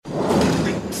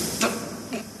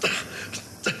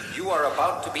are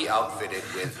about to be outfitted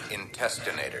with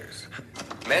intestinators.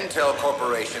 Mentel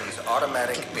Corporation's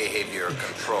automatic behavior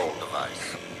control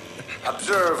device.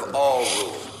 Observe all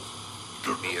rules.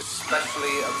 Be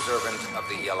especially observant of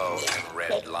the yellow and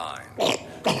red line.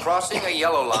 Crossing a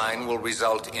yellow line will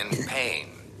result in pain.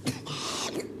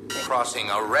 Crossing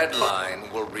a red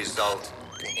line will result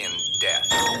in death.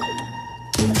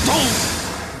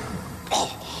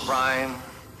 Crime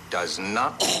does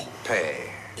not pay.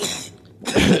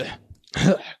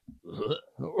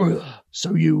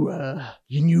 So you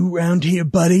new around here,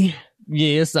 buddy?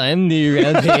 Yes, I am new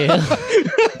around here.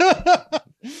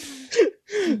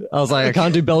 I was like, I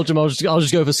can't do Belgium. I'll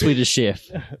just go for Swedish Chef.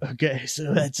 Okay,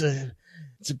 so it's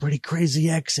a pretty crazy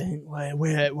accent.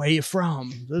 Where you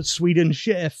from? The Sweden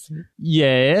Chef.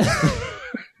 Yeah.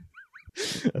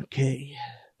 Okay,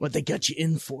 what they got you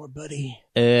in for, buddy?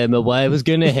 My wife was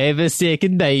gonna have a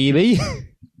second baby.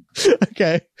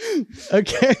 Okay.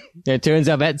 It turns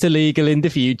out that's illegal in the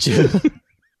future.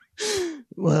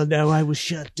 Well, no, I was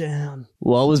shut down.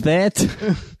 What was that?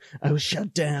 I was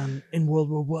shut down in World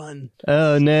War One.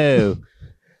 Oh no.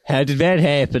 How did that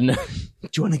happen? Do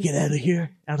you want to get out of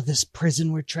here? Out of this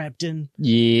prison we're trapped in?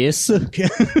 Yes. Okay.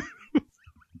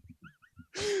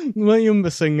 What you're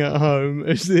missing at home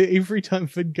is that every time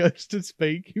Finn goes to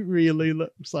speak, he really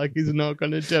looks like he's not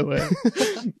going to do it.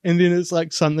 And then it's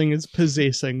like something is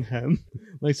possessing him.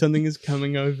 Like something is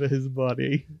coming over his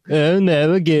body. Oh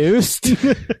no, a ghost.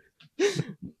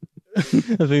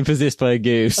 I've been possessed by a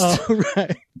ghost. Oh,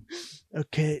 right.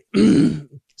 Okay.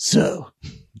 So,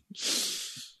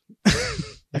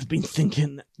 I've been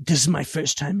thinking, this is my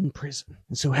first time in prison.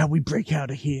 And so how we break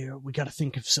out of here, we got to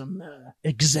think of some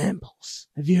examples.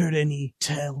 Have you heard any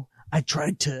tell? I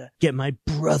tried to get my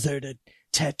brother to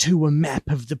tattoo a map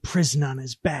of the prison on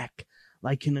his back,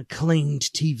 like an acclaimed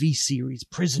TV series,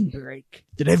 Prison Break,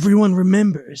 that everyone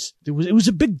remembers. It was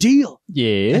a big deal.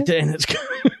 Yeah. And it's...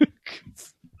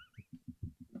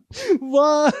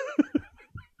 What?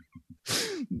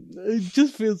 It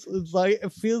just feels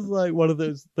like one of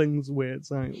those things where it's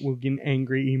like we'll get an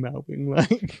angry email being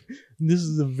like, this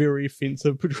is a very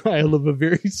offensive portrayal of a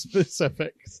very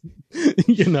specific,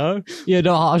 you know? Yeah,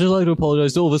 no, I'd just like to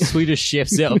apologize to all the Swedish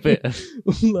chefs out there.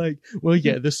 Like, well,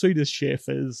 yeah, the Swedish Chef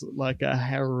is like a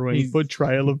harrowing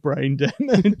portrayal of brain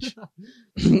damage.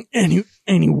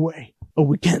 Anyway,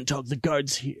 we can't talk the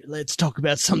guards here. Let's talk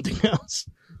about something else.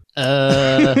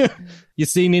 You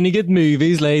seen any good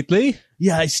movies lately?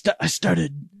 Yeah, I've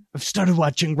started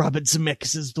watching Robert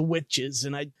Zemeckis' The Witches,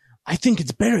 and I think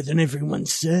it's better than everyone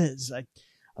says. I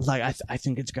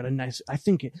think it's got a nice,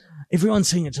 everyone's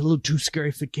saying it's a little too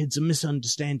scary for kids, a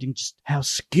misunderstanding just how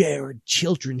scared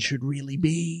children should really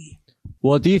be.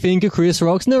 What do you think of Chris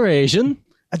Rock's narration?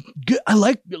 I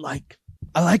like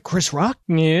Chris Rock.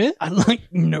 Yeah? I like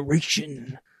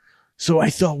narration. So I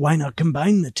thought, why not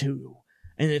combine the two?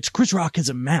 And it's Chris Rock as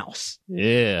a mouse.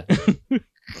 Yeah.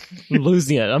 I'm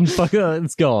losing it.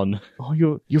 It's gone. Oh,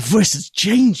 your voice has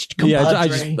changed,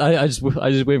 compadre. Yeah, I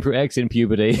just went through accent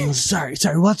puberty. Oh, sorry.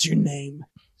 What's your name?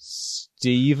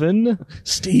 Steven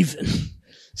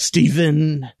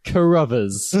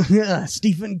Carruthers.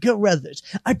 Stephen Carruthers.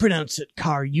 I pronounce it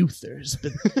Car-Uthers,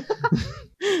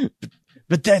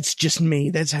 but that's just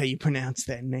me. That's how you pronounce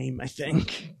that name, I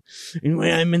think. Anyway,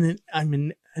 I'm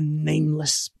a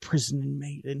nameless prison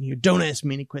inmate in here. Don't ask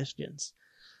me any questions.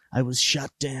 I was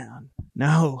shut down.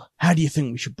 Now, how do you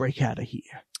think we should break out of here?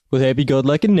 Would that be good,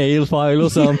 like a nail file or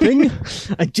something?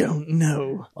 I don't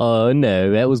know. Oh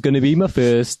no, that was going to be my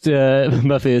first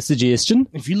suggestion.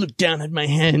 If you look down at my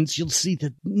hands, you'll see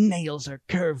that nails are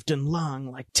curved and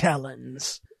long like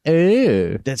talons.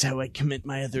 Oh. That's how I commit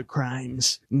my other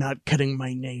crimes, not cutting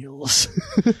my nails.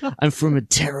 I'm from a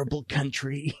terrible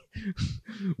country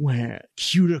where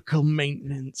cuticle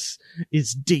maintenance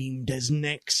is deemed as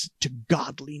next to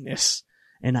godliness,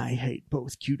 and I hate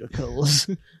both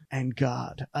cuticles and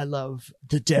God. I love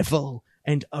the devil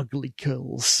and ugly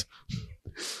kills.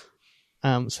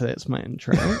 So that's my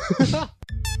intro.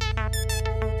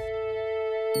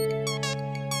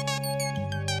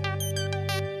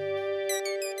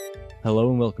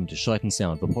 Hello and welcome to Shite and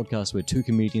Sound, the podcast where two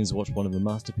comedians watch one of the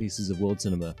masterpieces of world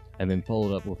cinema and then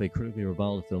follow it up with a critically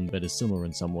reviled film that is similar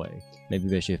in some way. Maybe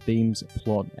they share themes,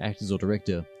 plot, actors or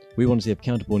director. We want to see if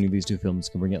counterpointing these two films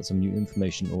can bring out some new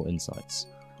information or insights.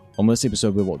 On this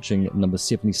episode we're watching number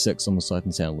 76 on the Shite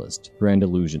and Sound list, Grand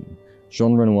Illusion.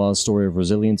 Jean Renoir's story of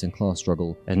resilience and class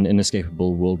struggle at an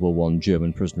inescapable World War I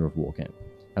German prisoner of war camp.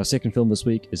 Our second film this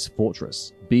week is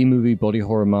Fortress, B-movie body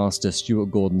horror master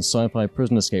Stuart Gordon's sci-fi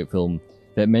prison escape film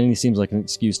that mainly seems like an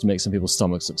excuse to make some people's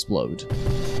stomachs explode.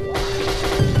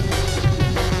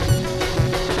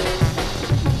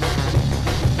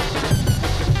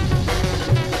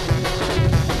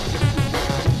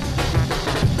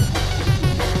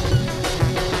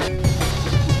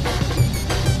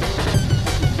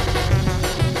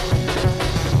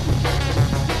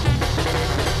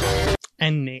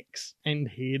 And necks and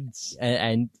heads.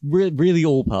 and really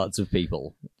all parts of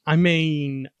people. I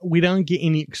mean, we don't get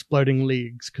any exploding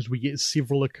legs because we get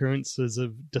several occurrences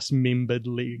of dismembered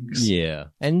legs. Yeah,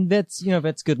 and that's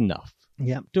good enough.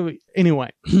 Yeah. Anyway,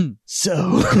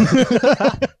 so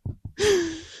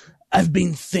I've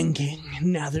been thinking,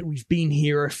 now that we've been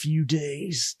here a few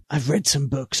days, I've read some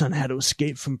books on how to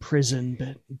escape from prison,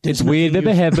 but It's weird that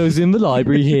they have those in the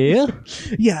library here.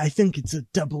 Yeah, I think it's a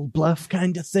double bluff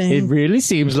kind of thing. It really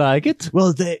seems like it.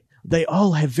 Well, they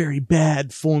all have very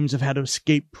bad forms of how to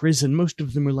escape prison. Most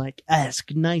of them are like,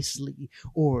 ask nicely,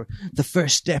 or the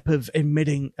first step of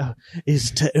admitting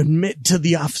is to admit to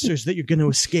the officers that you're going to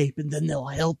escape, and then they'll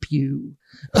help you.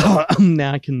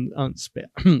 Now I can spit.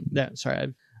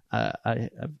 Sorry, I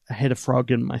had a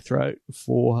frog in my throat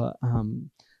for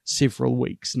several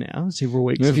weeks now.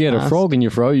 If you had a frog in your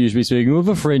throat, you should be speaking with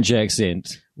a French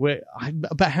accent. But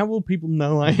how will people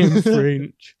know I am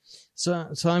French? So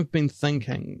I've been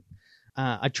thinking.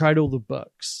 I tried all the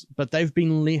books, but they've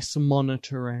been less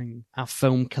monitoring our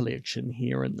film collection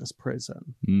here in this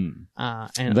prison.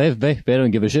 And They don't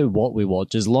give a shit what we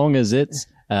watch as long as it's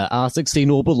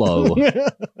R16 or below.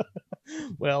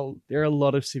 well, there are a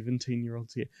lot of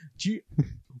 17-year-olds here.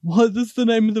 What is the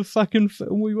name of the fucking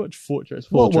film we watched? Fortress.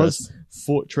 What was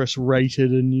Fortress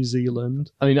rated in New Zealand?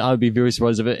 I mean, I'd be very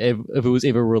surprised if it was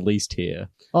ever released here.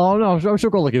 Oh no, I'm sure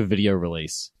got like a video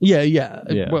release. Yeah.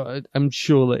 Yeah. Well, I'm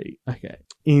surely okay.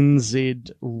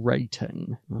 NZ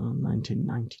rating,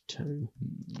 1992.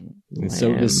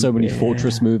 There's so many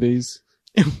Fortress movies.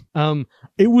 It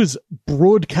was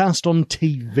broadcast on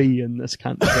TV in this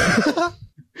country.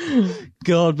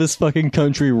 God, this fucking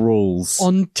country rules.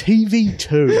 On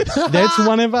TV2. That's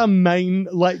one of our main,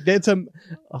 that's our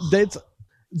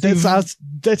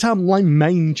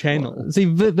main channel. See,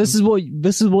 this is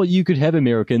what you could have,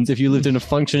 Americans, if you lived in a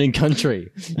functioning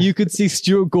country. You could see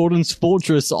Stuart Gordon's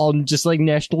Fortress on just like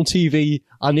national TV,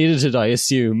 unedited, I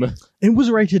assume. It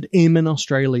was rated M in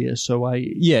Australia, so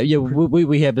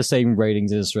we have the same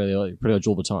ratings in Australia like, pretty much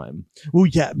all the time. Well,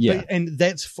 yeah. Yeah. And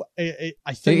that's,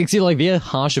 I think... Except like they're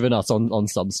harsher than us on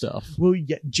some stuff. Well,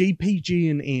 yeah,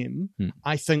 GPG and M,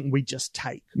 I think we just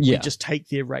take. Yeah. We just take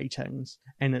their ratings,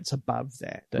 and it's above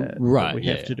that. Right, We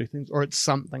have to do things, or it's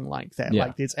something like that. Yeah.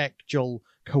 Like there's actual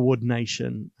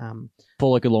coordination. For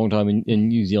like a long time in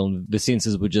New Zealand, the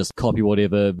censors would just copy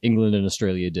whatever England and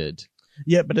Australia did.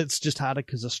 Yeah, but it's just harder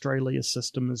because Australia's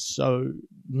system is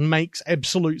makes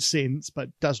absolute sense, but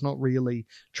does not really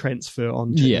transfer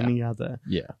onto any other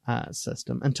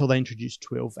system until they introduced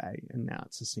 12A, and now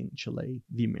it's essentially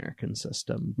the American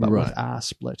system, but with R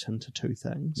split into two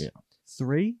things. Yeah.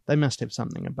 3, they must have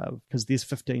something above because there's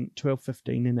 12,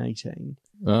 15, and 18.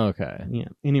 Oh, okay. Yeah.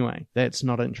 Anyway, that's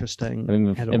not interesting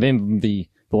at all. And then the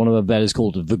one of that is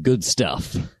called The Good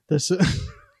Stuff. This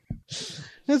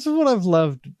is what I've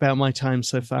loved about my time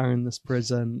so far in this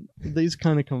prison. These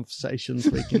kind of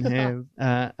conversations we can have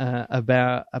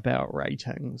about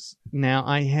ratings. Now,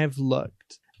 I have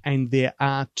looked, and there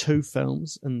are 2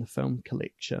 films in the film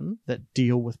collection that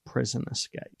deal with prison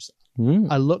escapes.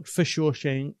 I looked for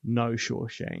Shawshank, no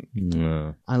Shawshank.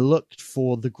 No. I looked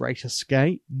for The Great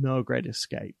Escape, no Great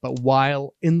Escape. But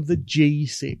while in the G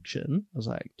section, I was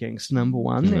like, Gangster Number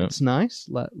 1, that's nice.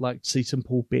 Like to see some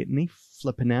Paul Bettany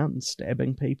flipping out and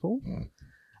stabbing people.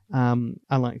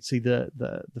 I like to see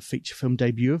the feature film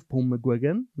debut of Paul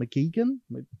McGuigan.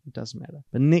 It doesn't matter.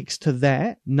 But next to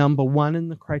that, number 1 in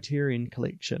the Criterion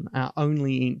Collection, our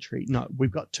only entry. No,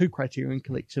 we've got 2 Criterion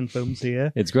Collection films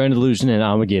here. It's Grand Illusion and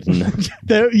Armageddon.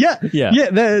 That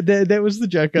was the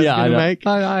joke I was going to make.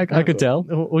 I could tell.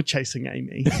 Or Chasing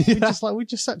Amy. we're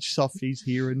just such softies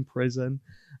here in prison.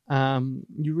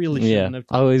 You really shouldn't have.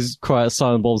 I always cry at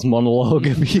Silent Bob's monologue.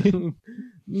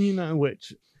 You know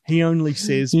which. He only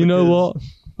says, you know what?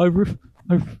 I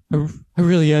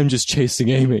really am just chasing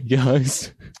Amy,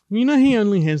 guys. You know, he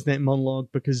only has that monologue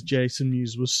because Jason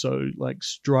Mewes was so,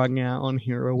 strung out on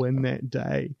heroin that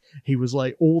day. He was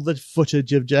like, all the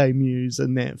footage of Jay Mewes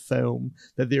in that film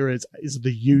that there is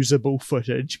the usable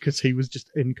footage because he was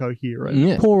just incoherent.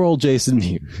 Yeah. Poor old Jason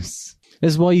Mewes.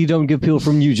 That's why you don't give people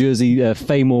from New Jersey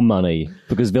fame or money,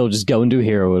 because they'll just go and do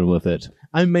heroin with it.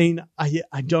 I mean, I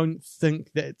don't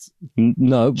think that's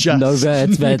no, that's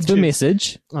the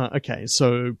message. Okay,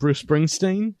 so Bruce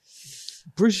Springsteen.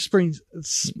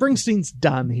 Springsteen's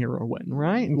done heroin,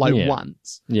 right?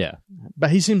 Once. Yeah.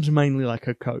 But he seems mainly like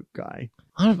a coke guy.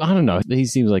 I don't know. He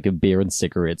seems like a beer and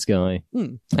cigarettes guy.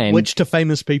 And which to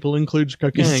famous people includes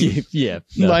cocaine.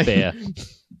 Fair.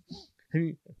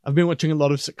 I've been watching a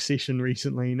lot of Succession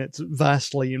recently, and it's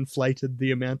vastly inflated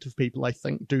the amount of people I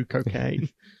think do cocaine.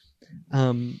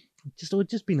 it would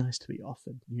just be nice to be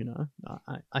offered, you know.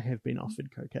 I have been offered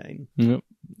cocaine. Yep.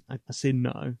 I said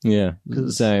no. Yeah,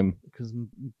 same. Because I'm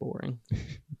boring.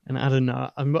 And I don't know.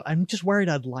 I'm just worried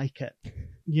I'd like it.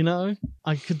 You know?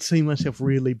 I could see myself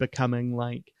really becoming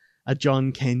like a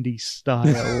John Candy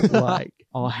style, like,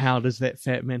 oh, how does that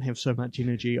fat man have so much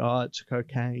energy? Oh, it's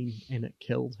cocaine, and it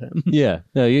killed him. Yeah.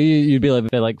 No, you'd be like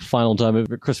the final time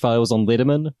Chris Farley was on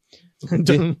Letterman.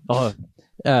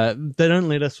 They don't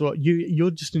let us watch.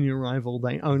 You're just a new arrival.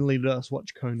 They only let us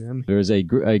watch Conan. There is a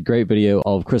great video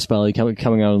of Chris Farley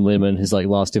coming out on Letterman, his like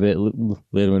last ever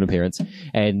Letterman appearance,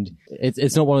 and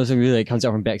it's not one of those things that comes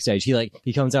out from backstage.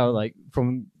 He comes out like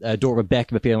from a door of a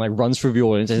back of a theater and like runs through the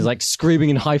audience and he's like screaming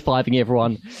and high fiving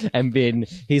everyone, and then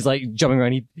he's like jumping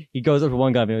around. He goes up to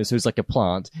one guy who's like a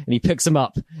plant, and he picks him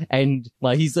up, and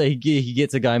like he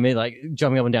gets a guy like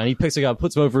jumping up and down. He picks a guy,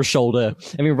 puts him over his shoulder,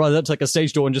 and then runs up to like a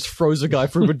stage door and just throws the guy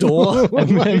through the door. and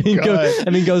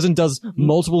then goes and does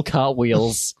multiple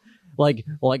cartwheels, like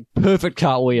perfect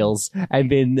cartwheels,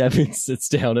 and then sits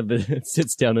down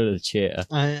in a chair.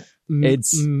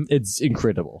 It's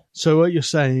incredible. So what you're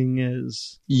saying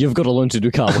is you've got to learn to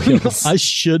do cartwheels. I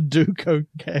should do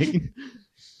cocaine.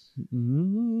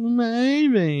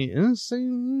 Maybe.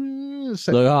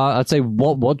 Look, I'd say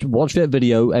watch that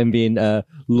video and then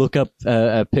look up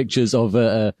pictures of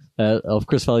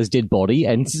Chris Farley's dead body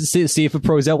and see if the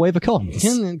pros outweigh the cons.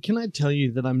 Can I tell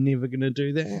you that I'm never going to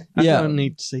do that? I don't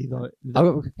need to see that.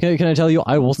 Can I tell you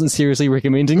I wasn't seriously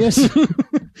recommending it?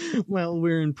 Well,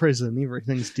 we're in prison.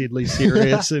 Everything's deadly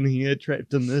serious in here,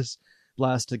 trapped in this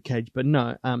blasted cage. But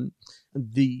no,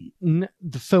 the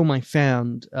film I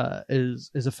found is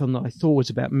a film that I thought was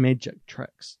about magic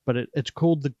tricks, but it's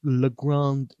called the Le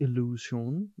Grand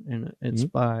Illusion, and it's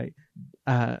by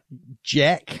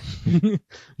Jacques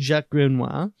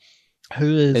Renoir,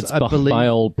 who is, I believe, by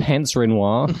old Pants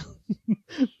Renoir.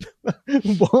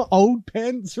 What, old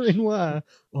Pants Renoir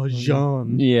or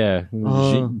Jean? Yeah,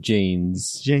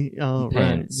 jeans.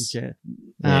 Pants. Right.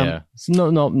 Yeah, it's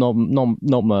not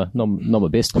my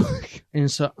best work.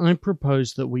 And so I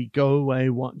propose that we go away,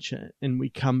 watch it, and we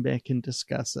come back and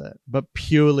discuss it, but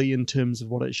purely in terms of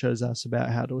what it shows us about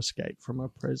how to escape from a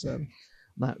prison.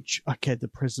 Okay, the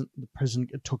prison.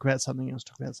 Talk about something else.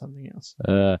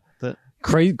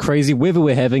 Crazy weather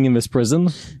we're having in this prison.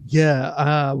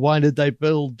 Yeah. Why did they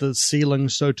build the ceiling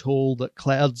so tall that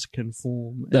clouds can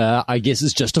form? I guess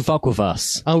it's just to fuck with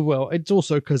us. Oh well, it's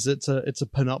also because it's a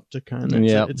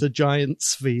panopticon. It's a giant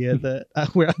sphere that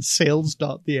where cells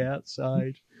dot the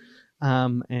outside.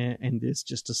 And there's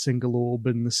just a single orb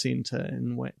in the center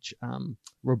in which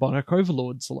robotic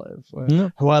overlords live,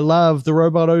 who I love. The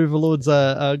robot overlords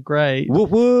are great. Whoop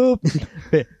whoop,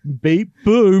 beep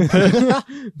boop.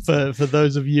 for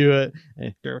those of you,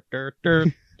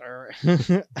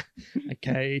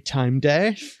 okay, time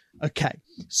dash. Okay,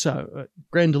 so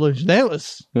Grand Illusion. That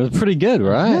was pretty good,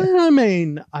 right? I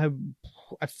mean, I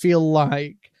feel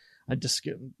like. It's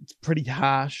pretty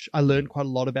harsh. I learned quite a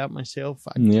lot about myself.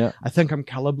 I think I'm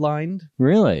colorblind.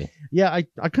 Really? Yeah, I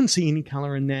couldn't see any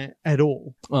color in that at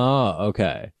all. Oh,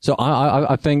 okay. So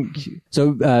I think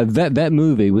so. That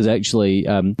movie was actually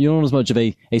you're not as much of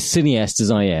a cineast as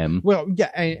I am. Well, yeah.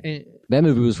 That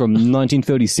movie was from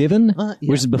 1937,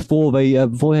 which is before they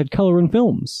had color in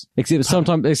films. Except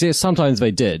sometimes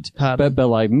they did. But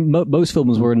like most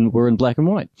films were in black and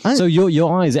white. So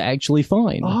your eyes are actually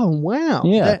fine. Oh wow!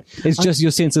 Yeah, it's just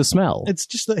your sense of smell. It's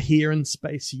just that here in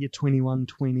Space Year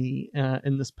 2120,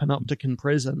 in this panopticon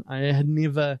prison, I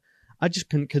just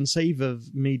couldn't conceive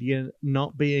of media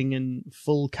not being in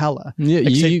full color,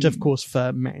 except of course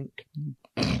for Mank.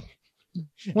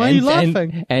 Why are you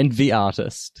laughing? And The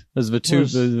Artist. Those are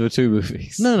the two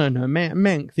movies. No.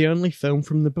 Mank, the only film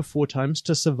from the Before Times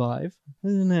to survive.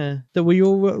 That we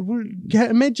all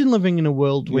imagine living in a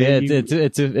world where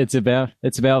it's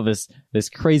about this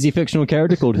crazy fictional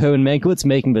character called Herman Mankiewicz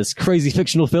making this crazy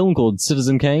fictional film called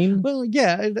Citizen Kane. Well,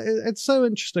 yeah, it's so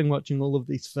interesting watching all of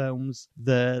these films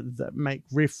that make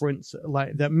reference,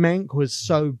 like that Mank was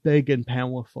so big and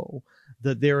powerful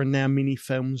that there are now many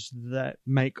films that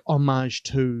make homage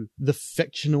to the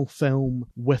fictional film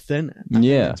within it. I think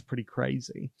that's pretty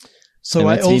crazy. So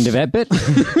that's the end of that bit.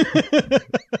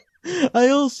 I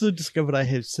also discovered I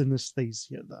have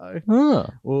synesthesia, though. Oh,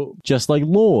 well, just like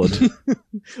Lord.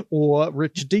 Or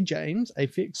Richard D. James,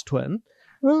 Aphex Twin.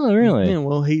 Oh, really? Yeah,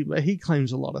 well, he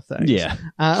claims a lot of things. Yeah.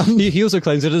 He also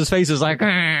claims that his face is like...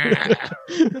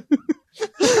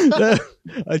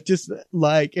 I just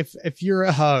like if you're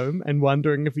at home and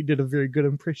wondering if he did a very good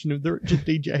impression of the Richard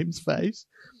D. James face,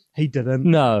 He didn't.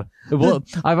 No. Well,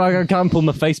 I can't pull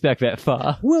my face back that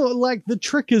far. Well, like, the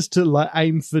trick is to, like,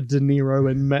 aim for De Niro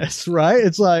and miss, right?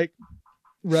 It's like,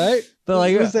 right? But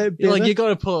like, Was that you better?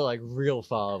 gotta pull it like real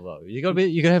far though. You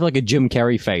gotta have like a Jim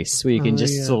Carrey face where you can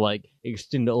just sort of like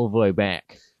extend it all the way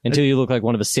back until you look like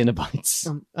one of the Cenobites.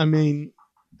 I mean,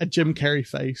 a Jim Carrey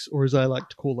face, or as I like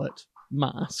to call it,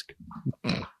 mask,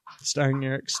 starring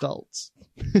Eric Stoltz.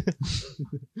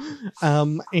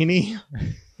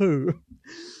 Anywho.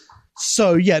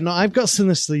 So, yeah, no, I've got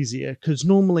synesthesia, because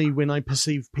normally when I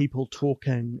perceive people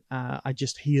talking, I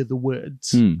just hear the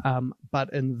words.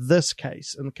 But in this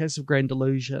case, in the case of Grand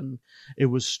Illusion, it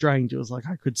was strange. It was like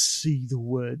I could see the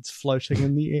words floating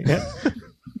in the air.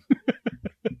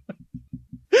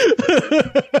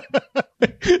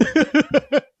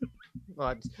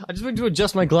 I just went to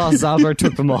adjust my glasses after I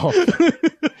took them off.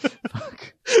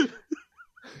 Fuck.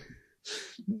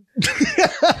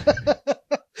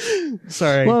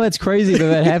 Sorry. Well, that's crazy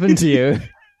that happened to you.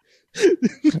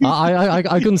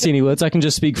 I couldn't see any words. I can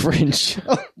just speak French. They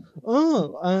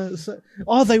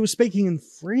were speaking in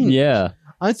French. Yeah.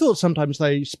 I thought sometimes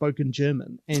they spoke in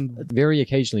German. And very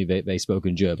occasionally they spoke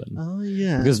in German. oh,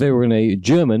 yeah. Because they were in a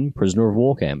German prisoner of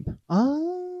war camp.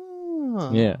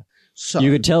 Ah. Yeah. So,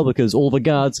 You could tell because all the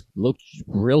guards looked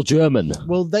real German.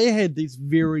 well, they had these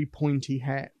very pointy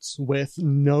hats with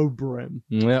no brim.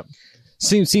 Yep.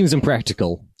 Seems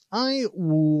impractical. I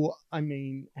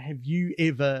mean, have you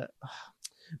ever...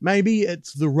 Maybe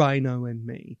it's the rhino in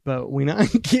me, but when I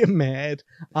get mad,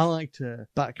 I like to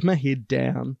buck my head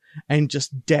down and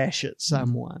just dash at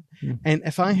someone. And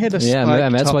if I had a Yeah, spike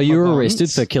and that's top why you of were arrested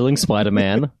once- for killing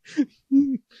Spider-Man.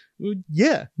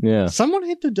 Yeah, Yeah. someone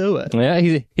had to do it. Yeah,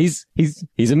 he's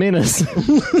a menace.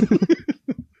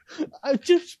 I've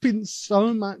just spent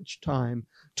so much time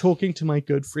talking to my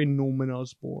good friend Norman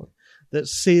Osborn that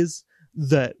says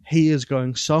that he is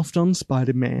going soft on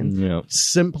Spider-Man Yeah.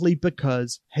 simply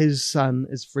because his son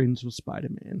is friends with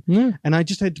Spider-Man. Yeah. And I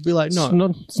just had to be like,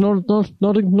 no, It's not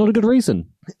a good reason.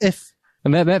 if...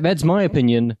 And that's my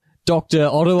opinion. Dr.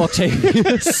 Otto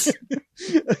Octavius.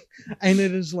 And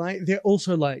it is like, they're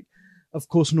also like, of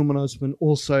course, Norman Osborn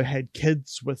also had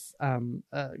kids with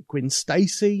Gwen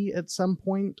Stacy at some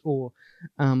point, or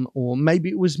maybe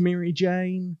it was Mary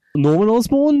Jane. Norman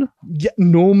Osborn? Yeah,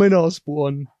 Norman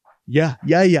Osborn. Yeah.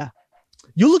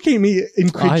 You're looking at me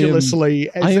incredulously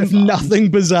as if nothing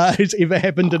bizarre has ever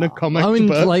happened in a comic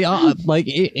book.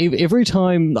 Every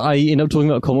time I end up talking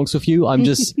about comics with you, I end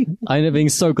up being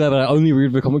so glad that I only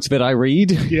read the comics that I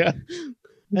read. Yeah.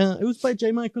 It was by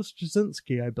J. Michael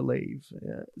Straczynski, I believe.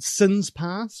 Sins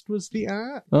Past was the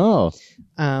art. Oh.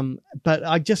 But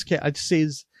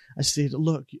I said,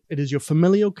 look, it is your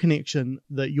familial connection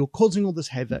that you're causing all this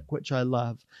havoc, which I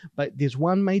love. But there's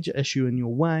one major issue in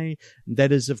your way, and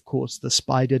that is, of course, the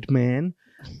Spidered Man.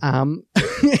 And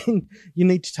you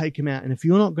need to take him out. And if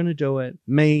you're not going to do it,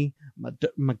 me,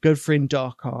 my good friend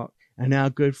Doc Ock, and our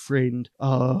good friend,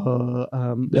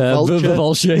 the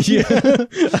Vulture,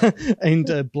 yeah.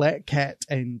 and Black Cat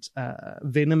and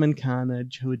Venom and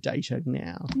Carnage, who are dating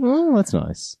now. Oh, that's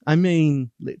nice. I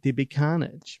mean, let there be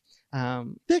carnage.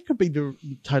 That could be the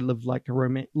title of like a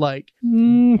romance, like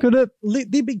could it?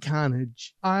 Let There Be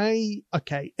Carnage.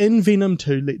 In Venom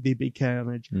 2, Let There Be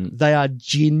Carnage, they are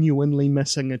genuinely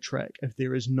missing a trick if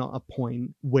there is not a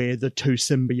point where the two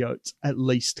symbiotes at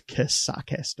least kiss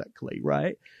sarcastically,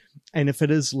 right? And if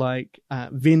it is like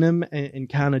Venom and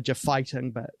Carnage are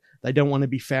fighting, but they don't want to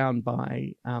be found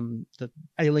by the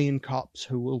alien cops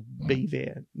who will be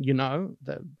there,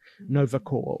 the Nova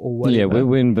Corps or whatever. Yeah,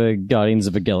 when the Guardians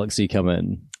of the Galaxy come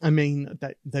in. I mean,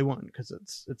 they won't because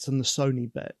it's in the Sony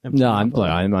bit. No, I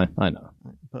know.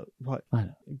 But what? I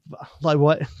know. Like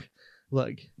what?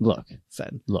 Look,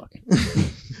 Finn. look.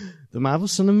 The Marvel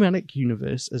Cinematic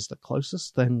Universe is the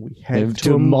closest thing we have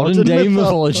to a modern day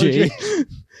mythology.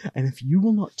 And if you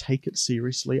will not take it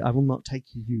seriously, I will not take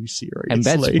you seriously. And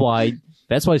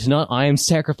that's why tonight I am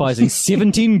sacrificing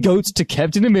 17 goats to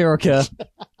Captain America.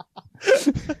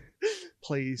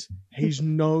 Please, he's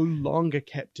no longer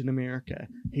Captain America.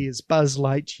 He is Buzz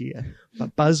Lightyear.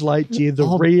 But Buzz Lightyear,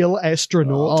 the real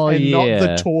astronaut, not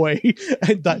the toy.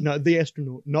 The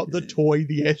astronaut, not the toy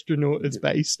the astronaut is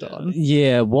based on.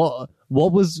 Yeah, what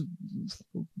was...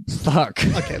 Fuck.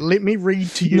 Okay, let me read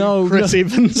to you Chris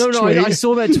Evans' tweet. I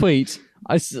saw that tweet.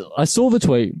 I saw the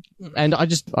tweet, and I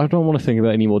don't want to think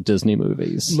about any more Disney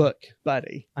movies. Look,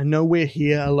 buddy, I know we're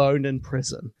here alone in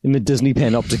prison. In the Disney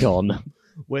Panopticon.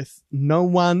 With no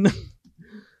one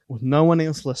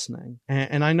else listening.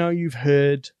 And I know you've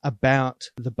heard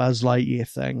about the Buzz Lightyear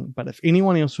thing, but if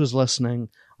anyone else was listening,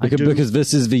 Because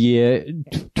this is the year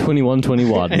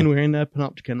 2121. And we're in a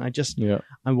panopticon. Yeah.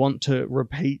 I want to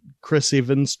repeat Chris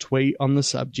Evans' tweet on the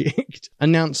subject.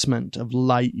 Announcement of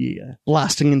Lightyear.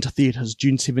 Blasting into theatres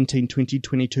June 17,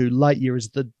 2022. Lightyear is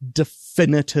the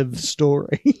definitive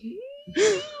story.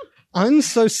 I'm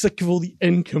so sick of all the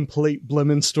incomplete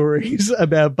blimmin' stories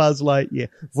about Buzz Lightyear.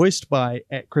 Voiced by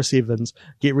 @Chris Evans.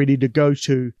 Get ready to go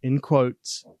to, in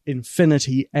quotes,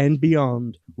 infinity and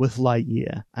beyond with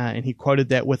Lightyear. And he quoted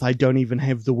that with, I don't even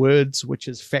have the words, which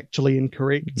is factually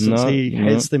incorrect since he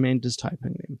has them and is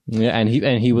typing them. Yeah, and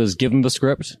he was given the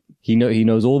script. He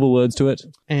knows all the words to it.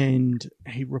 And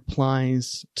he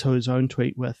replies to his own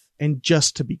tweet with, and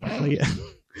just to be clear...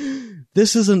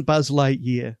 This isn't Buzz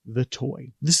Lightyear, the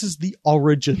toy. This is the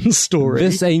origin story.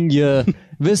 This ain't your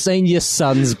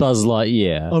son's Buzz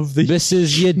Lightyear. This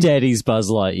is your daddy's Buzz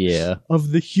Lightyear.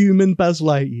 Of the human Buzz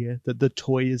Lightyear that the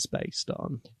toy is based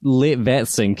on. Let that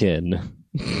sink in.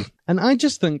 And I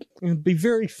just think it would be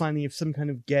very funny if some kind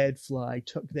of gadfly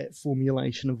took that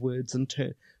formulation of words and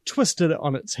twisted it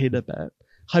on its head a bit.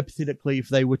 Hypothetically, if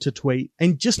they were to tweet,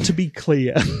 and just to be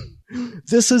clear,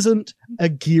 this isn't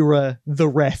Agira, the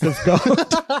Wrath of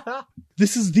God.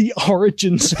 This is the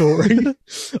origin story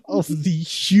of the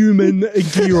human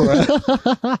Agira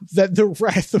that the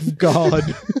Wrath of God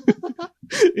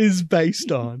is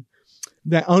based on.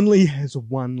 That only has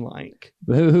one like.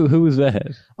 Who was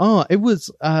that? Oh, it was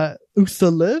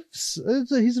Uther Lives.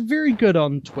 He's very good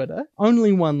on Twitter.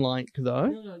 Only one like, though.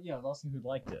 No, yeah, I was asking who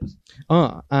liked it.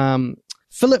 Oh,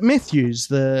 Philip Matthews,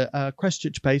 the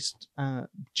Christchurch-based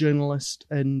journalist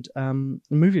and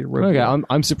movie reviewer. Okay,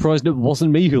 I'm surprised it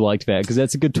wasn't me who liked that, because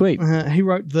that's a good tweet. He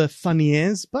wrote the Funny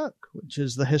As book, which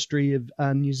is the history of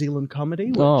New Zealand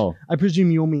comedy, which I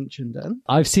presume you're mentioned in.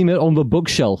 I've seen it on the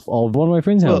bookshelf of one of my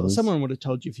friends' houses. Well, someone would have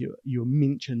told you if you were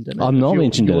mentioned in it. I'm not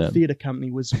mentioned in it. Your theatre company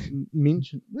was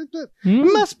mentioned. It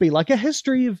must be like a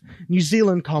history of New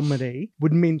Zealand comedy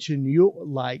would mention your,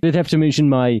 like... They'd have to mention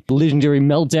my legendary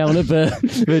meltdown at the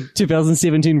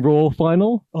 2017 Raw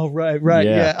final. Oh, right,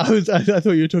 yeah. I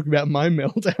thought you were talking about my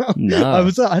meltdown. No.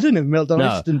 I didn't have a meltdown. No, I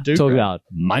just didn't do talking that. about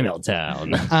my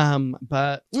meltdown.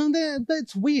 But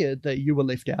that's weird that you were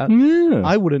left out. Yeah.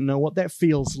 I wouldn't know what that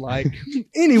feels like.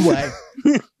 Anyway.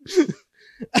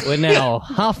 We're now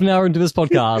half an hour into this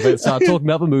podcast. Let's start talking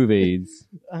about the movies.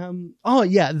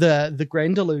 The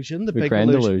Grand Illusion, the Big Grand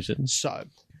Illusion.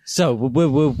 So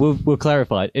we'll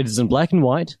clarify. It is in black and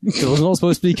white. So it was not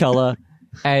supposed to be color.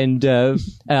 And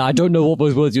I don't know what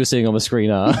those words you're seeing on the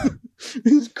screen are.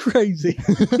 It's crazy.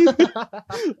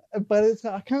 But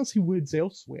I can't see words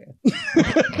elsewhere.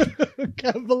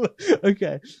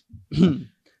 Okay.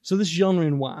 So this is Jean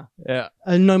Renoir. Yeah.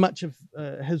 I know much of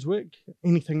his work,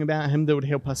 anything about him that would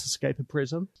help us escape a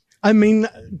prison. I mean,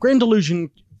 Grand Illusion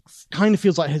kind of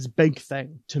feels like his big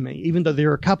thing to me, even though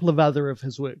there are a couple of other of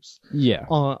his works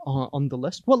on the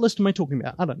list. What list am I talking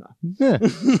about? I don't know. Yeah.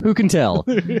 Who can tell?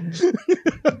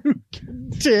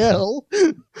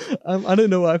 I don't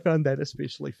know why I found that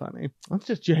especially funny.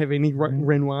 Do you have any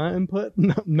Renoir input?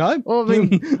 No? Well, I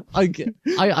mean, I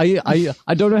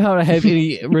don't know how to have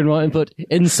any Renoir input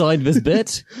inside this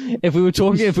bit. If we were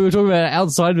talking about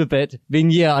outside the bit, then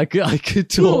yeah, I could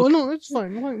talk. No, it's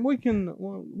fine. Like,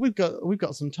 we've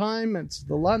got some time. It's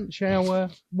the lunch hour.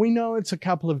 We know it's a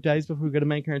couple of days before we're going to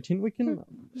make our intent.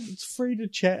 It's free to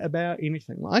chat about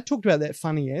anything. I talked about that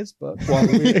Funny As book while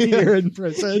we were here in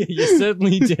prison. You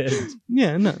certainly did.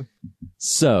 Yeah, no.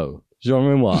 So, Jean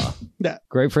Renoir. Yeah.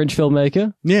 Great French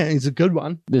filmmaker. Yeah, he's a good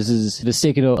one. This is the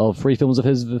second of 3 films of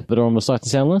his that are on the Sight and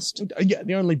Sound list. Yeah,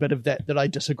 the only bit of that I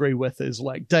disagree with is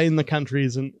like Day in the Country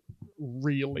isn't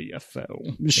really a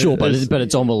film. Sure, but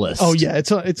it's on the list. Oh yeah,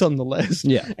 it's on the list.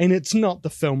 Yeah. And it's not the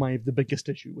film I have the biggest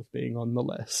issue with being on the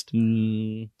list.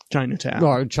 Chinatown.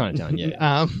 Oh, Chinatown,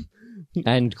 yeah.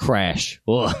 And Crash.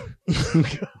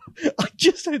 I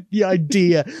just had the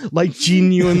idea, like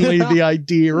genuinely the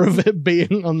idea of it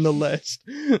being on the list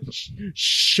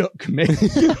shook me.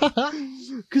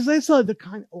 Because that's like the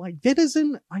kind of, like, that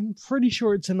isn't, I'm pretty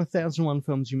sure it's in 1001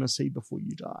 Films You Must See Before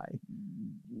You Die.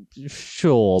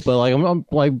 Sure, but like I'm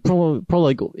like probably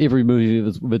like every movie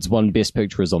with its one Best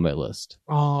Picture is on that list.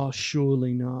 Oh,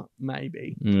 surely not.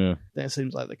 Maybe. Yeah. That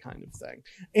seems like the kind of thing.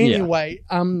 Anyway,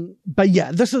 but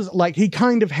yeah, this is like he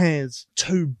kind of has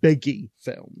 2 biggie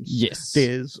films. Yes.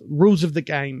 There's Rules of the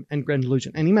Game and Grand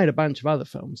Illusion, and he made a bunch of other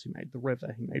films. He made The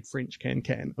River. He made French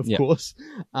Can-Can, of course.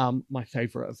 My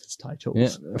favorite of his titles. Yeah.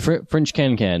 French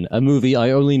Can-Can, a movie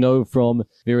I only know from.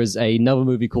 There is another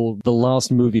movie called The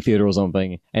Last Movie Theater or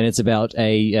something. And and it's about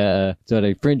a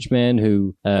French man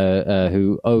who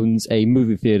owns a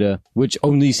movie theater which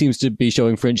only seems to be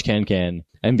showing French can.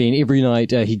 And then every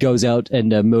night he goes out and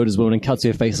murders women and cuts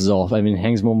their faces off, and then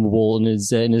hangs them on the wall in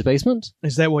his basement.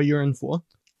 Is that what you're in for?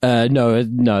 No,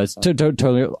 it's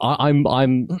totally.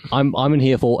 I'm in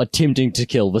here for attempting to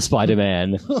kill the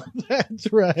Spider-Man.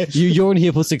 That's right. You're in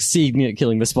here for succeeding at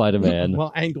killing the Spider-Man.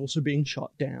 Well, and also being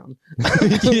shot down.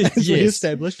 As we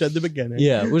established at the beginning.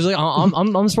 Yeah, which is like,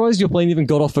 I'm surprised your plane even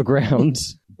got off the ground.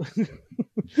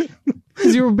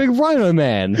 Because you're a big rhino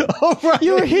man. Oh, right.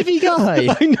 You're a heavy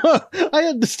guy. I know. I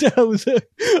understand.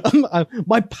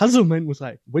 My puzzlement was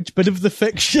like, which bit of the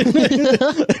fiction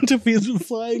interferes with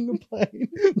flying a plane?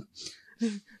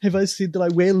 Have I said that I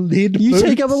wear lead boots? You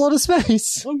take up a lot of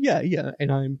space. Oh, yeah.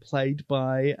 And I'm played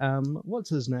by, what's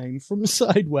his name from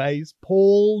Sideways?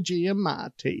 Paul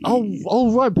Giamatti.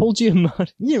 Oh, right, Paul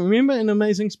Giamatti. Yeah, remember in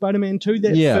Amazing Spider-Man 2,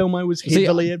 that film I was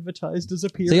heavily advertised as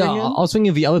appearing in? I was thinking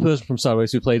of the other person from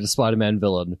Sideways who played the Spider-Man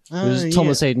villain. It was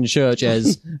Thomas Hayden Church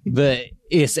as the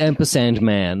S ampersand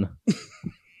man.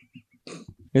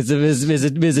 There's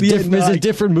a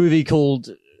different movie called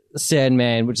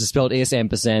Sandman, which is spelled S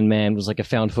ampersand man, was like a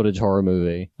found footage horror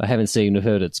movie. I haven't seen or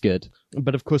heard it's good.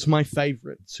 But of course, my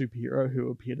favorite superhero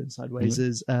who appeared in Sideways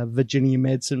is Virginia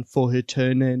Madsen for her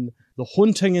turn in The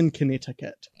Haunting in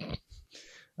Connecticut.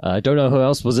 I don't know who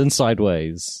else was in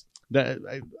Sideways.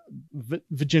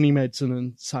 Virginia Madsen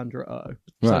and Sandra Oh.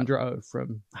 Right. Sandra Oh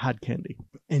from Hard Candy.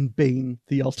 And Bean,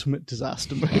 the ultimate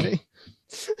disaster movie.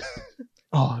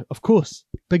 Oh, of course.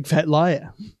 Big Fat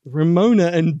Liar. Ramona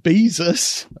and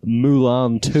Beezus.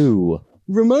 Mulan 2.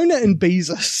 Ramona and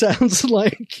Beezus sounds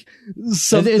like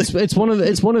something. It's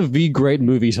one of the great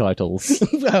movie titles.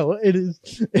 Well, it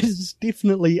is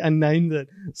definitely a name that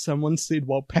someone said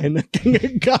while panicking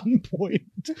at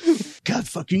gunpoint. God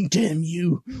fucking damn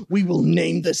you. We will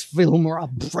name this film or I'll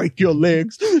break your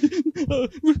legs. Ramona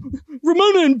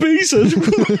and Beezus.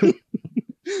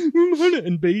 Ramona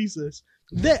and Beezus.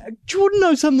 Do you want to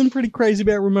know something pretty crazy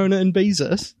about Ramona and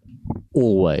Beezus?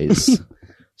 Always.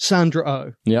 Sandra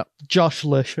Oh. Yeah. Josh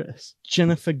Licious.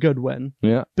 Jennifer Goodwin.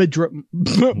 Yeah. Bidret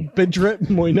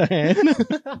Moynihan.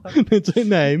 That's her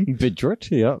name.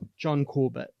 Bidret, yeah. John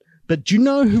Corbett. But do you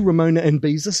know who Ramona and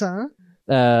Beezus are?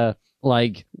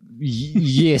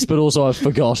 Yes, but also I've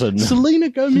forgotten. Selena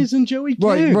Gomez and Joey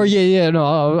King. Right, yeah.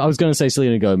 No, I was going to say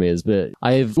Selena Gomez, but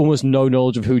I have almost no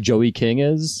knowledge of who Joey King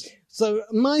is. So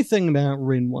my thing about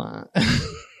Renoir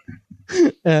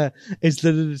is that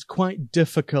it is quite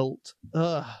difficult.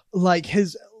 The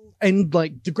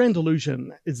Grand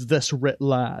Illusion is this writ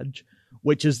large,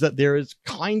 which is that there is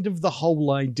kind of the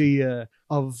whole idea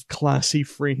of classy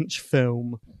French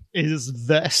film is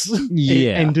this,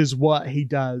 and is what he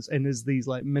does, and is these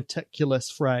like meticulous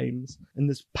frames and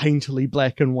this painterly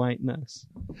black and whiteness,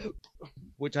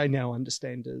 which I now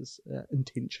understand is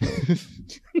intentional.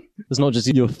 It's not just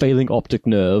your failing optic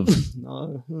nerve.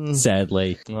 No.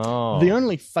 Sadly. Oh. The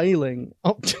only failing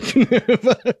optic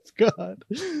nerve I've got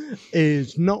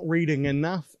is not reading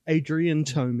enough Adrian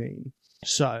Tomine.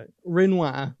 So,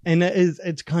 Renoir, and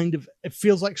it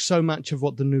feels like so much of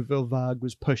what the Nouvelle Vague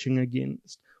was pushing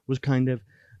against was kind of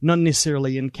not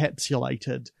necessarily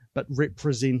encapsulated, but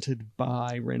represented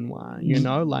by Renoir,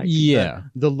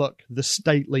 the look, the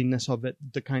stateliness of it,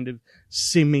 the kind of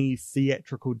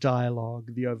semi-theatrical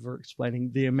dialogue, the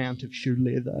over-explaining, the amount of shoe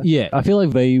leather. Yeah, I feel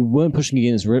like they weren't pushing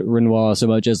against Renoir so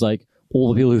much as like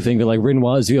all the people who think that like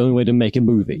Renoir is the only way to make a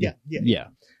movie. Yeah.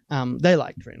 They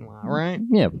liked Renoir, right?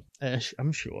 Yeah.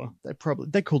 I'm sure.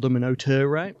 They called him an auteur,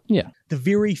 right? Yeah. The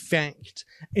very fact,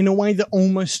 in a way that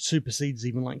almost supersedes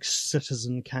even like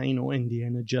Citizen Kane or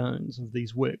Indiana Jones, of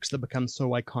these works that become so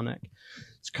iconic,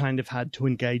 it's kind of hard to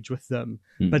engage with them.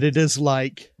 But it is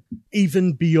like,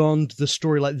 even beyond the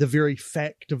story, like the very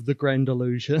fact of the Grand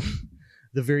Illusion,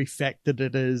 the very fact that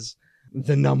it is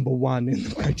the number one in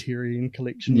the Criterion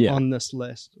Collection on this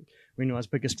list. Renoir's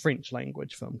biggest French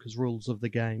language film, because Rules of the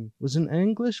Game was in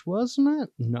English, wasn't it?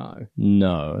 No,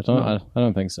 I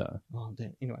don't think so. Oh,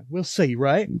 damn. Anyway, we'll see,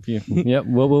 right? Yeah.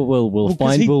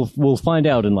 We'll find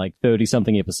out in like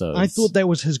 30-something episodes. I thought that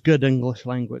was his good English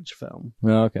language film.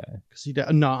 Okay.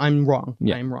 No, I'm wrong.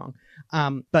 Yeah. I'm wrong.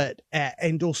 But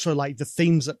and also like the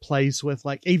themes it plays with,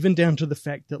 like even down to the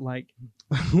fact that like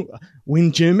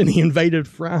when Germany invaded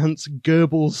France,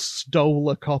 Goebbels stole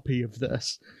a copy of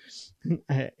this.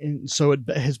 And so it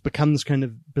has become this kind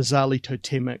of bizarrely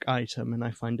totemic item, and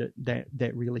I find it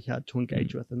that really hard to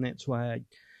engage with, and that's why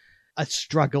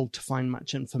struggled to find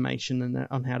much information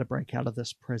on how to break out of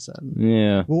this prison.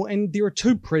 Yeah. Well, and there are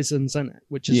 2 prisons in it,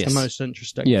 which is the most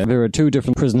interesting. Yeah, there are 2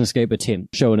 different prison escape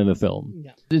attempts shown in the film.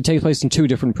 Yeah. It takes place in 2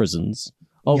 different prisons.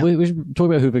 Oh, Yeah. we should talk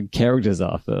about who the characters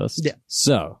are first. Yeah.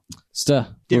 So,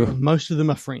 Most of them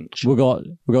are French. we've got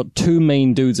 2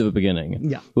 main dudes at the beginning.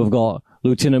 Yeah. We've got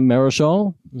Lieutenant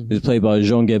Marichal, who's played by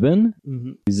Jean Gabin.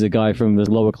 Mm-hmm. He's a guy from the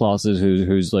lower classes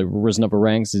who's like risen up the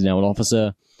ranks. He's now an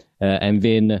officer. And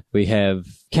then we have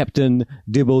Captain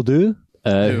Debaudu,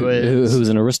 who's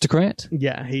an aristocrat.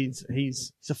 Yeah, he's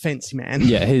a fancy man.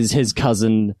 Yeah, his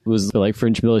cousin was like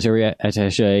French military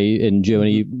attaché in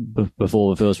Germany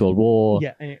before the First World War.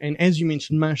 Yeah, and as you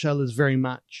mentioned, Marshall is very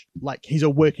much like he's a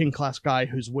working class guy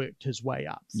who's worked his way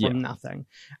up from nothing.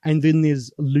 And then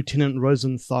there's Lieutenant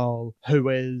Rosenthal, who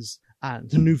is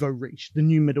the nouveau riche, the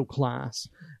new middle class,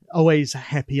 always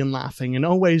happy and laughing and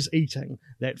always eating.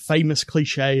 That famous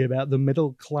cliche about the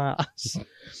middle class.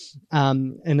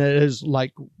 And it is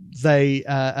like they,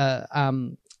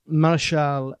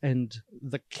 Marshall and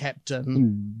the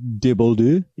captain.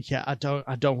 Debaudu. Yeah, I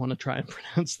don't want to try and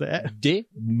pronounce that.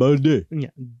 Debaudu. Yeah,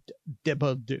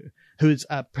 Debaudu, who is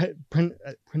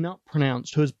not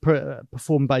pronounced, who is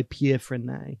performed by Pierre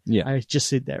Frenet. Yeah. I just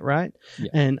said that, right? Yeah.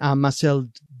 And Marcel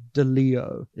de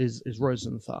Leo is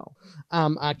Rosenthal.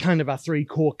 Kind of our 3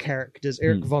 core characters.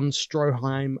 Eric von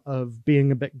Stroheim of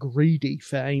being a bit greedy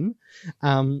fame.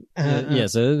 So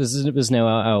this is now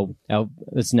our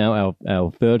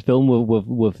 3rd film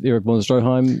with Eric von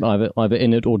Stroheim either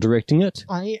in it or directing it.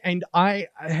 I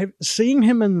have seen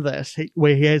him in this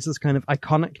where he has this kind of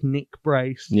iconic neck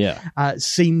brace. Yeah.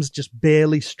 Seems just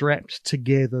barely strapped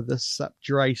together, this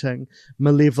subjugating,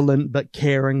 malevolent but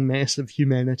caring mass of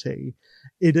humanity.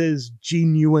 It is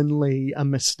genuinely a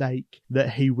mistake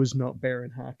that he was not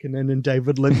Baron Harkonnen in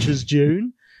David Lynch's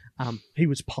Dune. He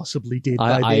was possibly dead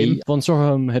by then. Von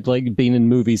Stroheim had like been in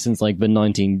movies since like the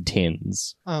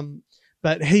 1910s.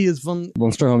 But he is Von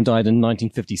Stroheim died in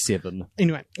 1957.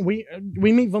 Anyway, we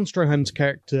meet Von Stroheim's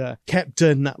character,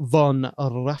 Captain von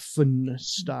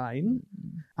Raffenstein,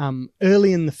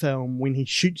 early in the film when he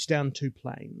shoots down 2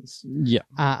 planes. Yeah.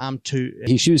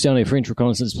 He shoots down a French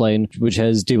reconnaissance plane which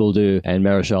has Debaudu and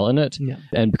Marichal in it. Yeah.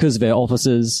 And because they're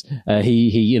officers,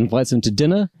 he invites them to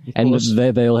dinner, and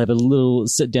they'll have a little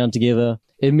sit down together.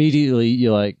 Immediately,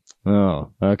 you're like,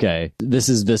 oh, okay. This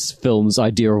is this film's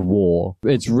idea of war.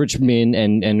 It's rich men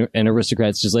and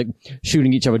aristocrats just like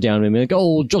shooting each other down and being like,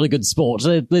 oh, jolly good sport.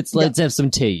 Let's have some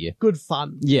tea. Good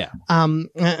fun. Yeah.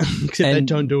 Except they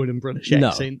don't do it in British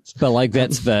accents. But like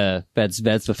that's the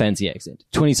fancy accent.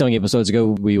 20-something episodes ago,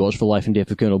 we watched For Life and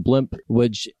Death of Colonel Blimp,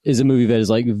 which is a movie that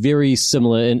is like very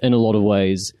similar in a lot of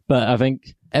ways. But I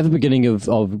think at the beginning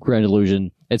of Grand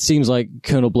Illusion, it seems like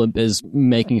Colonel Blimp is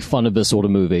making fun of this sort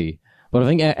of movie. But I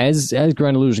think as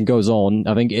Grand Illusion goes on,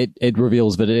 I think it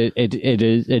reveals that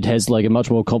it has like a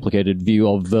much more complicated view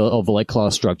of the like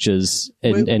class structures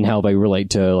and how they relate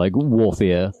to like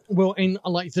warfare. Well, and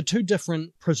like the 2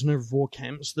 different prisoner of war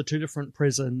camps, the 2 different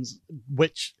prisons,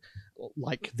 which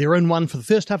like they're in one for the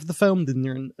first half of the film, then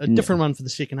they're in a different one for the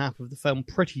second half of the film,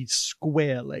 pretty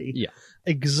squarely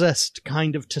exist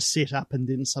kind of to set up and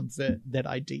then subvert that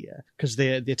idea, because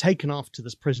they're taken off to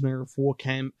this prisoner of war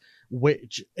camp,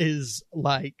 which is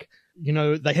like, you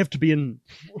know, they have to be in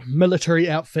military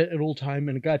outfit at all time,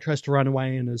 and a guy tries to run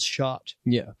away and is shot.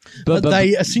 Yeah. But they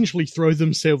essentially throw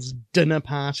themselves dinner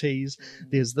parties.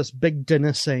 There's this big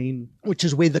dinner scene, which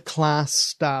is where the class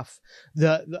stuff,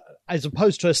 as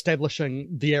opposed to establishing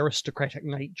the aristocratic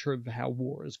nature of how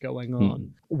war is going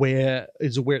on, where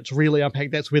it's really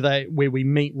unpacked. That's where we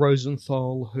meet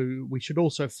Rosenthal, who we should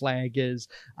also flag is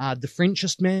the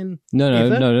Frenchest man.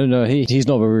 No. He's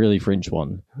not a really French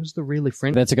one. Who's the really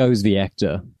French? That's a guy who's the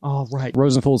actor. Oh, right.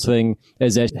 Rosenthal's thing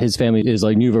is that his family is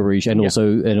like nouveau riche and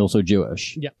also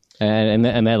Jewish. Yeah. And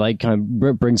that like kind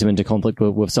of brings him into conflict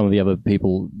with some of the other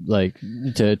people, like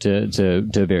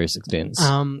to various extents.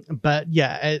 But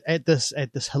yeah, at this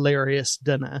hilarious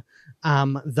dinner,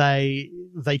 they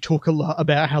talk a lot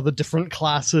about how the different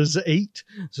classes eat.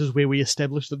 This is where we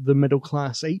establish that the middle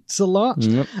class eats a lot,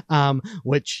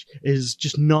 which is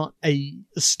just not a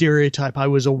stereotype I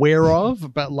was aware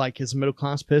of. But like as a middle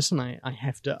class person, I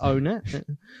have to own it.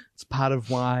 It's part of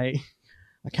why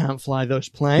I can't fly those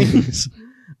planes.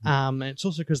 It's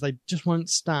also because they just won't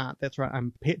start. That's right.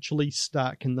 I'm perpetually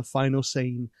stuck in the final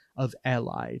scene of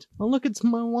Allied. Oh, look, it's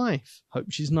my wife. Hope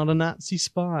she's not a Nazi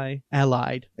spy.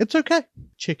 Allied. It's okay.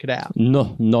 Check it out.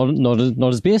 No,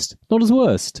 not his best, not his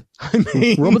worst. I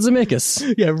mean, Robert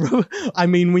Zemeckis. Yeah, I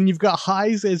mean, when you've got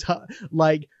highs as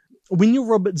like when you're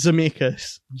Robert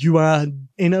Zemeckis, you are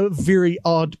in a very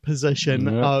odd position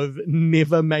of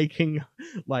never making,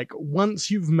 like, once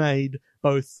you've made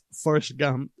both Forrest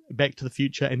Gump, Back to the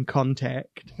Future, and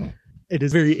Contact, it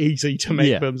is very easy to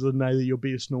make films that neither your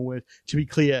best nor worst. To be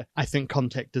clear, I think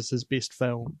Contact is his best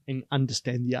film, and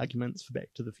understand the arguments for Back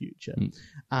to the Future,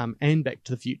 and Back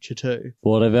to the Future 2.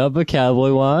 What about the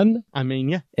cowboy one? I mean,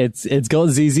 yeah. It's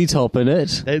got ZZ Top in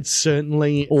it. It's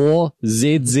certainly... Or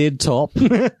ZZ Top,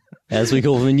 as we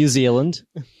call them in New Zealand,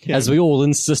 as we all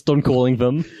insist on calling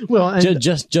them. Well, and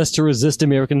just to resist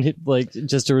American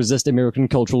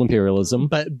cultural imperialism.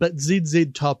 But ZZ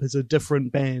Top is a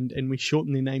different band, and we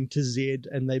shortened their name to Z,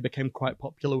 and they became quite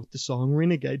popular with the song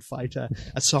Renegade Fighter,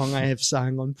 a song I have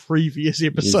sung on previous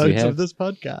episodes of this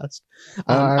podcast.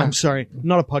 I'm sorry,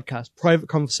 not a podcast, private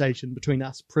conversation between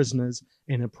us prisoners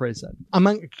in a prison.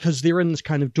 Because they're in this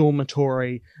kind of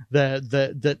dormitory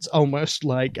that's almost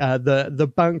like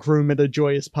the bunk room at a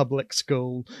joyous public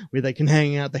school where they can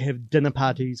hang out, they have dinner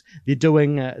parties,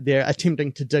 they're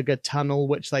attempting to dig a tunnel,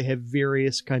 which they have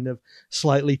various kind of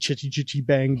slightly chitty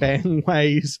bang bang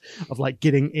ways of like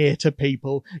getting air to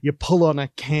people. You pull on a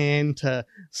can to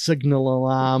signal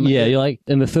alarm. Yeah, you're like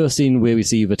in the first scene where we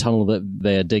see the tunnel that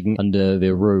they're digging under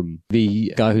their room,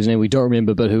 the guy whose name we don't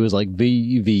remember, but who was like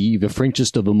the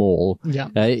Frenchest of them all. Yeah,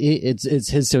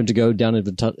 it's his turn to go down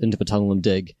into the tunnel and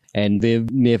dig. And their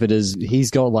method is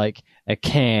he's got like a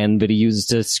can that he uses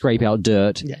to scrape out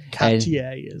dirt. Yeah,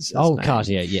 Cartier is his name.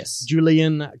 Cartier, yes.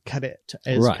 Julien Cadet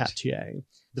is Cartier.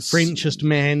 The Frenchest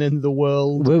man in the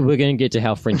world. We're going to get to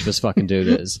how French this fucking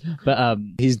dude is. But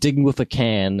he's digging with a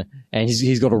can, and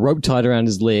he's got a rope tied around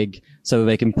his leg so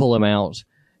they can pull him out.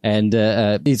 And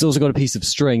he's also got a piece of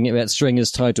string. That string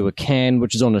is tied to a can,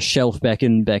 which is on a shelf back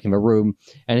in the room.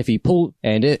 And if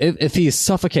he is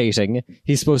suffocating,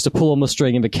 he's supposed to pull on the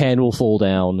string, and the can will fall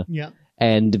down. Yeah.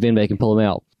 And then they can pull him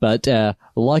out. But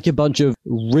like a bunch of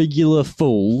regular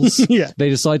fools, they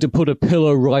decide to put a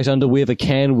pillow right under where the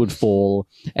can would fall,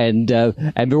 and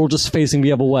they're all just facing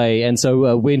the other way. And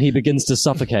so when he begins to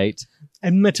suffocate,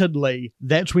 admittedly,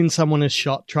 that's when someone is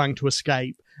shot trying to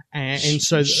escape. And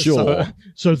so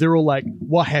they're all like,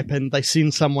 what happened? They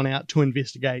send someone out to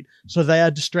investigate. So they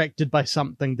are distracted by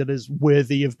something that is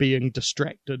worthy of being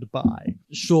distracted by.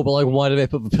 Sure, but like, why did they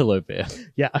put the pillow there?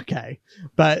 Yeah, okay.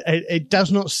 But it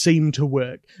does not seem to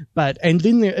work. And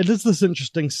then it is this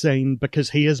interesting scene because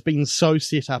he has been so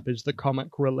set up as the comic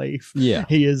relief. Yeah.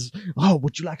 He is,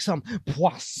 would you like some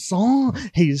poisson?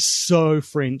 He's so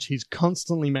French. He's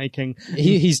constantly making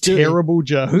he's terrible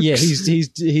jokes. Yeah,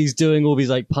 he's doing all these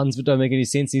like puns that don't make any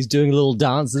sense. He's doing little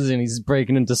dances and he's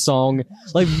breaking into song.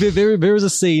 Like there is a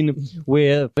scene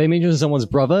where they mention someone's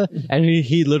brother and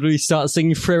he literally starts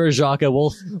singing Frere Jacques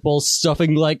while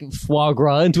stuffing like foie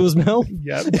gras into his mouth.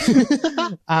 Yep.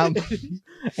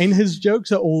 And his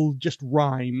jokes are all just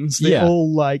rhymes. They're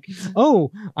all like,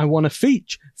 oh, I want to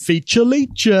feature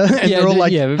leecher. And they're all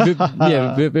like,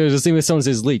 there's a scene where someone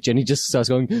says leech and he just starts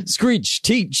going, screech,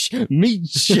 teach,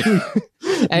 meech.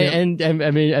 And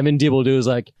then Dibble is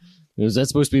like, is that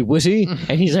supposed to be witty?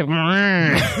 And he's like,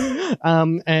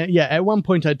 at one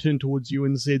point I turned towards you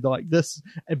and said like this,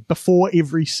 before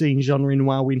every scene, Jean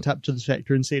Renoir went up to the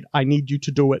factor and said, I need you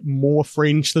to do it more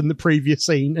French than the previous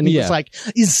scene. And he was like,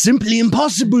 it's simply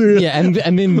impossible. Yeah. And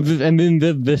then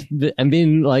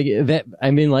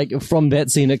from that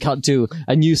scene it cut to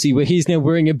a new scene where he's now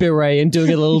wearing a beret and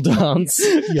doing a little dance.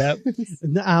 Yeah.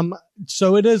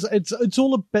 So it's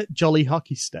all a bit jolly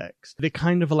hockey sticks. They're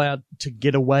kind of allowed to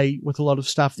get away with a lot of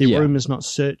stuff. Their room is not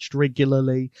searched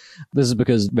regularly. This is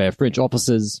because they're French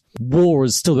officers. War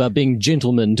is still about being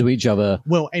gentlemen to each other.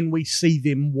 Well, and we see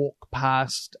them walk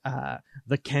past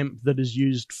the camp that is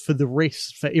used for the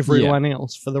rest, for everyone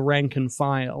else, for the rank and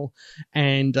file.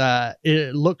 And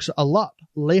it looks a lot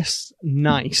less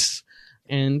nice.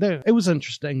 And it was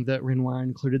interesting that Renoir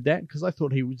included that because I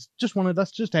thought he just wanted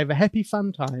us just to have a happy,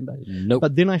 fun time. Nope.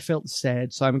 But then I felt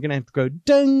sad, so I'm going to have to go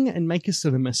ding and make a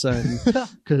cinema soon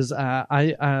because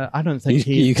I don't think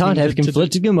you can't have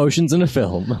conflicting emotions in a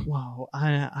film. Wow,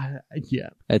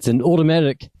 it's an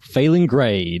automatic failing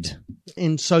grade.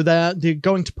 And so they're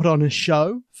going to put on a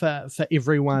show for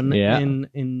everyone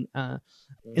in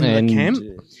the camp,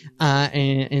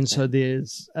 and so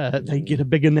there's they get a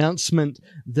big announcement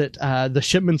that the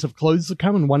shipments of clothes will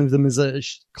come, and one of them is a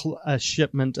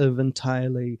shipment of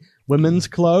entirely women's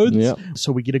clothes.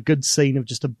 So we get a good scene of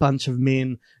just a bunch of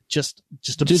men just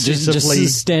Just obsessively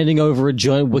standing over a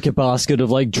giant wicker basket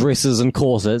of like dresses and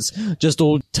corsets, just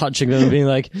all touching them and being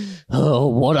like, "Oh,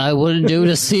 what I wouldn't do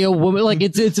to see a woman." Like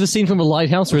it's a scene from A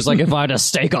Lighthouse where it's like, "If I had a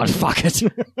steak, I'd fuck it."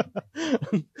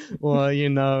 Well, you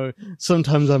know,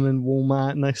 sometimes I'm in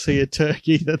Walmart and I see a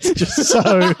turkey that's just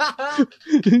so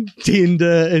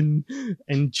tender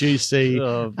and juicy.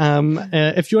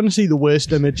 If you want to see the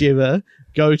worst image ever,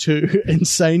 go to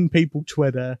Insane People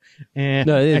Twitter. And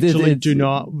do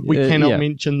not. We cannot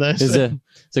mention this.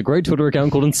 It's a great Twitter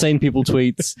account called Insane People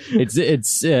Tweets.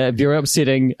 It's very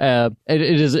upsetting.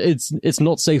 It's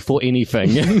not safe for anything.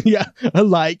 Yeah,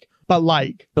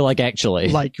 but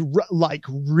actually,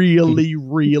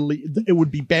 really, it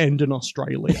would be banned in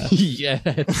Australia. Yeah,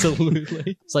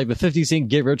 absolutely. It's like the 50 Cent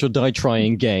Get Rich or Die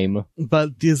Trying game.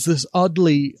 But there's this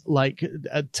oddly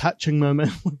a touching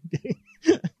moment.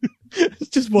 It's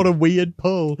just what a weird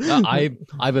pull. I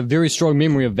have a very strong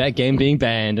memory of that game being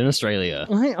banned in Australia.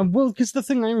 Well, because the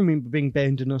thing I remember being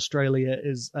banned in Australia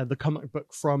is the comic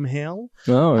book From Hell.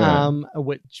 Oh,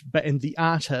 right. And the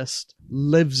artist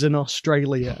lives in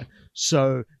Australia.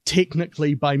 So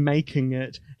technically, by making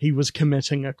it, he was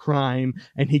committing a crime,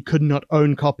 and he could not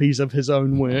own copies of his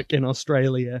own work in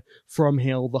Australia. From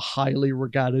Hell, the highly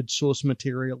regarded source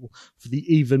material for the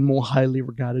even more highly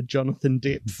regarded Jonathan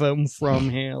Depp film From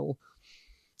Hell.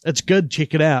 It's good.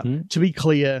 Check it out. To be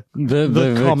clear,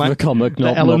 the comic,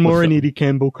 not Alan Moore and Eddie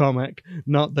Campbell comic,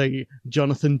 not the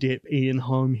Jonathan Depp, Ian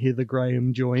Holm, Heather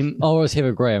Graham joint. Oh, it's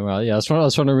Heather Graham, right? Yeah, I was trying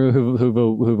to remember who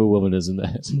the woman is in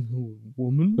that.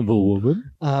 Woman. The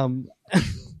woman.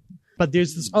 But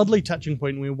there's this oddly touching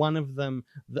point where one of them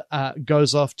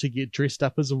goes off to get dressed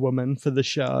up as a woman for the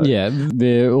show. Yeah,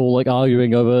 they're all like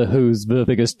arguing over who's the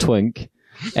biggest twink.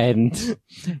 And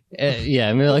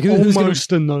I mean, like who's almost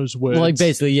gonna, in those words, like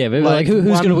basically, yeah. Like who's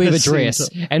going to wear the dress?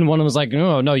 And one of them was like,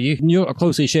 "No, you're not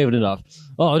closely shaven enough.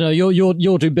 Oh no,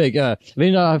 you're too big." I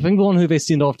think the one who they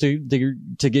send off to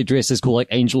get dressed is called like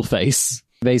Angel Face.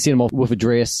 They send him off with a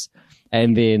dress,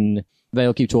 and then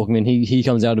they'll keep talking, and he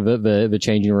comes out of the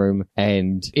changing room,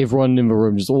 and everyone in the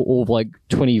room, just all like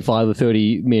 25 or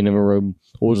 30 men in the room,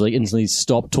 all just like instantly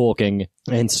stop talking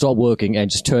and stop working and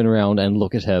just turn around and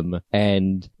look at him.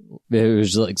 And there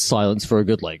was like silence for a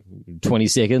good like 20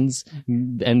 seconds.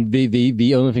 And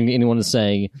the only thing that anyone is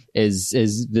saying is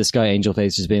this guy Angel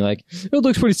Face just being like, "It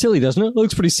looks pretty silly, doesn't it? It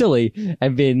looks pretty silly."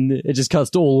 And then it just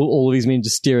cuts to all of these men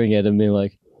just staring at him being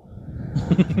like,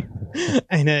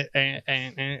 and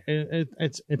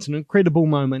it's an incredible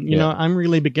moment. You know, I'm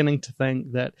really beginning to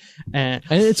think that, and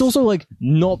it's also like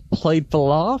not played for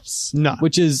laughs. No,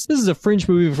 this is a French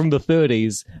movie from the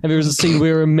 30s, and there's a scene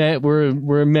where a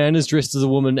man is dressed as a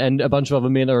woman, and a bunch of other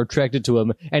men are attracted to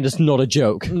him, and it's not a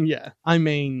joke. Yeah, I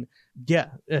mean,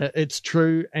 it's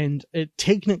true, and it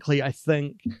technically, I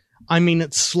think,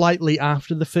 it's slightly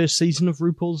after the first season of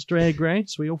RuPaul's Drag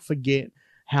Race. We all forget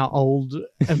how old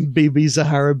Bibi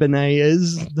Zahara Benet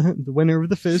is, the winner of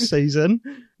the first season.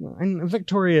 And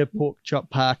Victoria Porkchop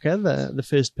Parker, the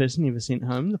first person ever sent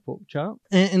home the pork chop.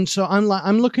 And so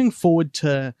I'm looking forward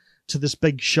to this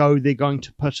big show they're going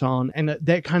to put on, and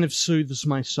that kind of soothes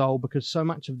my soul, because so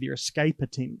much of their escape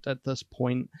attempt at this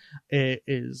point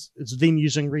is them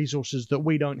using resources that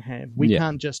we don't have. We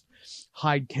can't just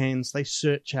hide cans. They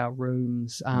search our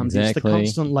rooms. There's the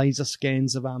constant laser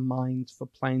scans of our minds for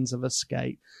plans of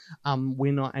escape.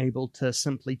 We're not able to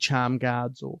simply charm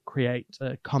guards or create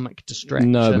comic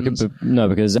distractions. No,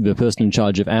 because the person in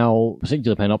charge of our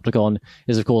particular panopticon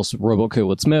is, of course, Robot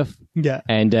Kurtwood Smith. Yeah.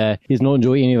 And he's not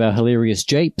enjoying any of our hilarious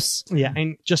japes. Yeah,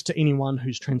 and just to anyone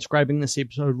who's transcribing this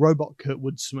episode, Robot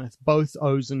Kurtwood Smith, both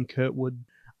O's and Kurtwood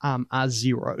are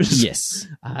zeros. Yes.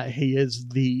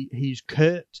 He's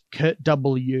Kurt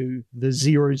W, the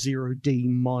 00D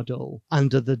model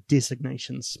under the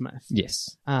designation Smith.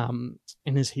 Yes. And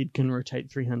his head can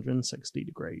rotate 360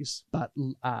 degrees, but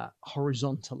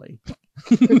horizontally.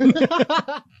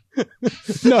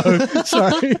 No,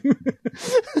 sorry.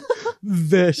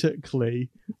 Vertically,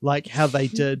 like how they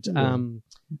did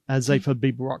Zaphod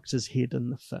Beeblebrox's head in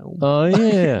the film. Oh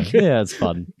yeah, yeah, it's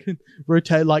fun.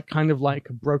 Rotate kind of like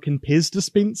a broken Pez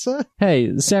dispenser.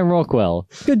 Hey, Sam Rockwell,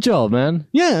 good job, man.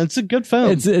 Yeah, it's a good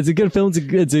film. It's a good film.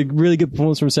 It's a really good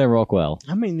performance from Sam Rockwell.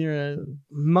 I mean, there are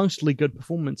mostly good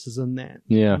performances in that.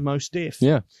 Yeah, most def.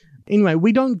 Yeah. Anyway,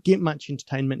 we don't get much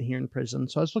entertainment here in prison,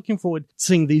 so I was looking forward to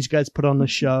seeing these guys put on a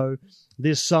show.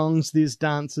 There's songs, there's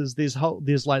dances, there's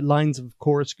like lines of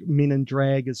chorus men in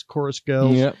drag as chorus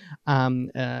girls. Yep.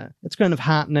 It's kind of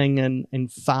heartening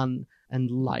and fun. and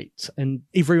light, and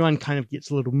everyone kind of gets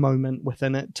a little moment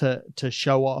within it to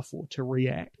show off or to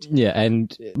react. Yeah,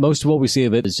 and most of what we see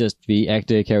of it is just the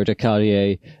actor character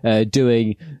Cartier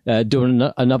doing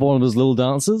another one of his little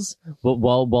dances, but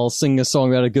while singing a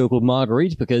song about a girl called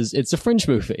Marguerite, because it's a French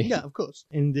movie. Yeah, of course.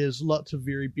 And there's lots of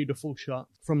very beautiful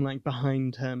shots from like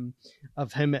behind him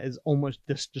of him as almost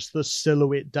just this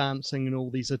silhouette dancing and all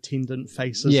these attendant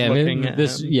faces looking at him.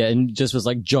 Yeah, and just was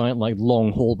like giant, like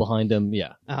long hall behind him.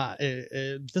 Yeah.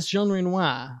 This Jean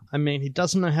Renoir, I mean, he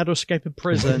doesn't know how to escape a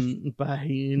prison, but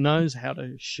he knows how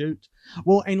to shoot.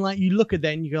 Well, and like you look at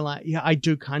that and you go like, yeah, I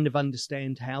do kind of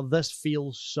understand how this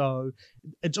feels. So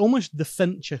it's almost the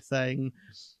Fincher thing,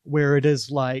 where it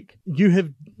is like you have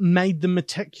made the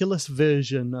meticulous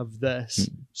version of this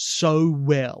so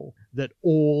well that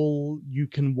all you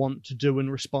can want to do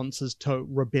in response is to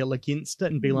rebel against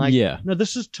it and be like, no,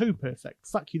 this is too perfect.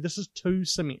 Fuck you. This is too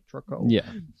symmetrical. Yeah.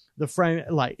 The frame,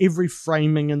 like every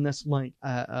framing in this, like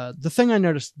the thing I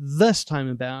noticed this time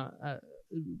about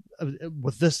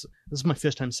with this is my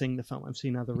first time seeing the film. I've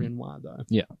seen other Renoir though.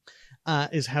 Yeah.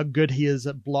 Is how good he is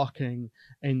at blocking,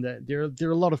 and that there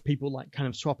are a lot of people like kind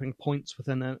of swapping points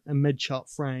within a mid-shot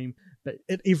frame, but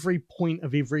at every point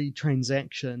of every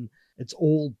transaction, it's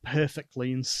all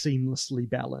perfectly and seamlessly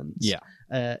balanced. Yeah.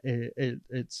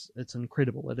 It's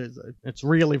incredible. It's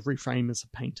real. Every frame is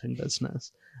a painting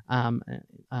business. And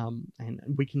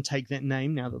we can take that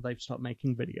name now that they've stopped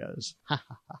making videos.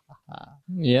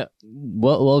 Yeah.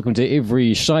 Well, welcome to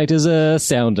Every Shite is a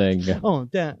Sounding. Oh,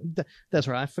 that's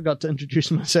right. I forgot to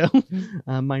introduce myself.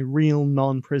 My real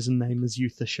non-prison name is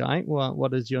Eutha Shite.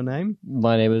 What is your name?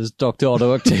 My name is Dr.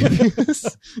 Otto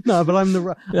Octavius. No, but I'm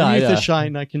Eutha Shite,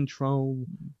 and I control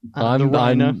the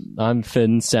Rhino. I'm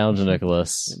Finn Sounder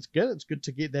Nicholas. It's good. It's good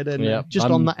to get that in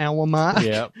on the hour mark.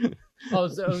 Yeah. Oh,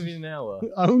 it's only an hour.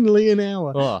 Only an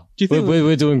hour. Oh, do you think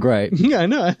we're doing great? Yeah,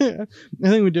 no, I think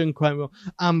we're doing quite well.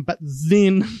 But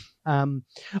then,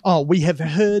 we have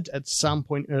heard at some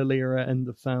point earlier in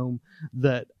the film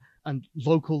that a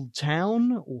local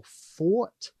town or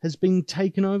fort has been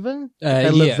taken over.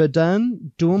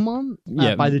 Verdun, Douaumont,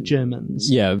 by the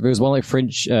Germans. Yeah, there was one like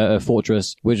French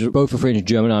fortress, which both the French and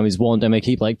German armies want, and they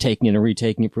keep like taking it and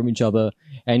retaking it from each other.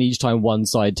 And each time one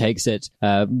side takes it,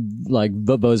 like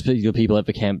those particular people at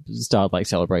the camp start like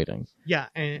celebrating. Yeah,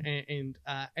 and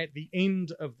at the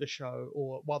end of the show,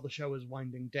 or while the show is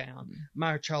winding down,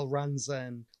 Marechal runs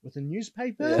in with a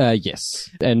newspaper.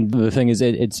 Yes, and the thing is,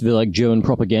 it's the like German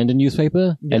propaganda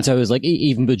newspaper, and so it's like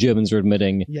even the Germans are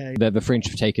admitting that the French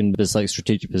have taken this like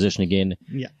strategic position again.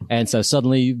 Yeah, and so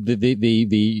suddenly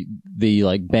the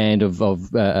like band of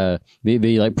the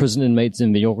like prison inmates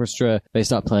in the orchestra, they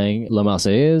start playing La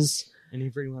Marseillaise. And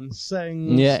everyone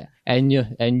sings. Yeah, and you're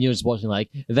just watching like,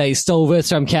 they stole this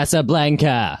from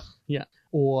Casablanca. Yeah,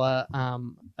 or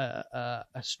a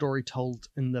story told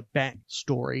in the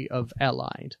backstory of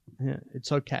Allied. Yeah,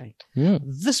 it's okay. Yeah.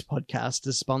 This podcast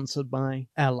is sponsored by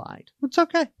Allied. It's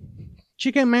okay.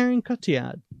 Check out Marion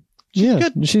Cotillard. She's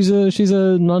good. She's a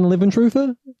 9/11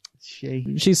 truther.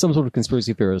 She's some sort of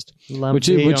conspiracy theorist. Which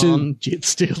is Jet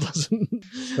Steel doesn't.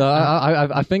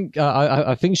 I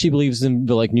think she believes in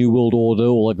the like New World Order,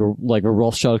 or like a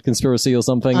Rothschild conspiracy or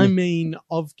something. I mean,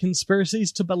 of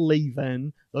conspiracies to believe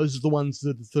in, those are the ones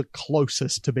that are the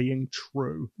closest to being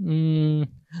true.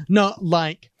 No,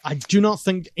 like, I do not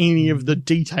think any of the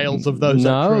details of those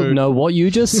are true. No, what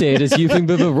you just said is you think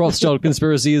that the Rothschild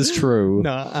conspiracy is true.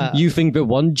 No, you think that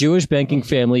one Jewish banking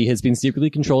family has been secretly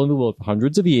controlling the world for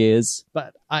hundreds of years.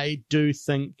 But I do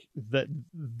think that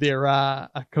there are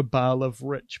a cabal of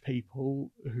rich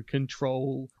people who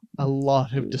control a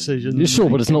lot of decisions. Sure,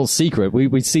 but it's not secret.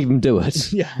 We see them do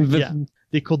it. Yeah.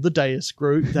 They're called the Deus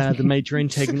Group. They're the major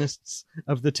antagonists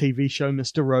of the TV show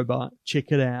Mr. Robot.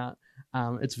 Check it out.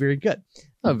 It's very good.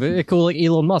 Oh, they're called like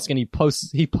Elon Musk, and he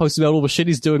posts about all the shit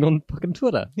he's doing on fucking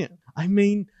Twitter. Yeah. I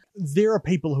mean, there are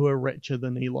people who are richer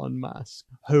than Elon Musk,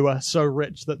 who are so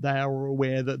rich that they are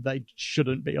aware that they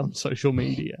shouldn't be on social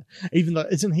media. Even though,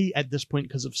 isn't he at this point,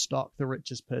 because of stock, the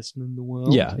richest person in the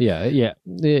world? Yeah.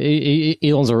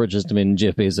 Elon's the richest. I mean,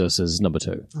 Jeff Bezos is number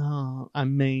 2. Oh, I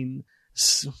mean,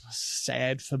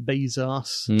 sad for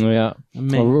Bezos. Yeah, I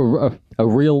mean, a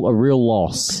real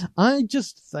loss. I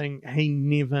just think he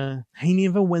never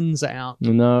wins out.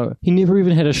 No, he never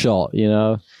even had a shot. You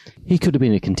know, he could have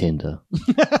been a contender.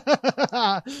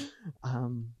 Yeah.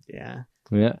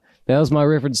 That was my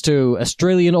reference to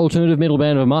Australian alternative metal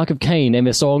band of Mark of Cain and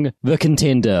their song The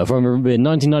Contender from their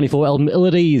 1994 album Ill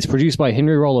at Ease, produced by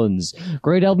Henry Rollins.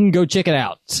 Great album, go check it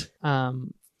out.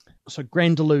 So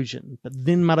Grand Delusion, but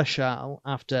then Marechal,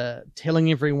 after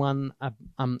telling everyone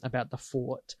about the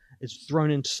fort is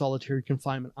thrown into solitary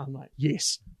confinement. I'm like,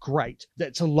 yes, great.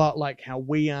 That's a lot like how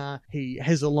we are. He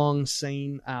has a long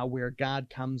scene where a guard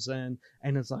comes in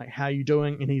and is like, how you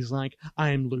doing? And he's like, I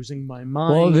am losing my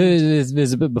mind. Well,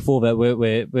 there's a bit before that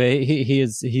where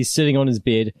he's sitting on his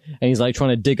bed and he's like trying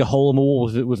to dig a hole in the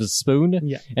wall with a spoon.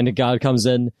 Yeah. And the guard comes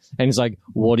in and he's like,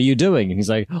 what are you doing? And he's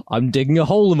like, I'm digging a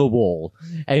hole in the wall.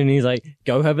 And he's like,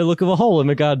 go have a look at the hole. And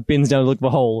the guard bends down to look at the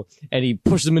hole and he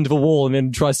pushes him into the wall and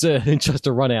then tries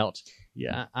to run out.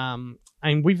 Yeah.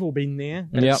 And we've all been there.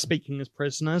 Yep. Speaking as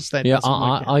prisoners, that Yeah, doesn't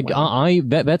work out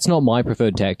well. that's not my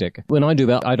preferred tactic. When I do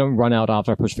that, I don't run out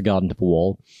after I push the guard into the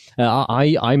wall.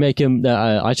 I make him,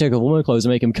 I take off all my clothes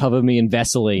and make him cover me in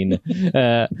Vaseline.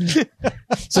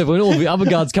 So when all the other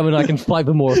guards come in, I can fight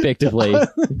them more effectively.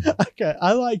 Okay,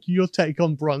 I like your take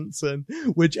on Bronson,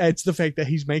 which adds the fact that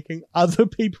he's making other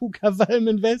people cover him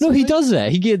in Vaseline. No, he does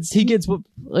that. He gets what,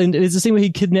 and it's the scene where he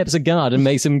kidnaps a guard and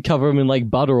makes him cover him in like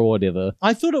butter or whatever.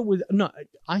 I thought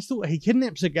he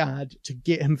kidnaps a guard to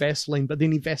get him Vaseline, but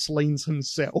then he Vaselines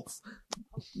himself.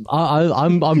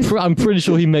 I'm pretty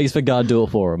sure he makes the guard do it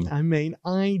for him. I mean,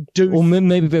 I do. Or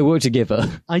maybe they work together.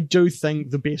 I do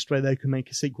think the best way they can make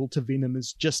a sequel to Venom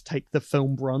is just take the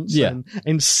film Bronson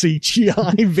and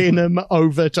CGI Venom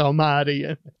over Tom Hardy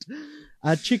in it.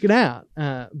 Check it out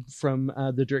from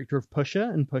the director of Pusher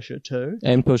and Pusher 2.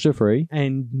 And Pusher 3.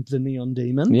 And The Neon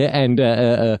Demon. Yeah,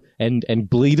 and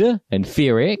Bleeder and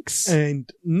Fear X.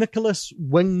 And Nicholas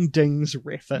Wingdings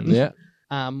Refn. Yeah.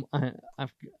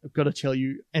 I've got to tell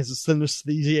you, as a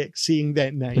synesthesiac, seeing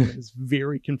that name is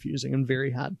very confusing and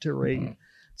very hard to read.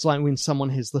 It's like when someone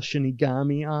has the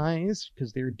Shinigami eyes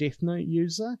because they're a Death Note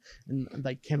user and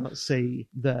they cannot see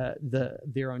their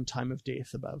own time of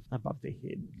death above their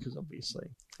head, because obviously.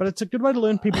 But it's a good way to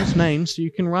learn people's names so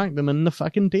you can write them in the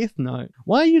fucking Death Note.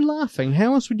 Why are you laughing?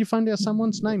 How else would you find out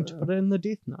someone's name to put it in the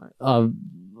Death Note?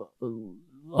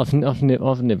 I've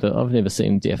never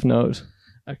seen Death Note.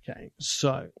 Okay,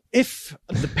 so if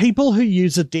the people who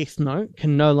use a Death Note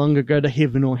can no longer go to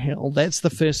heaven or hell, that's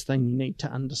the first thing you need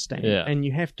to understand. Yeah. And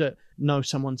you have to know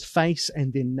someone's face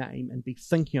and their name and be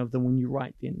thinking of them when you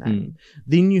write their name.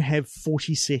 Then you have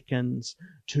 40 seconds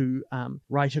to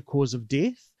write a cause of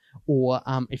death. Or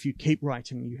if you keep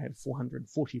writing, you have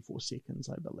 444 seconds,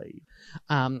 I believe.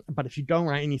 But if you don't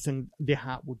write anything, their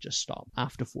heart will just stop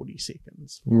after 40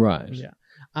 seconds. Right. Yeah.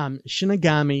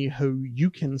 Shinigami, who you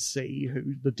can see,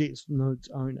 who the Death Note's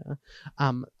owner,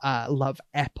 love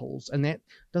apples. And that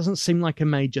doesn't seem like a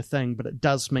major thing, but it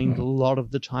does mean that a lot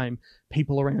of the time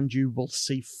people around you will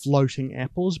see floating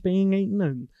apples being eaten,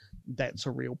 and that's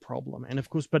a real problem. And of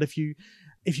course, but if you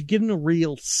get in a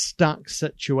real stuck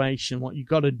situation, what you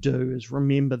got to do is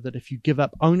remember that if you give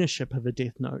up ownership of a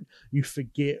Death Note, you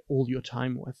forget all your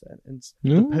time with it. It's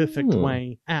the perfect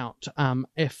way out.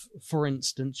 If, for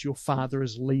instance, your father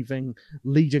is leading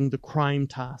the crime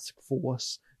task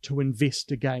force to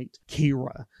investigate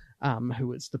Kira,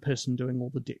 who is the person doing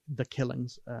all the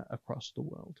killings across the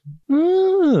world.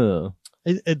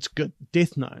 It's good.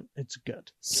 Death Note, it's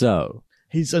good. So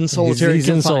he's in solitary he's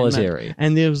in confinement. solitary.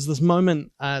 And there was this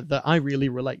moment that I really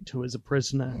relate to as a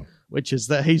prisoner, which is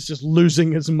that he's just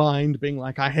losing his mind, being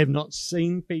like, I have not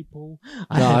seen people.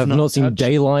 I've not seen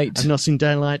daylight. I've not seen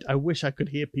daylight. I wish I could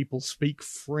hear people speak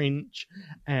French.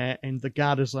 And the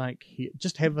guard is like,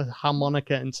 just have a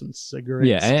harmonica and some cigarettes.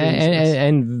 Yeah,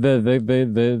 and the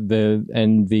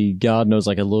guard knows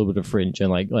like a little bit of French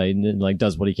and like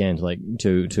does what he can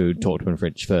to talk to him in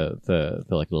French for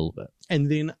like a little bit. And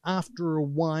then after a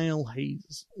while,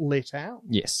 he's let out.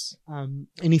 Yes. And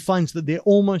he finds that they're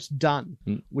almost done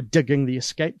with digging the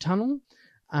escape tunnel.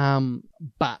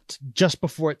 But just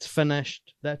before it's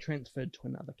finished, they're transferred to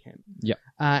another camp. Yeah.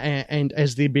 And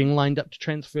as they're being lined up to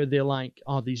transfer, they're like,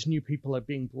 oh, these new people are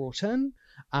being brought in.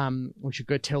 We should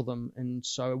go tell them. And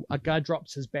so a guy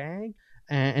drops his bag.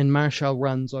 And Marshall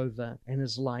runs over and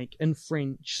is like, in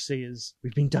French, says,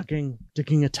 we've been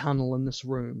digging a tunnel in this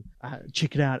room.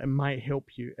 Check it out. It might help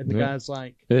you. And the guy's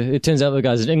like... It turns out the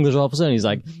guy's an English officer, and he's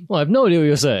like, well, I have no idea what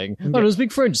you're saying. I don't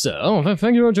speak French, sir. Oh,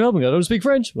 thank you very much for helping. I don't speak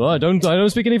French. Well, I don't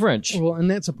speak any French. Well, and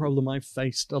that's a problem I've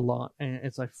faced a lot,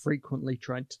 as I frequently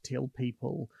tried to tell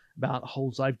people about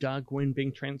holes I've dug when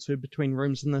being transferred between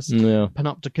rooms in this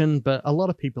panopticon, but a lot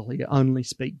of people here only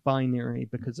speak binary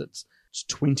because it's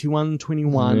 21,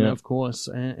 of course,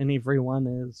 and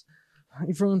everyone's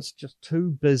just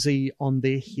too busy on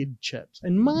their head chips.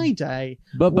 In my day,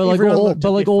 but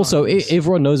also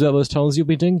everyone knows about those tunnels you'll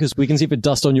be doing because we can see the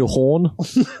dust on your horn.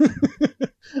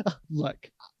 Look,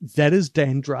 that is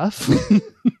dandruff.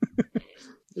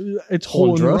 It's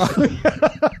horndruff.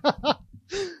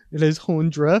 It is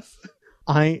horndruff.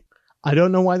 I I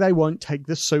don't know why they won't take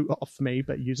the suit off me,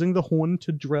 but using the horn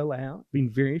to drill out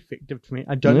been very effective to me.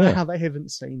 I don't know how they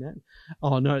haven't seen it.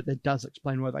 Oh no, that does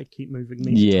explain why they keep moving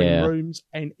me between rooms.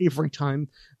 And every time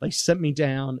they sit me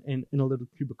down in a little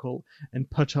cubicle and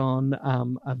put on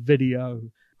a video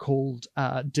called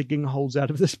Digging Holes Out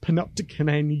of This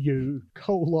Panopticon You,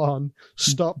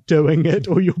 stop doing it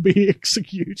or you'll be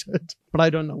executed. But I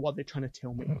don't know what they're trying to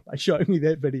tell me by showing me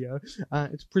that video.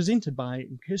 It's presented by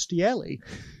Kirstie Alley.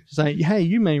 She's like, hey,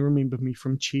 you may remember me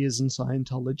from Cheers and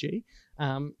Scientology.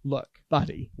 Look,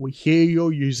 buddy, we hear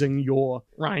you're using your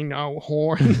rhino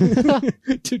horn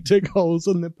to dig holes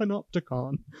in the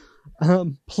Panopticon.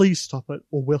 Please stop it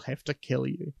or we'll have to kill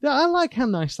you. I like how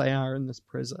nice they are in this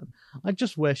prison. I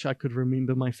just wish I could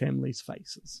remember my family's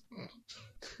faces.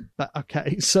 But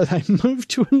okay, so they move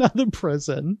to another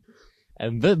prison.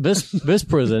 And this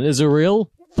prison is a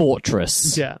real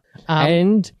fortress. Yeah.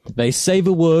 And they say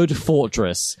the word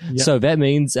fortress. Yep. So that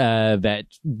means that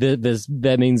this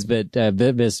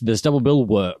double bill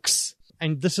works.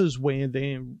 And this is where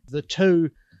the two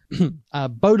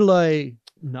Baudelaire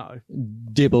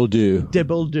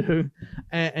Dibble-Do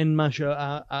and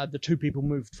Masha are the two people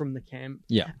moved from the camp.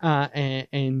 Yeah.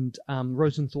 And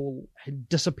Rosenthal had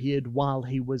disappeared while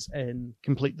he was in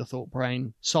Complete the Thought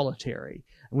Brain solitary.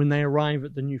 And when they arrive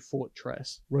at the new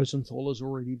fortress, Rosenthal is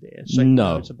already there. So he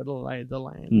knows a bit of the lay of the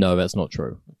land. No, that's not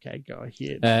true. Okay, go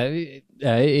ahead.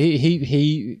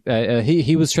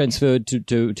 He was transferred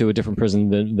to a different prison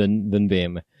than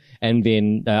them. And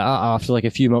then after like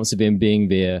a few months of him being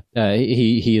there,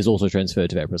 he is also transferred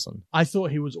to that prison. I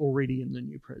thought he was already in the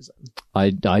new prison.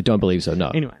 I don't believe so. No.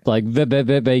 Anyway, like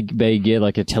they get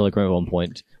like a telegram at one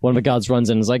point. One of the guards runs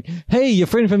in and is like, "Hey, your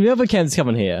friend from the other camp's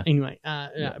coming here." Anyway,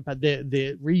 but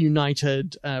they're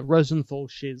reunited. Rosenthal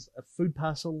shares a food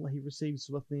parcel he receives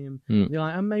with them. They're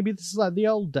like, oh, maybe this is like the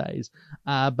old days,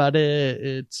 but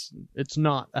it's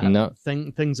not. No,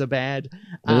 things are bad.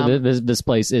 This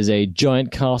place is a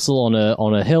giant castle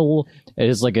on a hill. It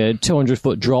is like a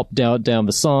 200-foot drop down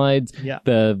the sides. Yeah.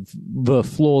 The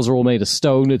floors are all made of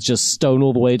stone. It's just stone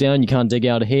all the way down. You can't dig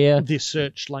out of here. They're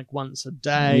searched like once a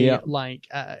day. Yeah. Like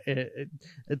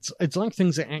it's like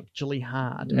things are actually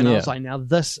hard. And I was like, now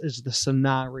this is the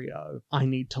scenario I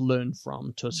need to learn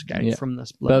from to escape from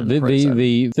this prison.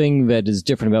 The thing that is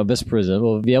different about this prison,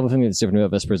 or the other thing that's different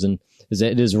about this prison, is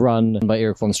that it is run by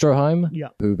Erich von Stroheim,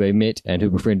 who they met and who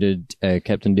befriended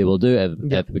Captain Dibble-Do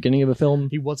at the beginning of the film.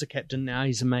 He was a captain, now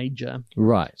he's a major.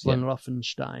 Right. Von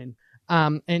Rothenstein.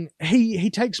 And he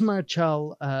takes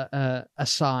Marchal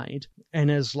aside and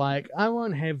is like, I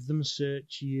won't have them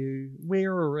search you.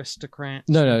 We're aristocrats.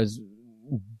 No,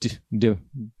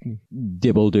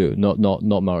 Dibble-Do, not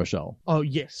Marechal. Oh,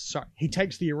 yes, sorry. He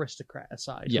takes the aristocrat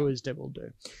aside, who is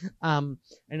Dibble-Do. And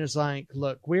it's like,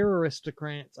 look, we're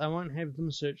aristocrats. I won't have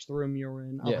them search the room you're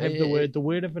in. I'll have the word. The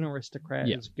word of an aristocrat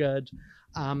is good.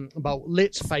 But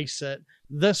let's face it,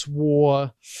 this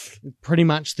war is pretty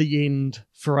much the end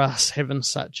for us having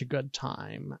such a good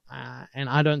time. And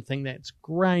I don't think that's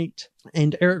great.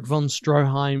 And Erich von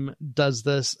Stroheim does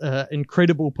this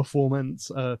incredible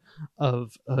performance of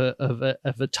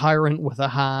a tyrant with a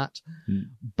heart,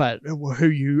 but who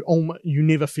you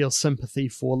never feel sympathy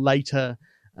for later.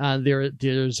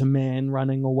 There's a man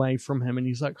running away from him and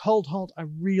he's like, hold, I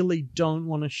really don't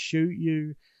want to shoot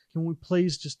you. Can we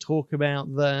please just talk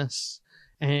about this?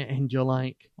 And you're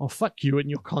like, oh, fuck you and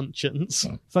your conscience.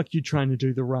 Fuck you trying to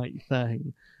do the right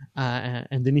thing.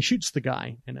 And then he shoots the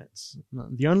guy, and it's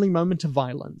the only moment of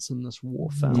violence in this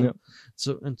war film. Yep.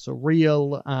 So it's a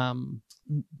real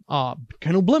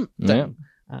Colonel Blimp thing.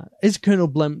 Is Colonel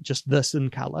Blimp just this in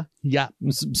colour? Yeah.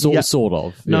 Sort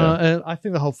of. No, I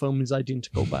think the whole film is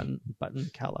identical, but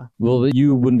in colour. Well,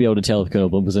 you wouldn't be able to tell if Colonel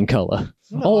Blimp was in colour.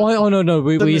 No.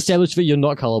 We established that you're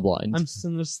not colourblind. I'm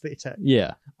synesthetic.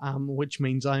 Yeah. Which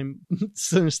means I'm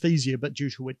synesthesia, but due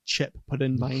to a chip put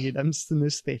in my head, I'm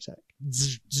synesthetic.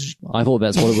 I thought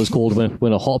that's what it was called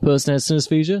when a hot person has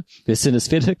synesthesia. They're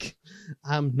synesthetic.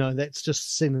 No, that's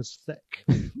just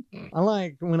synesthetic. I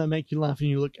like when I make you laugh and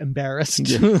you look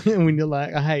embarrassed. And when you're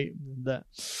like, I hate that.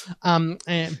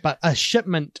 But a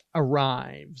shipment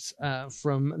arrives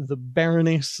from the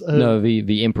Baroness.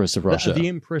 The Empress of Russia. The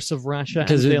Empress of Russia.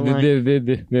 Because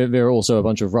there are also a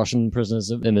bunch of Russian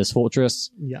prisoners in this fortress.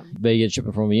 Yeah. They get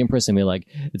shipment from the Empress, and we're like,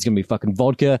 it's going to be fucking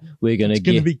vodka. We're going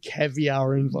to be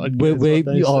caviar and vodka. We're going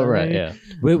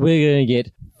to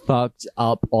get fucked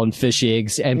up on fish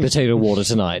eggs and potato water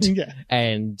tonight. Yeah.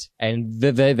 And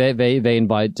they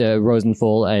invite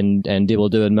Rosenthal and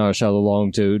Dibbledo and Marshall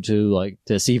along to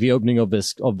see the opening of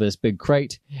this big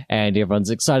crate, and everyone's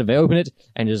excited. They open it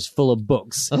and it's full of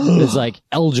books. There's like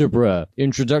algebra,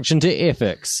 introduction to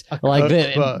ethics.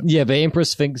 The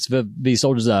Empress thinks the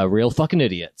soldiers are real fucking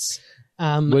idiots.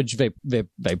 Which they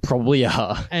probably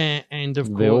are. And of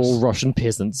course, they're all Russian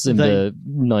peasants in the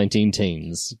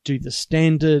 19-teens. Do the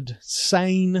standard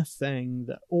sane thing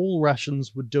that all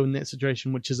Russians would do in that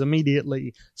situation, which is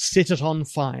immediately set it on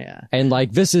fire. And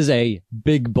this is a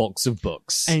big box of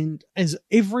books. And as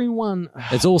everyone...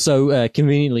 It's also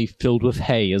conveniently filled with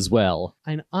hay as well.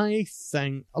 And I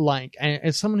think,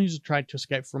 as someone who's tried to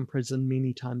escape from prison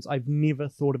many times, I've never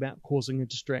thought about causing a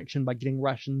distraction by getting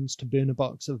Russians to burn a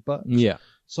box of books. Yeah.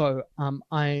 So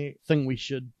I think we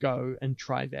should go and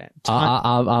try that.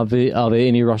 Are there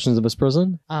any Russians in this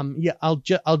prison? Yeah, I'll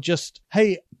just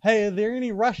hey, are there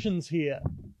any Russians here?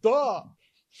 Duh.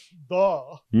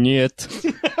 Нет.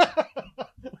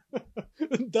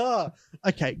 Duh.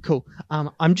 Okay, cool.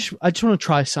 I just want to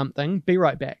try something. Be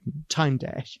right back. Time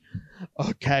dash.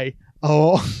 Okay.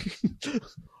 Oh,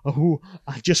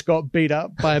 I just got beat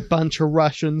up by a bunch of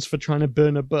Russians for trying to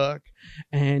burn a book,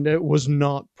 and it was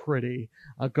not pretty.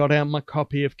 I got out my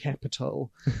copy of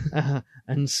Capital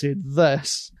and said,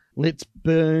 let's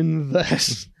burn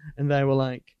this. And they were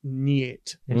like,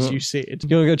 "Niet," as you said.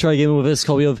 You want to go try again with this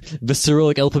copy of the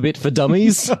Cyrillic alphabet for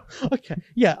dummies? Okay,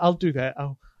 yeah, I'll do that.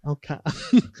 I'll cut.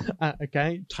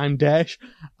 Okay, time dash.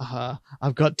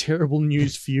 I've got terrible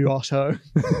news for you, Otto.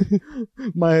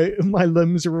 my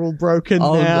limbs are all broken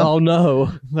now. Oh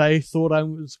no. They thought I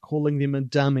was calling them a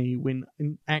dummy when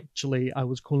actually I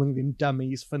was calling them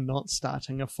dummies for not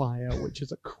starting a fire, which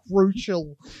is a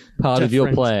crucial part of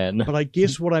your plan. But I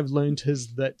guess what I've learned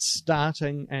is that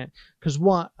starting at... Because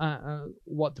what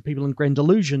the people in Grand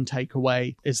Illusion take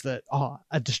away is that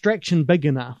a distraction big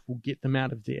enough will get them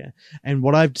out of there. And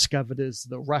what I've discovered is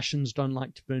the Russians don't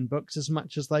like to burn books as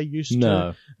much as they used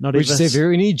to. No, we just say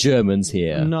there are any Germans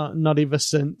here. Not ever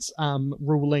since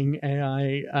ruling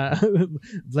AI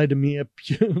Vladimir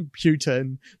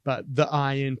Putin, but the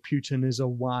I in Putin is a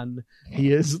 1.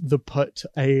 He is the put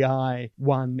AI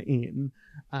 1N.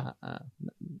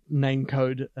 Name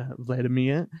code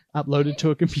Vladimir, uploaded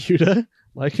to a computer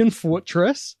like in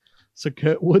Fortress, so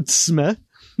Kurtwood Smith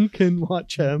can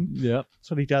watch him. Yep.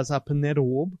 That's what he does up in that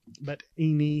orb. But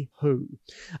anywho.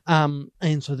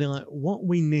 And so they're like, what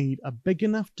we need, a big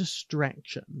enough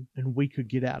distraction, and we could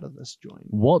get out of this joint.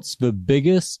 What's the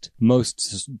biggest,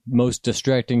 most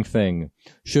distracting thing?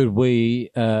 Should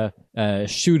we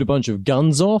shoot a bunch of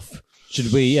guns off?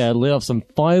 Should we let off some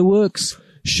fireworks?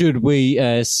 Should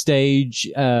we stage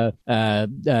a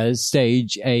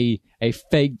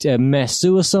faked mass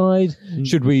suicide?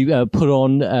 Should we put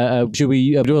on? Should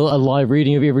we do a live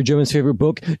reading of every German's favorite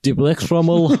book, Die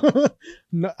Blechtrommel?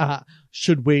 No,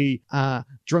 should we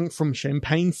drink from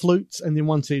champagne flutes? And then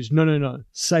one says, no,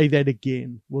 say that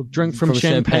again. We'll drink from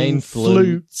champagne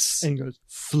flutes. And he goes,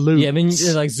 flutes. Yeah, and then it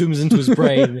zooms into his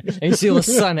brain, and you see all the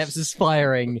synapses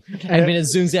firing, and then it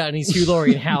zooms out, and he's Hugh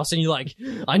Laurie in House, and you're like,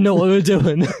 I know what we're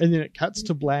doing. And then it cuts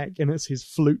to black, and it's his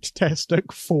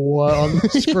Flute-tastic 4 on the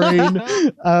screen.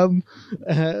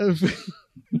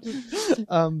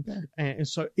 And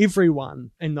so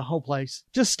everyone in the whole place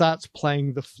just starts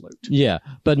playing the flute. Yeah,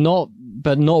 but not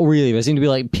really. They seem to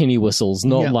be penny whistles,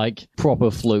 not like proper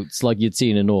flutes like you'd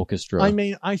see in an orchestra. I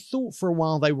mean, I thought for a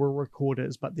while they were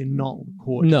recorders, but they're not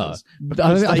recorders. No,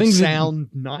 I think they sound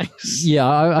nice. Yeah,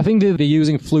 I think they're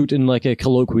using flute in a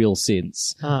colloquial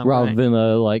sense rather than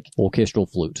a orchestral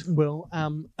flute. Well,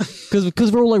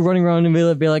 because we're all running around and they're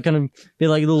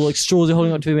little straws they're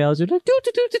holding up to their mouths.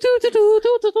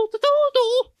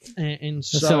 And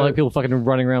so sound like people fucking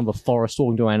running around the forest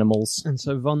talking to animals. And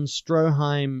so von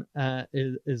Stroheim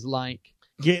is like,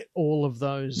 get all of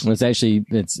those. It's actually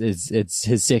it's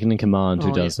his second in command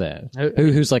who does that.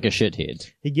 Who's like a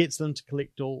shithead. He gets them to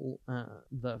collect all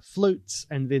the flutes,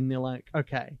 and then they're like,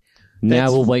 okay.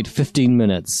 Now we'll wait 15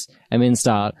 minutes and then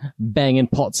start banging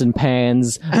pots and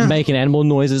pans, making animal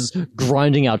noises,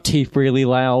 grinding our teeth really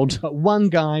loud. But one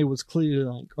guy was clearly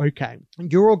like, okay,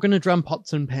 you're all going to drum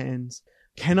pots and pans.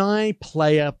 Can I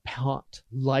play a pot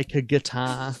like a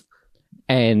guitar?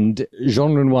 And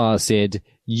Jean Renoir said,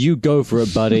 you go for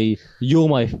it, buddy. You're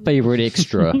my favorite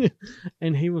extra.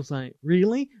 And he was like,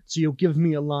 really? So you'll give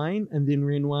me a line? And then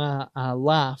Renoir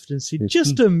laughed and said,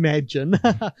 just imagine.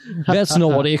 That's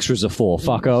not what extras are for,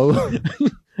 fucko.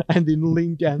 and then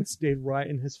leaned down, stared right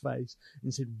in his face,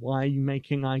 and said, "Why are you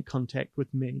making eye contact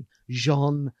with me?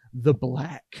 Jean the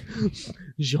Black.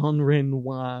 Jean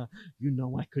Renoir. You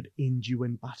know I could end you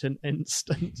in but an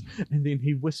instant." And then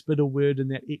he whispered a word in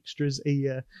that extra's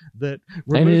ear that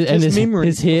removed his memory.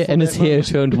 His hair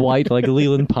turned white like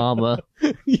Leland Palmer.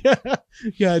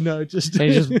 No, just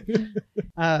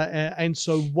and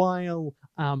so while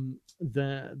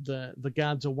the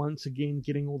guards are once again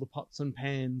getting all the pots and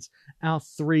pans, our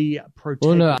three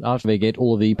protagonists. After they get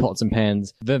all the pots and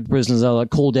pans, the prisoners are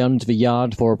called down into the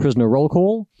yard for a prisoner roll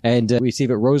call, and we see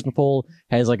that Rosenthal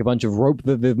has a bunch of rope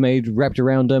that they've made wrapped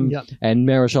around him, and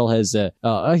Marischal has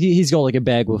he's got a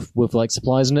bag with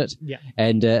supplies in it,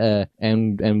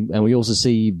 and we also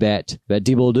see that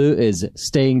Diboldu is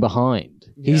staying behind.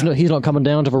 He's not coming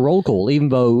down to the roll call, even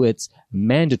though it's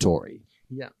mandatory.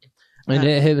 Yeah. And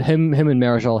him and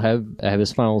Marischal have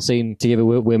this final scene together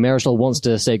where Marischal wants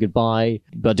to say goodbye,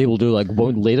 but Diboldu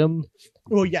won't let him.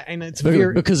 Well, yeah, and it's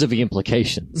because of the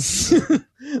implications.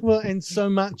 Well, and so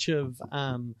much of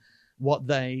what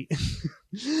they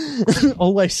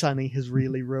Always Sunny has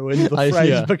really ruined the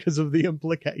phrase because of the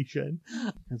implication.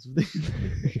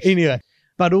 Anyway.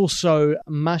 But also,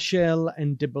 Marcel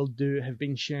and Diboldu have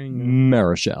been sharing...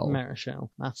 Marcel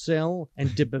and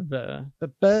Diboldu.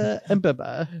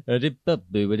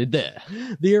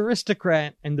 The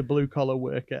aristocrat and the blue-collar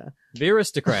worker. The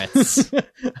aristocrats.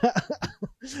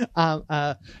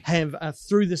 Have,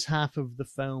 through this half of the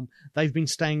film, they've been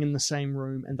staying in the same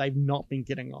room and they've not been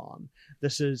getting on.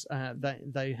 This is,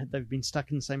 they've been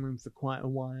stuck in the same room for quite a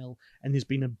while, and there's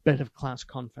been a bit of class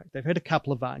conflict. They've had a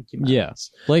couple of arguments. Yeah.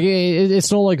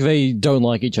 It's not like they don't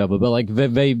like each other, but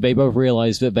they both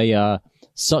realize that they are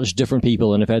such different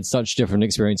people and have had such different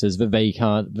experiences that they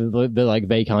can't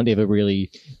ever really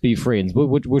be friends.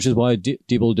 Which is why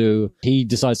Diboldu, he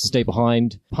decides to stay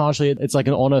behind. Partially, it's an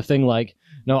honor thing,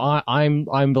 no, I'm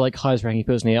the highest ranking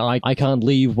person here. I can't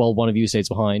leave while one of you stays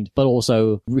behind. But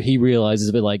also, he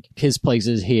realizes that his place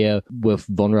is here with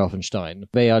von Rauffenstein.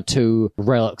 They are two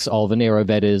relics of an era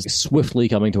that is swiftly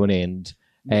coming to an end.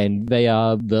 And they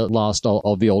are the last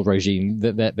of the old regime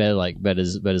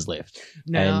that is left.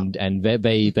 Now, and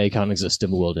they can't exist in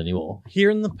the world anymore.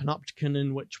 Here in the panopticon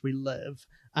in which we live,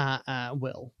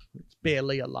 it's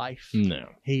barely a life. No.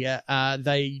 Here,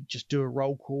 they just do a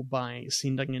roll call by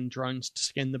sending in drones to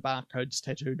scan the barcodes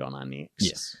tattooed on our necks.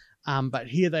 Yes. But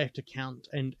here they have to count,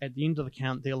 and at the end of the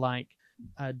count, they're like,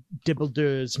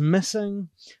 Diboldu is missing,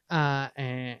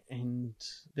 and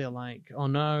they're like, oh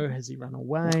no, has he run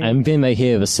away? And then they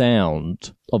hear the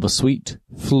sound of a sweet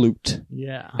flute.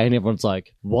 Yeah. And everyone's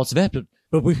like, what's that?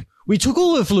 But we took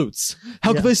all the flutes.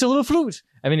 How could they steal the flute?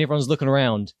 And then everyone's looking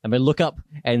around, and they look up,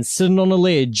 and sitting on a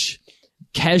ledge,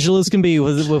 casual as can be,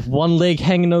 with one leg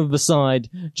hanging over the side,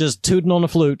 just tooting on a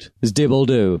flute, is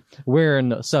Diboldu,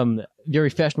 wearing some very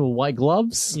fashionable white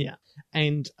gloves. Yeah.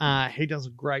 And he does a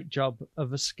great job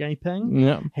of escaping.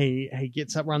 Yeah. He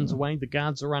gets up, runs away. The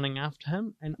guards are running after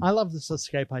him. And I love this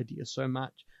escape idea so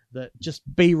much that just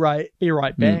be right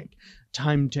back,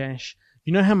 time dash.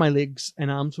 You know how my legs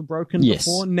and arms were broken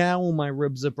before? Now all my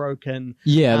ribs are broken.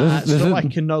 Yeah. So I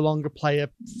can no longer play a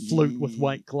flute with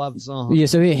white gloves on. Yeah,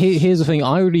 so here's the thing.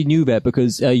 I already knew that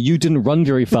because you didn't run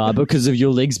very far because of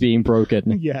your legs being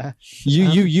broken. Yeah.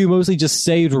 You mostly just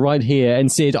stayed right here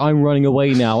and said, I'm running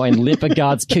away now, and let the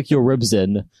guards kick your ribs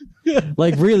in.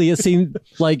 Really, it seemed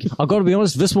like, I've got to be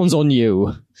honest, this one's on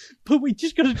you. But we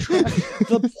just got to try.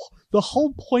 The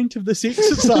whole point of this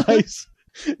exercise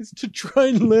is to try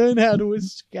and learn how to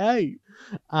escape.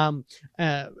 And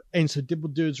so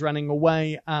Diboldu is running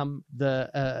away.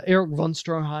 Erich von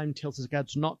Stroheim tells his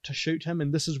guards not to shoot him,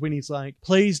 and this is when he's like,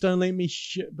 please don't let me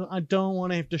shoot, but I don't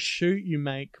want to have to shoot you,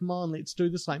 mate. Come on, let's do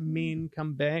this like men,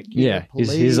 come back. Yeah,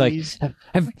 he's like,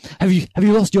 have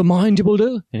you lost your mind,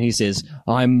 Diboldu? And he says,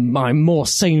 I'm more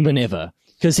sane than ever.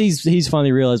 Because he's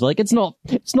finally realized, it's not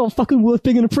fucking worth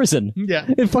being in a prison. Yeah.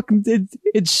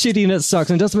 It's shitty and it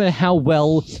sucks, and it doesn't matter how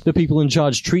well the people in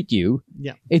charge treat you.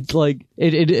 Yeah. It's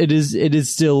it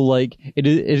still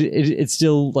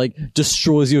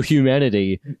destroys your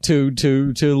humanity to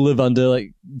live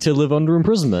under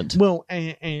imprisonment. Well,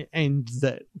 and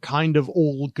that kind of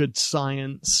all good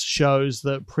science shows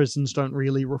that prisons don't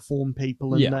really reform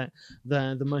people, and that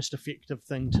the most effective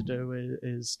thing to do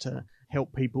is to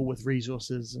help people with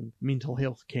resources and mental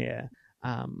health care,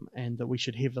 and that we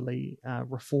should heavily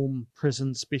reform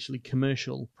prisons, especially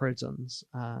commercial prisons,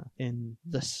 in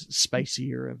this space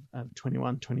year of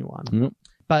 2121. Yep.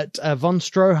 But von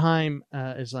Stroheim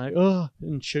is like,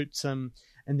 and shoots him,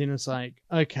 And then it's like,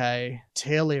 okay,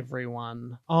 tell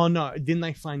everyone. Oh no, then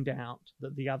they find out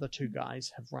that the other two guys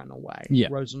have run away. Yeah.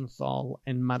 Rosenthal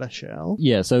and Marechal.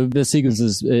 Yeah, so the sequence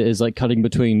is like cutting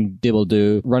between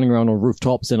Debaldu, running around on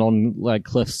rooftops and on like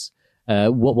cliffs,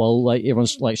 while like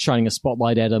everyone's like shining a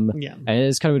spotlight at him. Yeah. And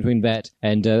it's kind of between that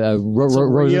and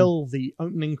It's the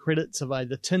opening credits of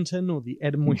either Tintin or the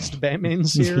Adam West Batman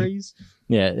series.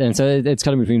 Yeah, and so it's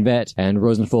kind of between that and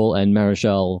Rosenthal and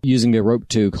Marechal using their rope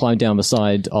to climb down the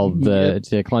side of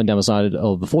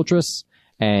the fortress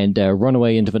and run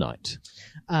away into the night.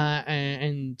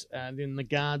 And then the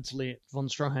guards let von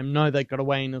Stroheim know they got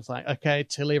away, and it's like, okay,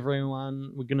 tell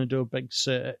everyone we're going to do a big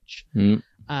search.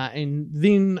 And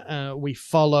then we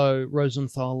follow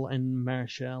Rosenthal and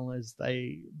Marechal as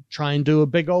they try and do a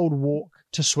big old walk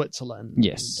to Switzerland.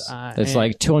 Yes. It's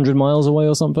like 200 miles away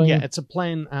or something. Yeah, it's a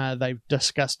plan they've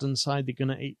discussed inside. They're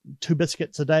going to eat 2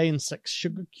 biscuits a day and 6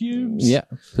 sugar cubes. Yeah,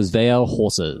 because they are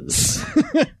horses.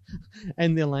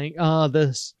 And they're like, oh,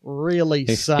 this really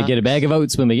sucks. They get a bag of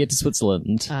oats when we get to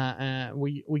Switzerland.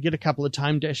 We get a couple of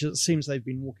time dashes. It seems they've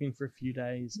been walking for a few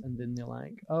days, and then they're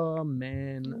like, oh,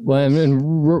 man. Well, I mean,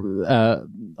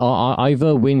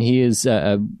 either when he is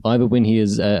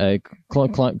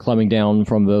climbing down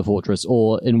from the fortress,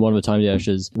 or in one of the time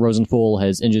dashes, Rosenthal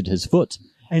has injured his foot,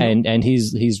 and he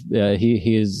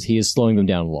is slowing them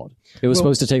down a lot. It was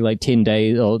supposed to take like 10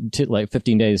 days or like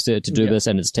 15 days to do this,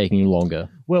 and it's taking longer.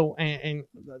 Well, and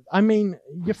I mean,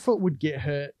 your foot would get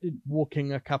hurt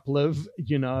walking a couple of,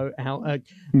 20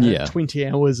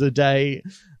 hours a day.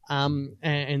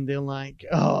 And they're like,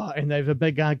 oh, and they have a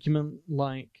big argument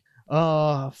like,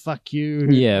 oh, fuck you.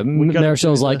 Yeah,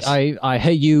 Marechal's like, I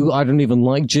hate you. I don't even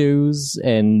like Jews.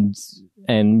 And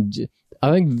I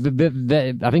think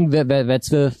that's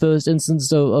the first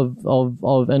instance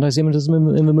of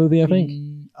anti-Semitism in the movie, I think.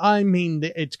 I mean,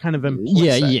 it's kind of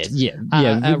implicit.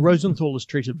 Yeah. Rosenthal is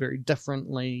treated very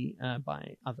differently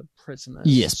by other prisoners.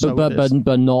 Yes,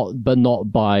 but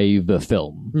not by the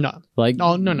film. No. Like,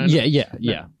 oh no.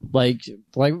 Yeah. Like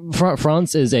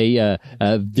France is a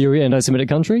very anti-Semitic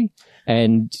country,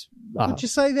 and. Would you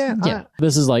say that? Yeah.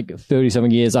 This is like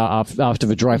 37 years after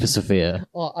the Dreyfus affair.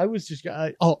 I was just...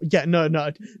 no.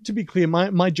 To be clear,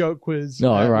 my joke was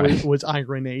was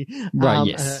irony. Right,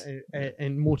 yes.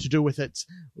 And more to do with its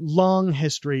long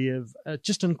history of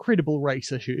just incredible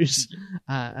race issues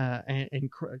and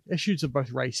issues of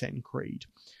both race and creed.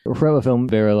 Throughout the film,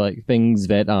 there are like things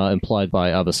that are implied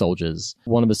by other soldiers.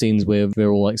 One of the scenes where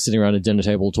they're all like sitting around a dinner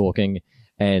table talking,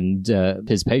 and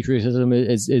his patriotism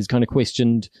is kind of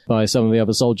questioned by some of the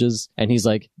other soldiers, and he's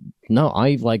like, "No,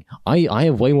 I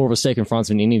have way more of a stake in France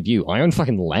than any of you. I own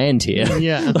fucking land here."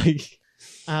 Yeah,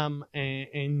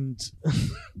 and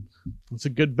it's a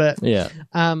good bit. Yeah.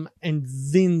 And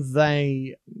then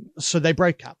they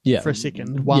break up for a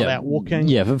second while out walking.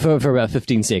 Yeah, for about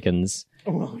 15 seconds.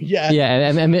 Oh, yeah. Yeah,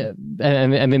 and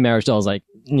then Marechal's like,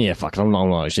 yeah, fuck, I'm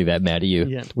not actually that mad at you.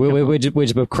 Yeah. We're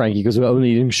just both cranky because we're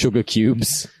only eating sugar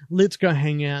cubes. Let's go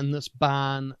hang out in this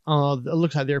barn. Oh, it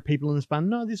looks like there are people in this barn.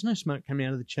 No, there's no smoke coming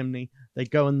out of the chimney. They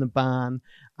go in the barn,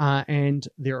 and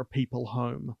there are people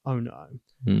home. Oh, no.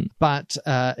 But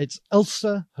it's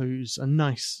Ilsa, who's a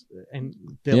nice, and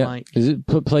they're like... Is it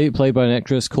played by an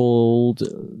actress called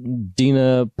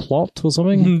Dina Plot or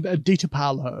something? Dita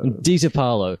Parlo. Dita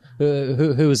Parlo,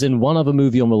 who was in one other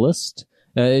movie on the list.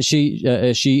 She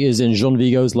is in Jean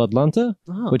Vigo's L'Atlanta,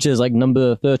 which is like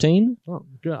number 13. Oh,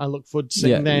 good. I look forward to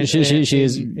seeing that. She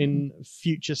is in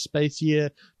future space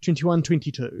year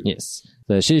 2122. Yes,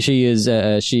 so she is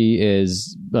I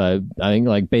think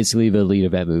like basically the lead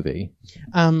of that movie.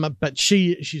 But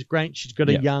she's great. She's got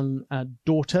a young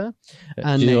daughter.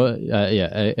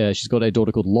 She's got a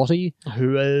daughter called Lottie,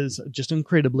 who is just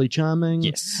incredibly charming.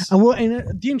 Yes.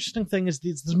 And the interesting thing is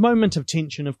there's this moment of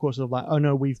tension, of course, of like, oh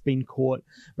no, we've been caught,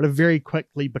 but it very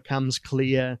quickly becomes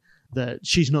clear that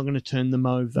she's not going to turn them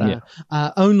over.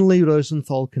 Yeah. Only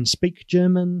Rosenthal can speak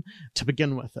German, to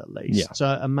begin with, at least. Yeah. So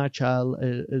Marechal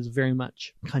is very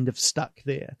much kind of stuck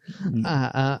there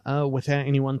without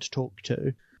anyone to talk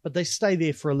to. But they stay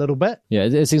there for a little bit. Yeah,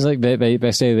 it seems like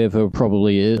they stay there for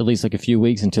probably at least like a few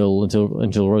weeks until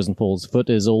Rosenthal's foot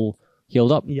is all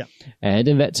healed up. Yeah. And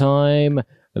in that time,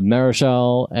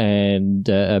 Marechal and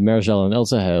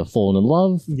Ilsa have fallen in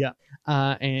love. Yeah.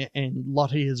 And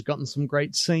Lottie has gotten some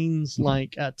great scenes,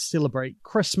 like to celebrate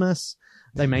Christmas.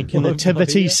 They make a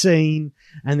nativity scene,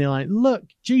 and they're like, look,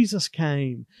 Jesus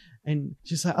came. And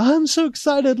she's like, oh, I'm so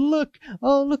excited. Look,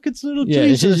 it's little Yeah,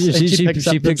 Jesus. And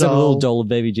she picks up a little doll. doll of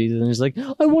baby Jesus, and she's like,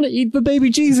 I want to eat the baby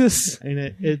Jesus. And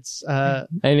it's and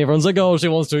everyone's like, oh, she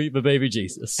wants to eat the baby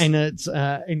Jesus. and it's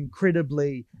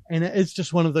incredibly, and it's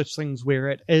just one of those things where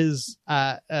it is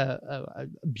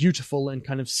beautiful and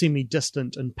kind of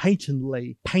semi-distant and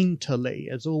painterly,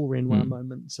 as all Renoir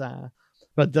moments are.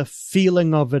 But the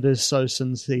feeling of it is so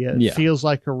sincere. It feels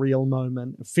like a real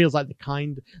moment. It feels like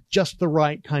just the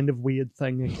right kind of weird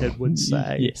thing a kid would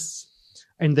say. Yes.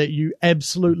 And that you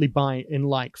absolutely buy in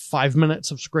like 5 minutes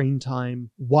of screen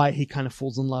time why he kind of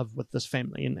falls in love with this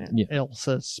family and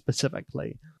Elsa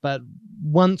specifically. But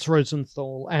once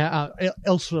Rosenthal,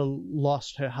 Elsa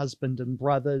lost her husband and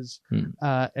brothers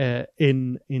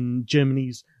in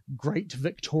Germany's great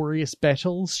victorious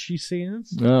battles, she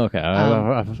says. Oh, okay.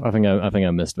 I think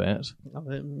I missed that.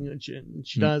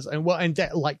 She does, and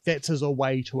that's as a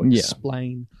way to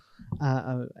explain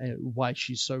why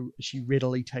she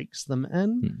readily takes them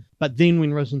in. But then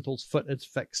when Rosenthal's foot is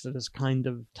fixed, it is kind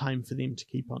of time for them to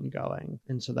keep on going,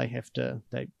 and so they have to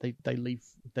they leave.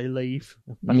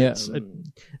 But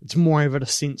it's more of a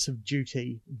sense of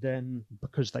duty than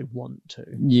because they want to.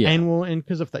 And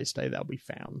because if they stay, they'll be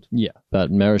found. Yeah.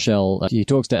 But Marichal, he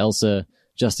talks to Elsa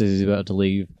just as he's about to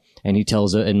leave, and he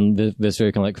tells her in this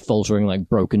very kind of like faltering, like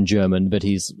broken German, but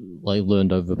he's like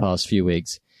learned over the past few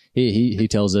weeks. He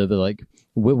tells her that like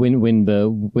when the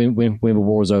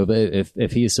war is over,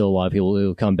 if he is still alive,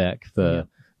 he'll come back for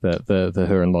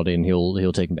her and Lottie, and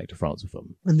he'll take him back to France with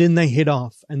him. And then they head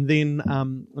off, and then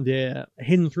they're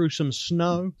heading through some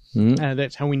snow.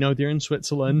 That's how we know they're in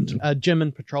Switzerland.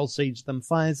 German patrol sees them,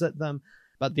 fires at them.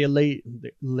 But their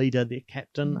leader, their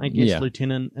captain, I guess,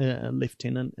 lieutenant,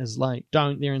 is like,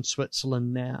 don't, they're in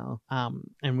Switzerland now.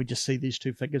 And we just see these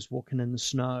two figures walking in the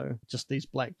snow, just these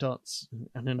black dots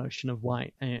in an ocean of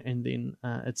white. And then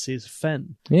it says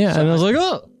Finn. Yeah, so and I was like,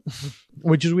 oh!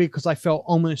 Which is weird because I felt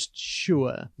almost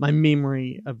sure, my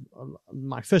memory of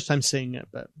my first time seeing it,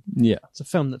 but it's a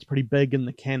film that's pretty big in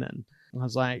the canon. I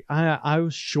was like, I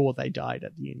was sure they died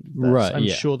at the end of this. Right, I'm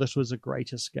sure this was a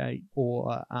Great Escape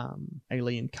or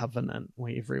Alien Covenant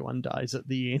where everyone dies at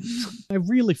the end. It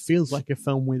really feels like a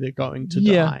film where they're going to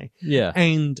die. Yeah.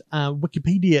 And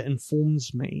Wikipedia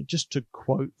informs me, just to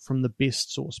quote from the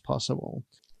best source possible,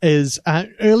 is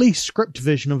an early script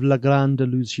version of La Grande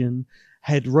Illusion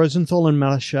had Rosenthal and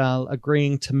Marichal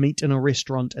agreeing to meet in a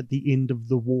restaurant at the end of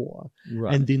the war.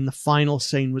 Right. And then the final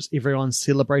scene was everyone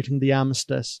celebrating the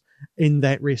armistice in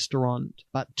that restaurant,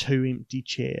 but 2 empty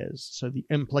chairs. So the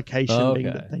implication being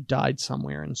that they died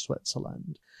somewhere in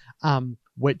Switzerland.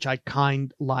 Which I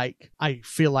I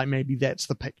feel like maybe that's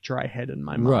the picture I had in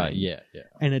my mind. Right, yeah.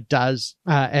 And it does,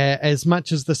 as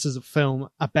much as this is a film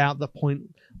about the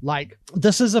point, like,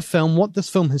 this is a film, what this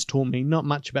film has taught me, not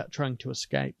much about trying to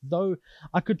escape, though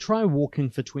I could try walking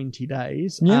for 20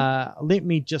 days. Let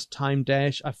me just time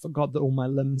dash. I forgot that all my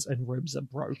limbs and ribs are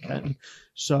broken.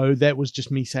 So that was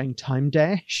just me saying time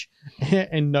dash,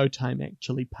 and no time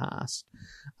actually passed.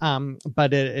 But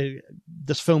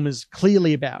this film is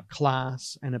clearly about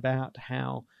class and about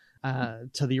how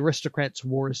to the aristocrats,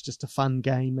 war is just a fun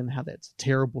game and how that's a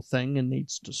terrible thing and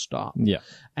needs to stop. Yeah.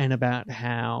 And about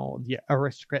how the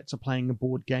aristocrats are playing a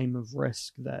board game of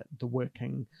risk that the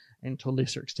working and to a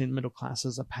lesser extent middle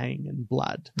classes are paying in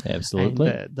blood. Absolutely.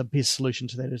 And the best solution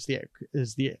to that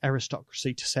is the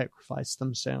aristocracy to sacrifice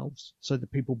themselves so the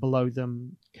people below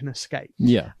them can escape.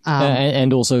 Yeah.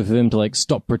 And also for them to like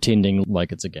stop pretending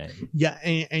like it's a game. Yeah,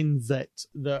 and that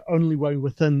the only way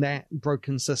within that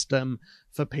broken system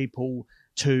for people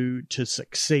to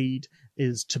succeed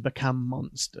is to become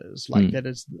monsters. Like that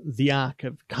is the arc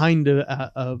of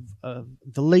of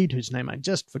the lead, whose name I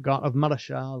just forgot, of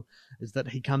Marichal, is that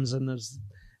he comes in as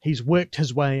he's worked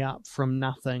his way up from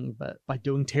nothing, but by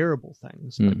doing terrible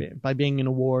things, by being in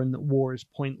a war, and that war is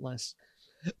pointless,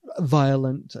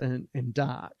 violent, and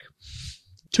dark.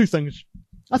 2 things.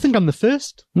 I think I'm the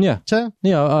first. Yeah. I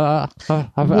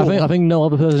think no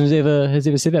other person has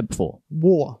ever said that before.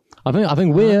 War. I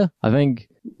think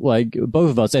like both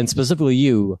of us, and specifically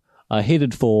you, are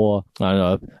headed for, I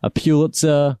don't know, a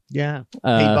Pulitzer. Yeah.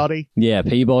 Peabody. Yeah,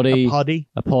 Peabody. A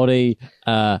Poddy.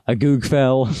 A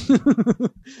Googfell.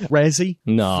 Razzie.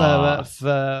 No.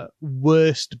 For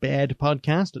worst bad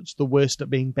podcast. It's the worst at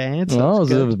being bad. So it's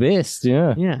the best,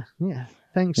 yeah. Yeah.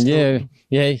 Thanks. Yeah.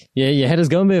 You had us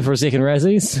going there for a second,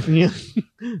 Razzies. Yeah.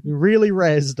 Really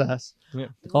razzed us.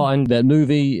 Oh, and that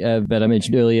movie that I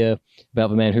mentioned earlier about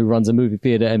the man who runs a movie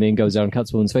theater and then goes out and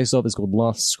cuts women's face off is called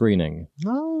Last Screening.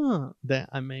 Oh,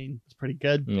 it's pretty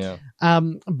good. Yeah.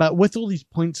 But with all these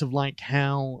points of like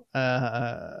how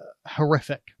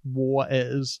horrific war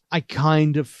is, I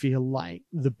kind of feel like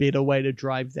the better way to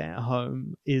drive that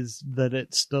home is that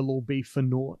it still will be for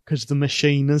naught, because the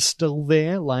machine is still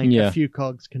there. Like a few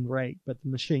cogs can rake, but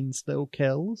the machine still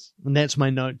kills. And that's my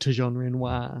note to Jean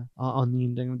Renoir on the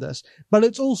ending of this. But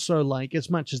it's also like, as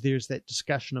much as there's that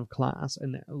discussion of class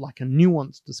and that, like a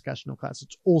nuanced discussion of class,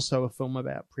 it's also a film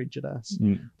about prejudice.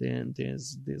 Then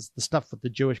there's the stuff with the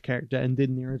Jewish character, and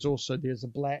then there's a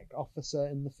black officer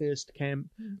in the first camp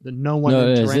that no one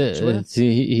interacts with.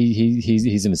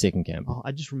 He's in the second camp. Oh,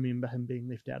 I just remember him being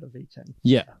left out of eating.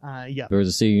 Yeah. There is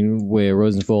a scene where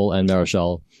Rosenthal and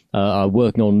Marischal are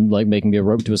working on like making a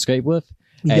rope to escape with.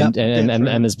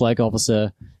 And this black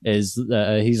officer is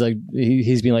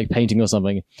he's been like painting or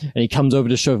something, and he comes over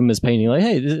to show them his painting, like,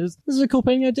 hey, this is a cool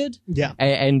painting I did. Yeah.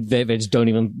 And they just don't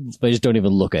even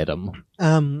look at him.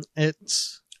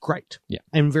 It's great. Yeah.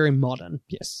 And very modern.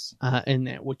 Yes. In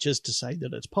that, which is to say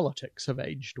that its politics have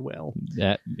aged well.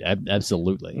 Yeah,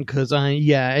 absolutely. Because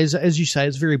as you say,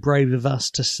 it's very brave of us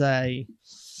to say.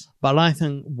 But I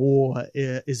think war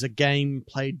is a game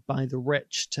played by the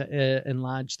rich to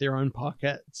enlarge their own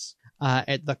pockets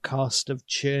at the cost of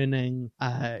churning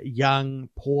young,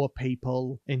 poor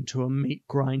people into a meat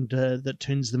grinder that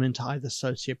turns them into either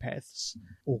sociopaths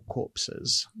or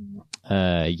corpses.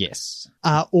 Yes.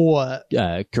 Or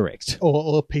correct.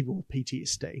 Or people with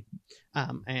PTSD.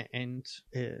 And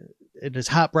it is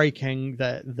heartbreaking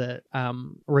that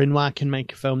Renoir can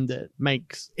make a film that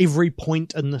makes every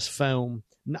point in this film.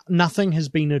 Nothing has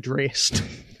been addressed.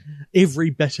 Every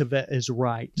bit of it is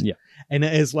right. Yeah. And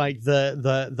it is like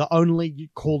the only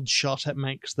called shot it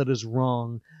makes that is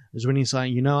wrong is when he's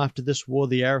like, after this war,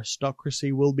 the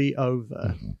aristocracy will be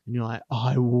over. And you're like, oh,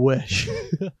 I wish.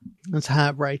 It's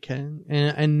heartbreaking.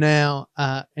 And now,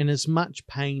 in as much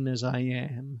pain as I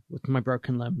am with my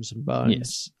broken limbs and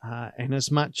bones, and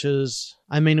as much as,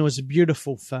 it was a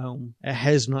beautiful film, it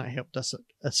has not helped us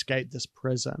escape this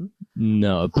prison.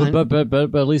 No, but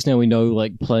at least now we know,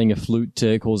 like, playing a flute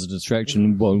to cause a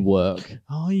distraction won't work.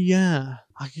 Oh, yeah.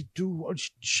 I could do.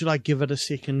 Should I give it a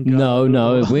second go?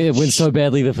 No, it went so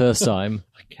badly the first time.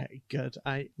 Okay, good.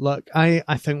 I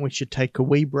think we should take a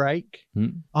wee break.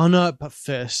 Oh no, but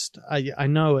first, I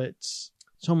know it's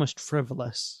almost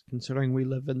frivolous considering we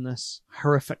live in this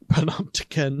horrific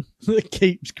panopticon that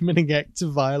keeps committing acts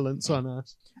of violence on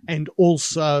us, and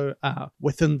also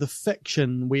within the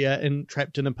fiction we are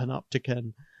trapped in a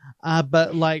panopticon.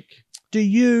 But like, do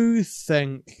you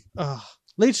think?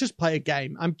 Let's just play a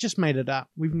game. I've just made it up.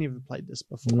 We've never played this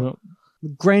before. No.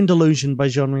 Grand Illusion by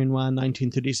Jean Renoir,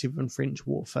 1937 French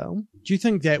war film. Do you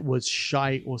think that was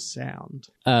shy or sound?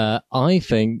 I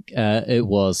think it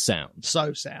was sound.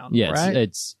 So sound, yes, right?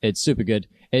 It's super good.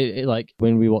 It like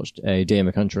when we watched A Day in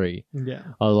the Country,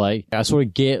 I sort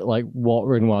of get like what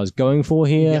Renoir is going for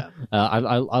here. Yeah.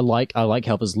 I like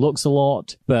how this looks a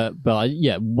lot, but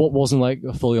what wasn't like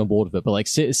fully on board with it. But like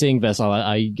seeing this,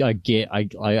 I get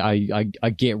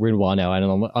Renoir now,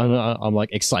 and I'm like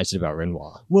excited about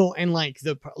Renoir. Well, and like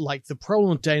the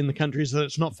problem with Day in the Country is that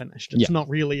it's not finished. It's not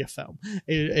really a film.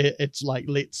 It's like,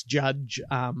 let's judge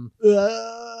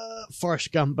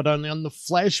Forrest Gump, but only on the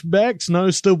flashbacks. No,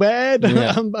 still bad.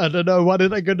 Yeah. I don't know. Why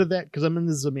did I go to that? Because I'm in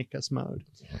the Zemeckis mode.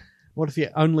 What if you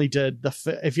only did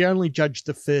if you only judged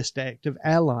the first act of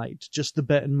Allied, just the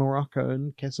bit in Morocco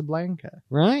and Casablanca,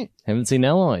 right? Haven't seen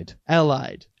Allied.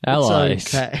 Allied.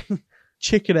 It's okay.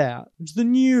 Check it out. It's the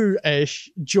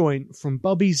new-ish joint from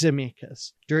Bobby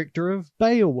Zemeckis, director of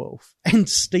Beowulf, and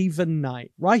Stephen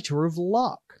Knight, writer of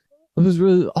Locke. It was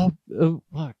really oh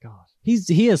my god.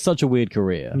 He has such a weird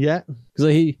career. Yeah.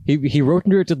 Because he wrote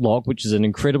and directed Locke, which is an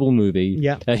incredible movie.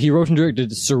 Yeah. He wrote and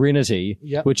directed Serenity,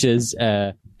 which is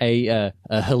a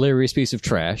hilarious piece of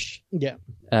trash. Yeah.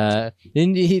 And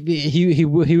he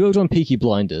worked on Peaky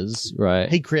Blinders, right?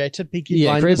 He created Peaky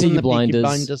Blinders and the Peaky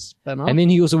Blinders spin-off. And then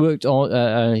he also worked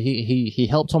on he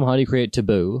helped Tom Hardy create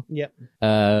Taboo. Yep.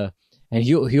 And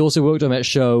he also worked on that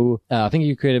show. I think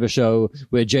he created a show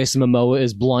where Jason Momoa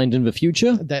is blind in the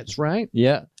future. That's right.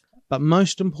 Yeah. But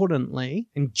most importantly,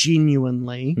 and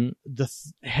genuinely,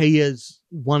 he is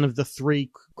one of the 3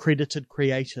 credited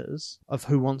creators of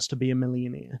Who Wants to Be a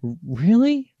Millionaire.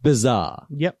 Really? Bizarre.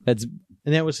 Yep. And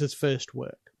that was his first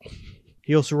work.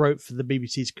 He also wrote for the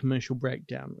BBC's Commercial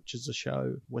Breakdown, which is a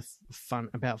show with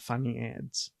about funny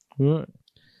ads. Right.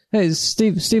 Hey,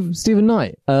 Stephen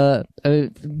Knight.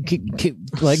 Keep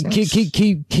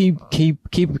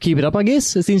it up, I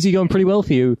guess. It seems to be going pretty well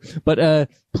for you. But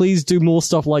please do more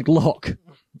stuff like Locke.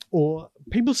 Or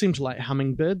people seem to like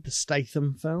Hummingbird, the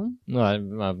Statham film. No, I've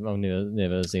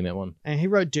never seen that one. And he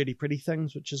wrote Dirty Pretty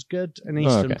Things, which is good, and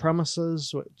Eastern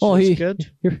Promises, which is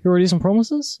good. He already some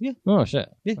promises? Yeah. Oh, shit.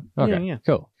 Yeah. Okay, Yeah.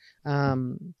 cool.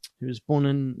 He was born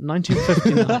in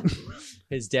 1959.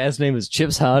 His dad's name is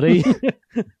Chips Hardy.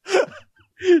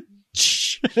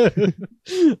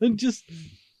 And just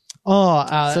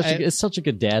It's such a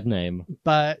good dad name.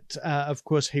 but of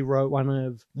course he wrote one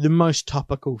of the most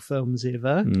topical films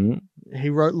ever. He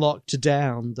wrote Locked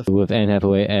Down, With Anne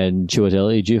Hathaway and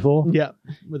Chiwetel Ejiofor.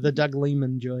 with the Doug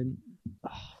Liman joint.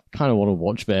 Kind of want to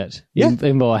watch that. Yeah.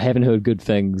 Even though I haven't heard good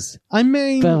things. I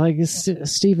mean, But like, it's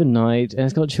Stephen Knight, and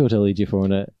it's got Chiwetel Ejiofor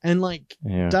in it. and like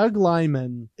Yeah. Doug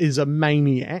Liman is a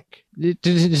maniac.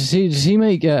 Does he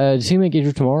make Edge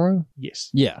of Tomorrow? Yes,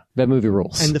 Yeah, that movie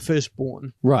rules. and The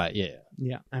Firstborn. Right, yeah.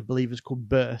 Yeah, I believe it's called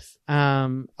Birth.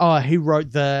 He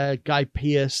wrote the Guy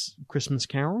Pearce Christmas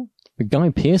Carol, The Guy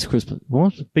Pearce Christmas.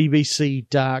 What? BBC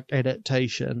dark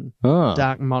adaptation, Ah.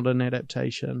 dark modern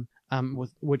adaptation.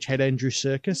 Which had Andrew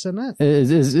Serkis in it.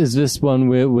 Is this one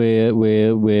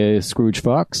where Scrooge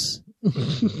fucks?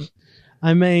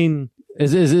 I mean,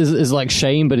 Is like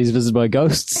Shane, but he's visited by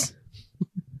ghosts?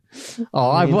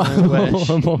 I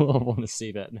want to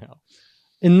see that now.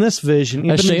 in this version,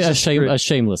 A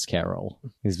shameless Carol.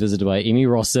 He's visited by Amy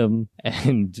Rossum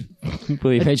and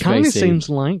William H. it kind of Macy. seems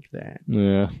like that.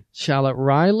 Yeah. Charlotte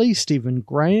Riley, Stephen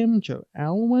Graham, Joe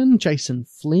Alwyn, Jason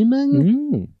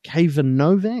Fleming, Kevin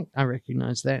Novak. I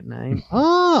recognize that name.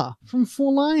 From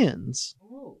Four Lions.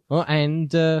 Oh, and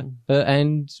the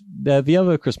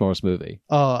other Chris Morris movie.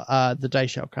 The Day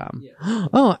Shall Come.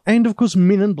 Yeah. And of course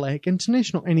Men in Black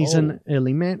International, and he's in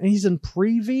Early Man, and he's in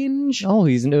Prevenge. Oh,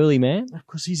 he's an early man. Of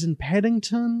course, he's in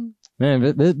Paddington. Man,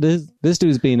 this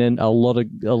dude's been in a lot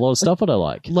of stuff that I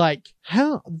like. Like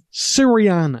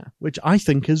Syriana, which I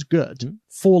think is good.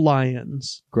 Four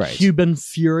Lions. Great. Cuban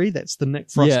Fury, that's the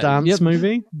Nick Frost dance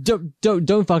movie. Don't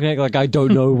fucking act like I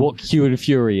don't know what Cuban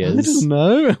Fury is. I don't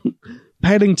know.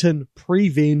 Paddington,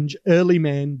 Prevenge, Early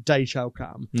Man, Day Shall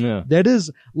Come. Yeah. That is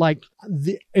like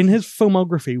in his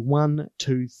filmography, 1,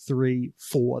 2, 3,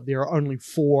 4. There are only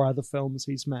 4 other films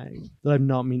he's made that I'm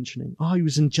not mentioning. Oh, he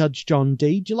was in Judge John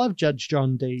Deed. You love Judge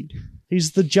John Deed.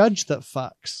 He's the judge that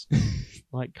fucks.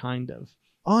 Like, kind of.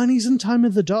 Oh, and he's in Time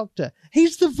of the Doctor.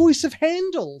 He's the voice of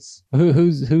Handles.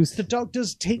 Who's The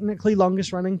Doctor's technically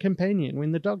longest running companion.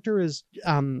 When the Doctor is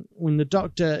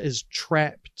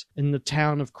trapped in the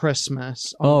town of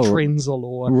Christmas on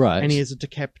Trenzalore, right. and he has a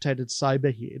decapitated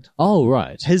cyberhead. Oh,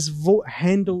 right. His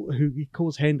Handle, who he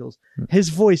calls Handles, his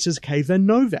voice is Kevin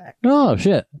Novak. Oh,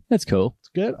 shit. That's cool. It's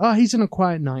good. Oh, he's in A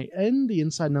Quiet Night In, The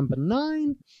Inside Number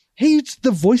 9. He's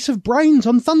the voice of Brains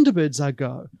on Thunderbirds I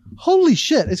Go. Holy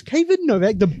shit, is Kevin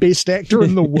Novak the best actor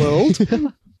in the world?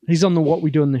 He's on the What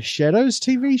We Do in the Shadows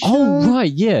TV show. Oh,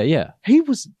 right, yeah. He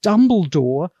was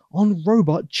Dumbledore on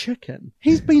Robot Chicken.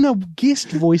 He's been a guest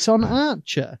voice on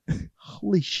Archer.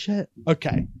 Holy shit.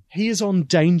 Okay, he is on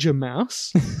Danger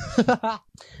Mouse.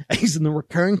 He's in the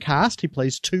recurring cast. He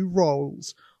plays 2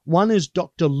 roles. One is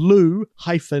Dr. Lou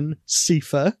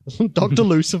Lucifer, Dr.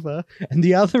 Lucifer, and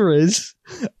the other is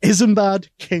Isambard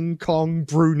King Kong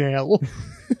Brunel.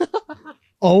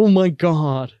 Oh my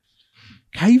god.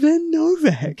 Kevin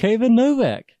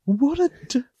Novak. What a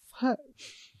fuck.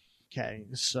 Okay,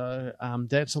 so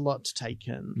that's a lot to take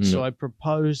in. So I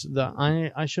propose that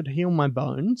I should heal my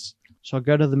bones. So I'll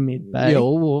go to the med bay. Yeah,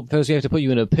 well, first we have to put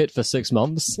you in a pit for 6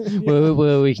 months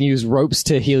where we can use ropes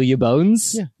to heal your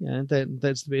bones. Yeah,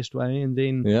 that's the best way. And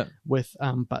then with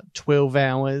but 12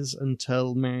 hours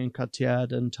until Marion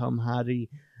Cotillard and Tom Hardy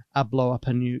blow up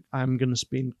a nuke, I'm going to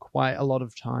spend quite a lot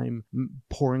of time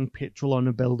pouring petrol on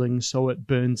a building so it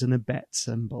burns in a bat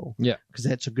symbol. Yeah. Because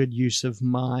that's a good use of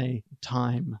my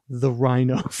time. The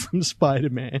Rhino from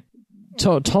Spider-Man.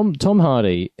 Tom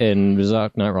Hardy in The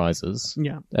Dark Knight Rises.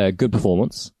 Yeah. Good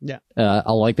performance. Yeah.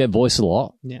 I like that voice a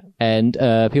lot. Yeah. And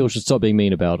people should stop being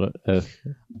mean about it.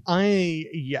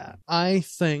 I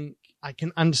think I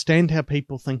can understand how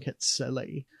people think it's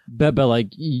silly. But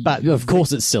of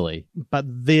course it's silly. But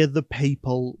they're the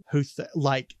people who,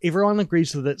 everyone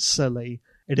agrees that it's silly.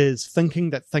 It is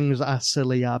thinking that things are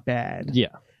silly are bad.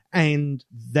 Yeah. And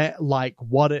that,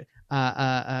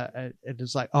 it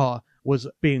is like, was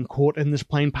being caught in this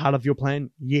plane part of your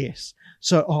plan? Yes.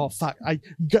 So,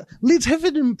 let's have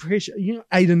an impression.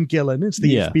 Aidan Gillen, it's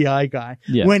the FBI guy.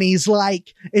 Yeah. When he's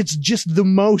like, it's just the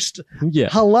most,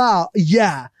 hello,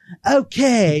 yeah,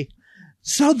 okay.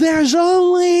 So there's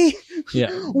only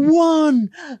Yeah. one.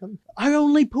 I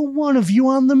only put one of you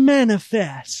on the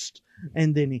manifest.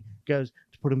 And then he goes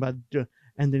to put him by the door.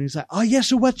 And then he's like, oh, yeah,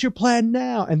 so what's your plan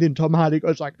now? And then Tom Hardy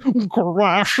goes like,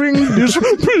 crashing this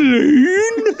plane.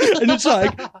 And it's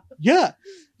like, yeah,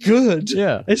 good.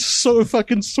 Yeah. It's so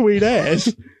fucking sweet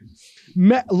ass.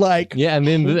 Like, Yeah, and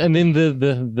then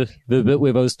the bit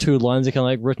where those two lines are kind of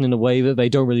like written in a way that they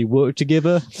don't really work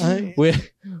together, where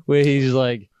he's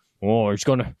like, "Oh, it's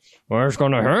gonna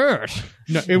hurt."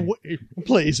 no,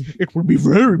 please, it would be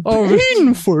very Oh,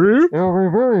 painful. It'll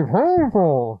be very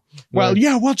painful. Well,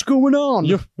 yeah, what's going on?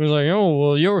 He's like, "Oh,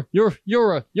 well,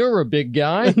 you're a big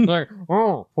guy." Like,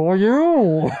 "Oh, for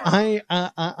you."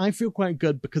 I feel quite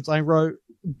good because I wrote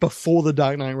before The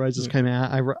Dark Knight Rises came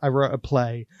out. I wrote a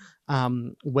play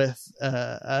with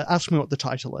ask me what the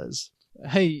title is.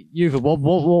 Hey, Yuva, what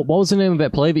was the name of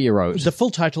that play that you wrote? The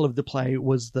full title of the play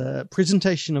was The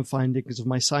Presentation of Findings of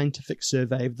My Scientific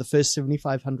Survey of the First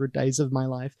 7,500 Days of My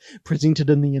Life, presented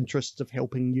in the interests of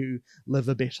helping you live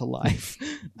a better life.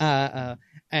 And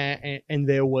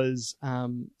there was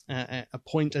a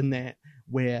point in that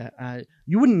where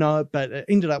you wouldn't know it, but it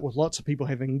ended up with lots of people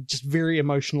having just very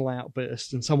emotional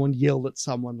outbursts, and someone yelled at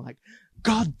someone like,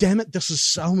 God damn it, this is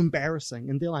so embarrassing.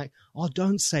 And they're like, oh,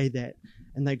 don't say that.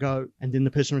 And they go, and then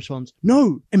the person responds,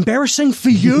 no, embarrassing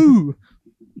for you.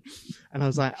 And I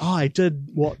was like, oh, I did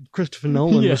what Christopher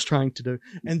Nolan was trying to do.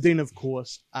 And then, of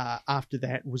course, after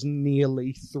that was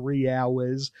nearly 3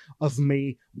 hours of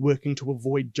me working to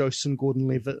avoid Joseph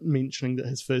Gordon-Levitt mentioning that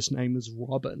his first name is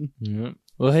Robin. Yeah.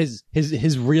 Well, his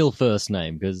real first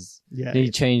name, because he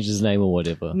changed his name or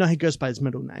whatever. No, he goes by his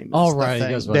middle name. Oh, right. He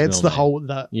goes by his That's middle the name. whole,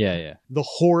 the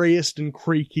hoariest and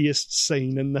creakiest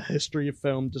scene in the history of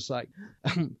film. Just like,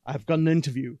 I've got an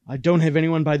interview. I don't have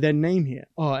anyone by that name here.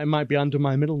 Oh, it might be under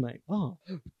my middle name. Oh,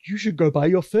 you should go by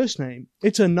your first name.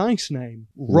 It's a nice name.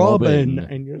 Robin.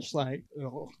 And you're just like,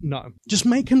 oh, no. Just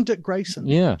make him Dick Grayson.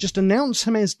 Yeah. Just announce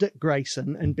him as Dick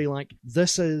Grayson and be like,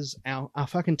 this is our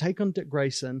fucking take on Dick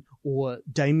Grayson or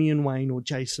Damian Wayne or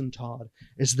Jason Todd,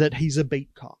 is that he's a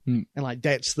beat cop. And like,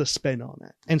 that's the spin on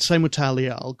it. And same with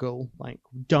Talia al Ghul. Like,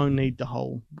 don't need the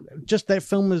whole, just that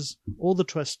film is, all the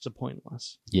twists are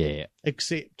pointless. Yeah.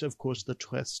 Except, of course, the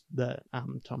twist that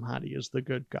Tom Hardy is the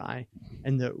good guy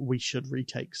and that we should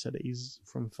retake cities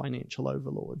from financial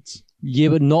overlords. Yeah,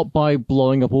 but not by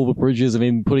blowing up all the bridges and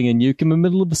then putting a nuke in the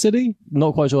middle of the city.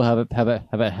 Not quite sure how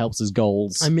that helps his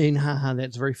goals. I mean,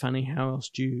 that's very funny. How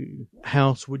else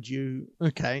would you?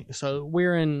 Okay, so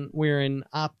we're in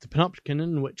the Panopticon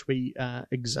in which we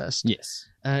exist. Yes.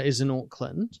 Is in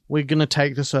Auckland. We're going to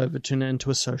take this over, turn it into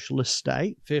a socialist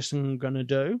state. First thing I'm going to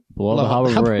do, blow up the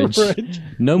Harbour Bridge.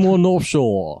 No more North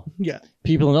Shore. Yeah.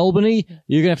 People in Albany,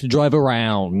 you're going to have to drive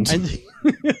around.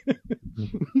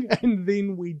 And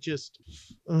then we just,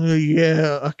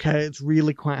 okay, it's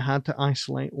really quite hard to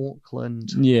isolate Auckland.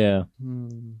 Yeah.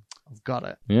 I've got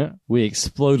it. Yeah. We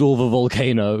explode all the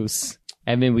volcanoes.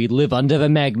 And then we live under the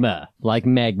magma, like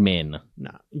magmen.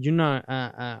 No,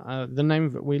 the name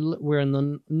of it, we're in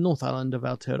the North Island of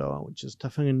Aotearoa, which is Te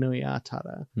Whanganui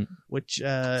Atara, which...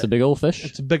 it's a big old fish.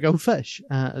 It's a big old fish.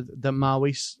 The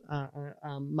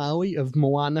Maui of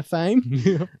Moana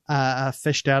fame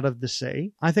fished out of the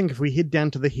sea. I think if we head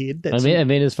down to the head... And then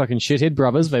his fucking shithead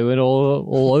brothers, they went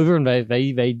all over and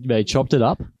they chopped it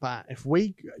up. But if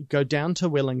we go down to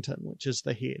Wellington, which is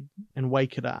the head, and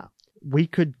wake it up, we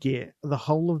could get the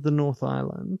whole of the North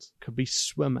Island could be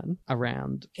swimming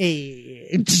around.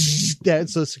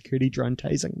 That's a security drone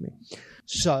tasing me.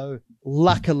 So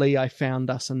luckily I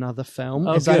found us another film.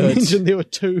 As I mentioned, there were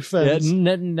 2 films.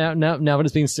 Yeah, now that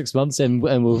it's been 6 months and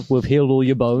we've healed all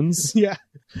your bones. Yeah.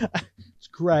 It's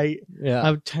great. Yeah.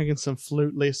 I've taken some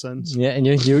flute lessons. Yeah, and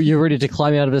you're ready to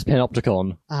climb out of this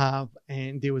panopticon.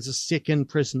 And there was a second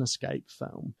prison escape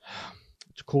film.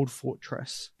 It's called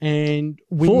Fortress. And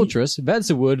Fortress? That's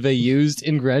a word they used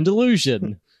in Grand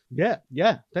Illusion. Yeah.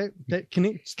 That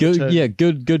connects. Good. Yeah,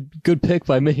 good pick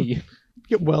by me.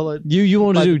 Yeah, well, you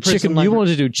want to do chicken. You want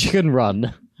to do Chicken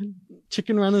Run.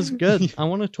 Chicken Run is good. I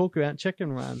want to talk about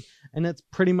Chicken Run, and it's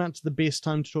pretty much the best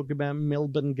time to talk about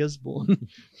Melbourne Gisborne.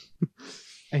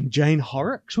 And Jane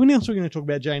Horrocks. When else are we going to talk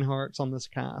about Jane Horrocks on this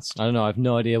cast? I don't know. I have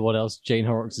no idea what else Jane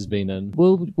Horrocks has been in.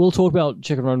 We'll talk about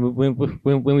Chicken Run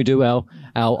when we do our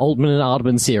Altman and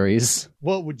Aardman series.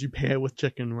 What would you pair with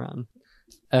Chicken Run?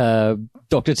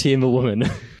 Dr. T and the Woman.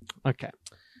 Okay.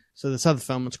 So this other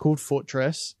film, it's called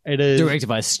Fortress. It is directed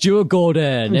by Stuart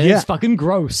Gordon. And it's fucking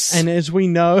gross. And as we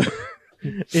know,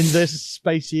 in this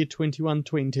space year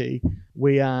 2120,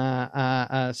 we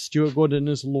are Stuart Gordon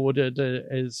is lauded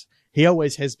as He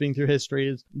always has been through history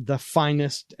as the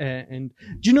finest. And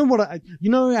do you know what? You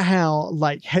know how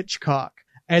like Hitchcock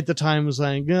at the time was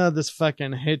like, oh, this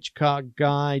fucking Hitchcock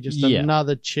guy, just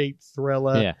another cheap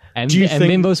thriller. Yeah. And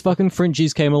then those fucking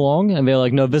Frenchies came along and they're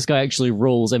like, no, this guy actually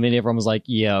rules. And then everyone was like,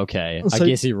 yeah, okay, I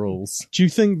guess he rules. Do you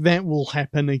think that will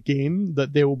happen again?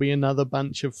 That there will be another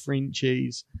bunch of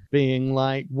Frenchies being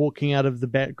like, walking out of the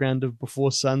background of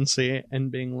Before Sunset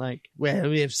and being like, well,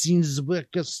 we have seen his work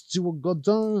with Stuart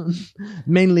Gordon,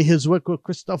 mainly his work with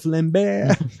Christophe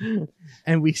Lambert,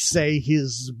 and we say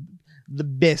he's the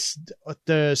best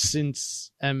author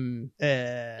since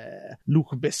Luc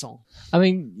Besson. I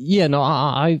mean, yeah, no,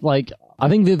 I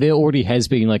think that there already has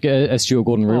been like a Stuart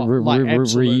Gordon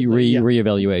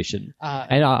re-evaluation,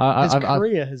 and his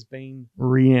career has been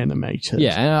reanimated.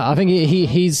 Yeah, and I think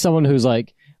he's someone who's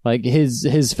like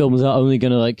his films are only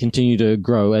going to like continue to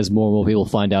grow as more and more people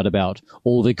find out about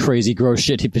all the crazy gross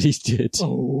shit that he did.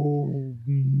 Oh,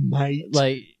 mate,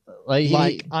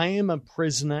 Like, I am a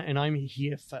prisoner and I'm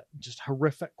here for just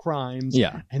horrific crimes.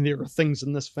 Yeah. And there are things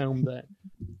in this film that,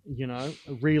 you know,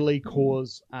 really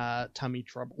cause tummy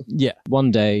trouble. Yeah.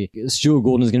 One day, Stuart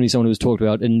Gordon is going to be someone who's talked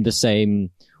about in the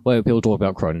same way people talk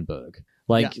about Cronenberg.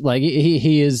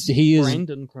 He is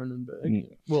Brandon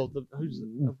Cronenberg. Well, who's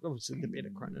obviously the better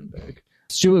Cronenberg.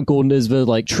 Stuart Gordon is the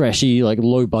like trashy, like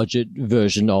low budget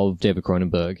version of David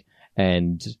Cronenberg.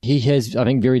 And he has, I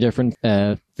think, very different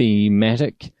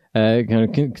thematic kind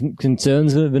of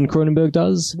concerns than Cronenberg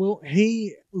does. Well,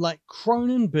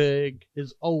 Cronenberg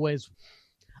is always...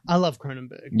 I love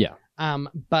Cronenberg. Yeah.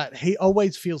 But he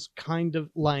always feels kind of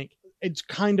like... It's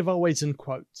kind of always in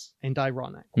quotes and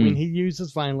ironic. When he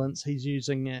uses violence, he's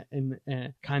using it in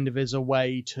kind of as a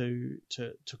way to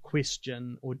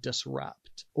question or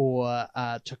disrupt or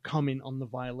to comment on the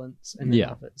violence in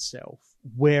and of itself.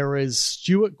 Whereas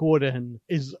Stuart Gordon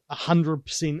is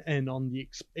 100% in on the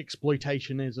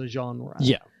exploitation as a genre.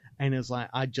 Yeah. And is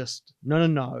like,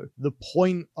 no. The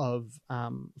point of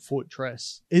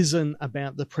Fortress isn't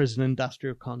about the prison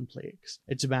industrial complex.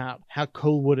 It's about how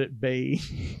cool would it be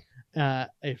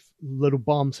if little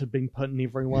bombs had been put in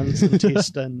everyone's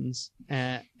intestines.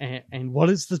 And what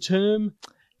is the term?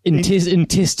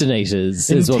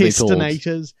 Intestinators is what they're called.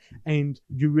 Intestinators, and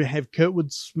you have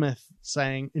Kurtwood Smith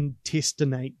saying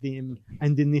intestinate them,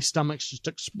 and then their stomachs just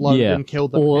explode and kill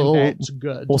them, and that's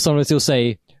good. Or someone will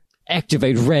say,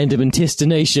 activate random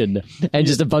intestination, and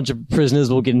just a bunch of prisoners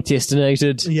will get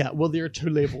intestinated. Yeah, well, there are two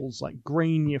levels. Like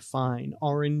green, you're fine.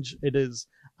 Orange, it is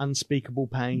unspeakable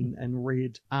pain, and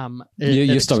red,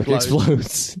 your stomach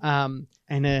explodes.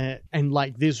 And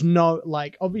like there's no,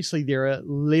 like, obviously there are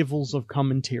levels of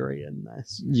commentary in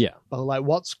this. Yeah. But like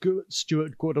what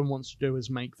Stuart Gordon wants to do is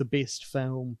make the best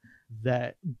film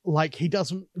that, like, he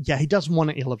doesn't want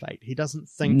to elevate. He doesn't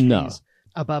think he's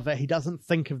above it. He doesn't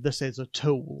think of this as a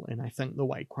tool, and I think the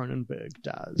way Cronenberg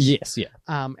does. Yes, yeah.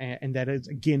 And that is,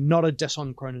 again, not a diss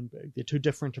on Cronenberg. They're two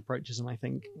different approaches, and I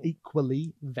think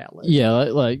equally valid. Yeah,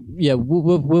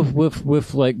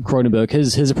 with like Cronenberg,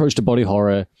 his approach to body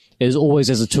horror is always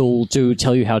as a tool to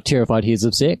tell you how terrified he is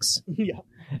of sex. Yeah.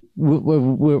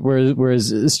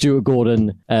 Whereas Stuart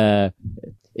Gordon,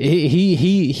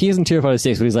 he isn't terrified of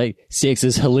sex, but he's like, sex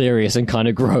is hilarious and kind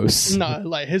of gross. No,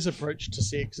 like his approach to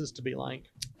sex is to be like,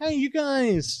 hey, you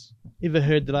guys ever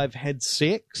heard that I've had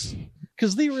sex?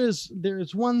 Because there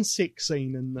is one sex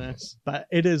scene in this, but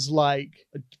it is like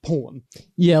porn.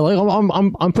 Yeah, like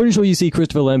I'm pretty sure you see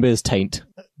Christopher Lambert's taint.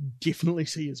 Definitely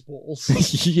see his balls.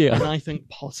 Yeah, and I think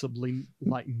possibly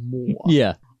like more.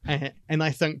 Yeah. And I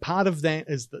think part of that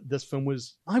is that this film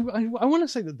was... I want to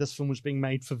say that this film was being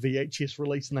made for VHS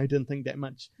release, and I didn't think that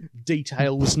much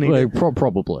detail was needed.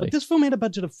 Probably. But this film had a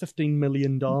budget of $15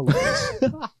 million.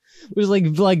 It was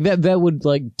like that would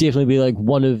like definitely be like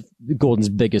one of Gordon's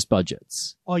biggest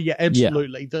budgets. Oh yeah,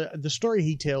 absolutely. Yeah. The story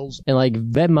he tells... And like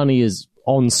that money is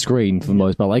on screen for the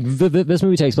most part. Like this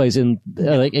movie takes place in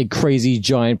like a crazy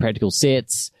giant practical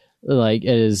sets. Like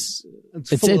it's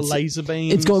full of laser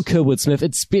beams. It's got Kurtwood Smith.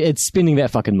 It's spending that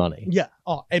fucking money. Yeah.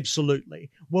 Oh, absolutely.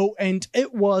 Well, and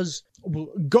it was...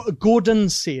 Gordon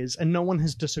says, and no one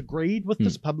has disagreed with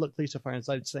this publicly so far as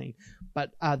I've seen, but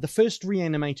the first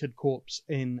reanimated corpse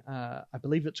in, I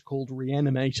believe it's called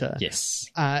Reanimator, yes,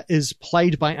 is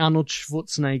played by Arnold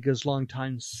Schwarzenegger's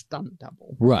longtime stunt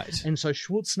double. Right. And so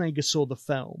Schwarzenegger saw the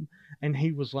film, and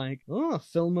he was like, oh, a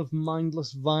film of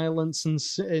mindless violence and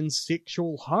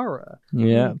sexual horror.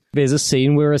 Yeah. There's a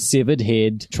scene where a severed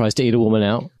head tries to eat a woman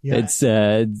out. Yeah. It's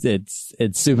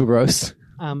super gross.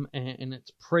 And it's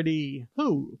pretty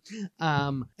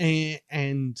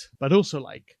but also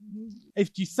like,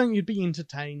 if you think you'd be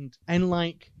entertained, and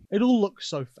like It all looks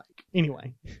so fake.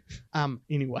 Anyway,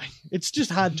 it's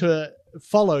just hard to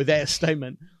follow that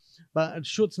statement. But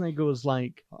Schwarzenegger was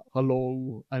like,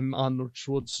 "Hello, I'm Arnold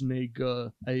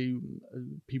Schwarzenegger.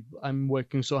 I'm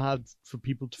working so hard for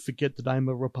people to forget that I'm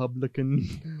a Republican."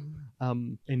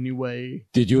 Anyway.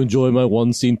 Did you enjoy my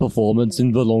one-scene performance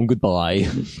in The Long Goodbye?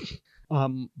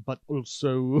 But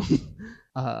also,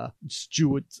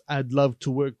 Stuart, I'd love to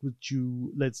work with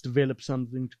you. Let's develop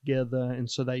something together.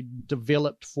 And so they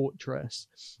developed Fortress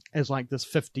as like this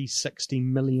 $50-60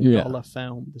 million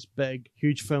film, this big,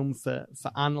 huge film for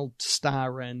Arnold to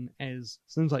star in as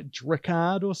seems like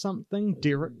Drickard or something,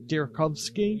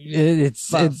 Derikovsky.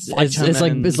 It's like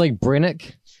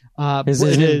Brennick.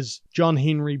 It is John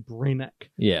Henry Brennick.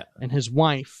 Yeah. And his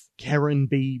wife, Karen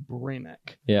B.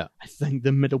 Brennick. Yeah. I think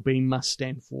the middle B must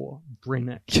stand for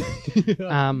Brennick.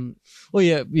 Well,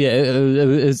 yeah.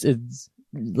 It's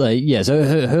like, yeah,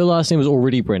 so her last name was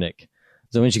already Brennick.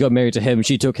 So when she got married to him,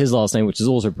 she took his last name, which is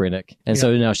also Brennick. And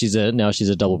so now she's a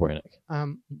double Brennick.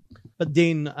 But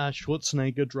then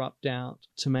Schwarzenegger dropped out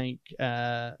to make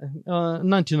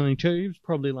 1992. He was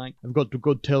probably like, I've got to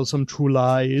go tell some true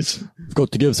lies. I've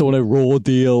got to give someone a raw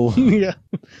deal. Yeah.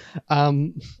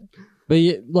 But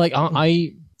yeah, like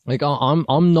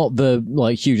I'm not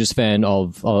the hugest fan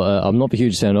of Arnold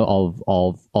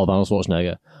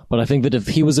Schwarzenegger. But I think that if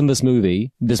he was in this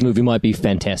movie might be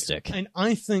fantastic. And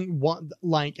I think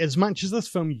as much as this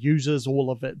film uses all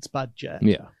of its budget,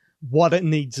 what it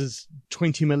needs is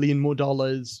 $20 million more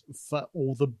for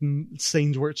all the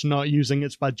scenes where it's not using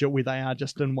its budget, where they are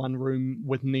just in one room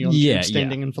with neon tubes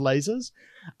standing in for lasers.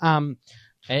 And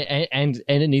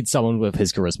it needs someone with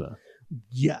his charisma.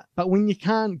 Yeah, but when you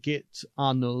can't get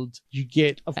Arnold, you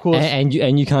get, of course, and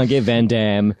you can't get Van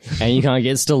Damme, and you can't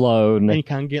get Stallone, and you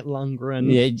can't get Lundgren.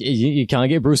 Yeah, you can't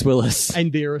get Bruce Willis.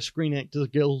 And there are Screen Actors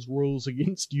Guild rules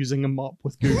against using a mop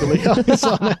with googly eyes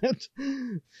on it.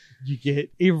 You get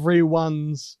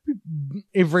everyone's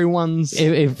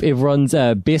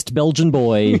best Belgian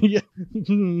boy. Yeah.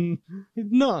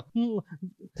 No,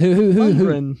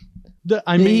 who?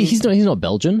 I mean, he's not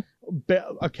Belgian.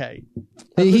 Okay.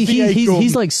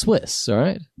 He's like Swiss, all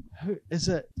right? Who is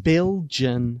it?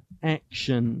 Belgian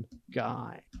action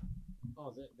guy.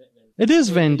 It is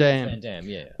Van Damme. Van Damme,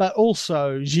 yeah. But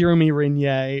also Jeremy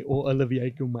Renier or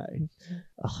Olivier Gourmet.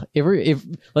 Every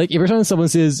time someone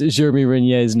says Jeremy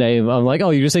Renier's name, I'm like, oh,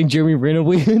 you're just saying Jeremy Renner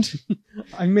weird?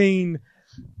 I mean,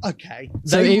 okay.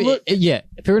 So,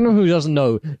 if anyone who doesn't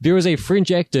know, there is a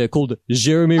French actor called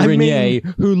Jeremy Renier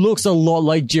who looks a lot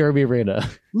like Jeremy Renner.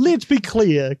 Let's be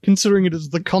clear, considering it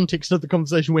is the context of the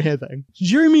conversation we're having.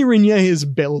 Jeremy Renier is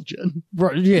Belgian.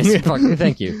 Right, yes,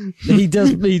 thank you. He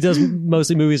does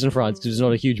mostly movies in France because there's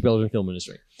not a huge Belgian film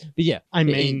industry. But yeah, I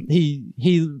mean, he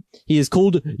is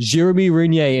called Jeremy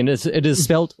Renier, and it is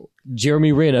spelt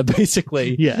Jeremy Renner,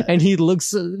 basically. Yeah. And he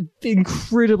looks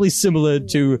incredibly similar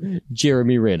to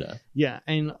Jeremy Renner. Yeah,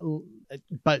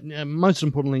 but most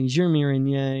importantly, Jeremy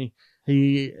Renier,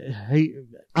 he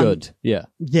good.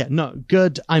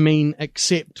 Good. I mean,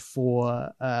 except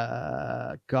for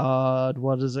God,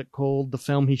 what is it called? The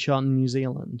film he shot in New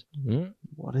Zealand. Mm-hmm.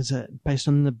 What is it? Based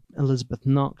on the Elizabeth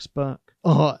Knox book.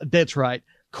 Oh, that's right.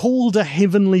 Called A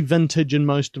Heavenly Vintage in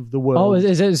most of the world. Oh,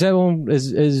 is that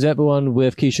the one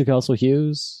with Keisha Castle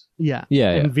Hughes? Yeah.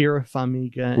 And Vera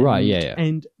Farmiga. Right, yeah.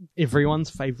 And everyone's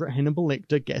favourite Hannibal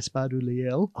Lecter, Gaspard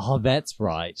Ulliel. Oh, that's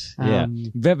right. Yeah.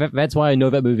 That's why I know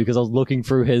that movie, because I was looking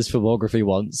through his filmography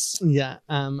once. Yeah.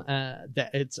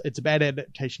 It's a bad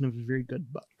adaptation of a very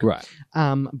good book. Right.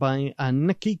 By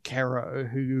Nikki Caro,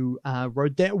 who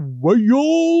wrote that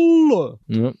whale.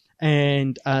 Yep.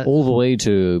 And all the way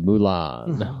to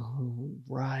Mulan. Oh,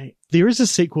 right. There is a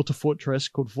sequel to Fortress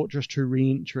called Fortress 2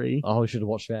 Re-Entry. Oh, we should have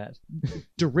watched that.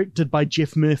 Directed by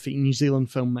Jeff Murphy, New Zealand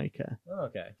filmmaker. Oh,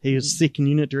 okay. He is second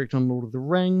unit director on Lord of the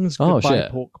Rings. Goodbye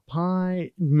Pork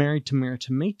Pie. Married to Mira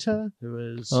Tomita,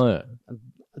 who is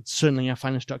certainly our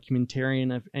finest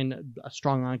documentarian and a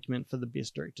strong argument for the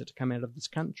best director to come out of this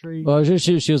country. Well,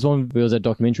 she was one. There was that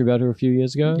documentary about her a few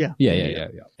years ago. Yeah.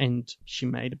 And she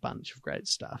made a bunch of great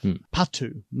stuff.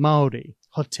 Patu, Maori,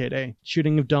 Hotere,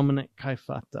 Shooting of Dominic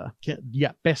Kaifata.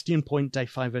 Yeah, Bastion Point, Day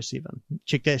 507.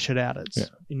 Check that shit out.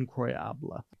 It's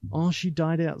incroyable. Oh, she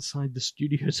died outside the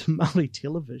studios of Maori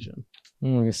Television.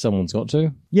 I guess someone's got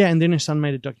to. Yeah, and then her son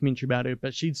made a documentary about her,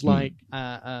 but she's like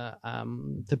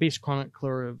the best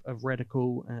chronicler of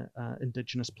radical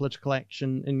Indigenous political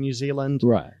action in New Zealand.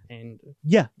 Right. And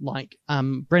yeah, like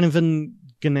Branavan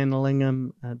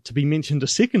Gananalingam, to be mentioned a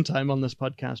second time on this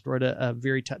podcast, wrote a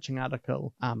very touching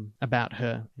article about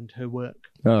her and her work.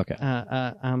 Oh, okay.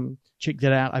 Check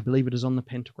that out. I believe it is on the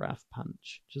Pantograph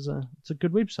Punch, which is it's a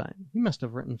good website. You must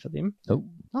have written for them. Oh.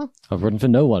 Oh. I've written for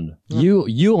no one.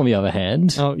 You on the other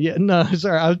hand. Oh yeah, no,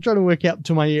 sorry. I was trying to work out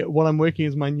to what I'm working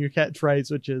as my new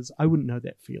catchphrase, which is I wouldn't know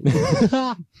that feeling.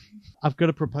 I've got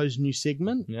a proposed new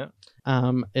segment. Yeah.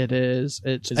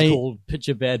 It's called Pitch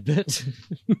a Bad Bit.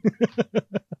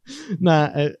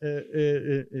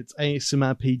 It's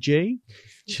ASMR PG,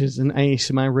 which is an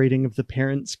ASMR reading of the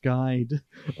Parent's Guide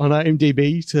on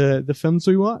IMDb to the films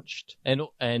we watched. And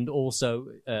also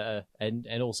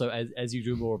as you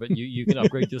do more of it, you can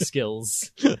upgrade your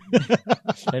skills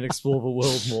and explore the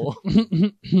world more.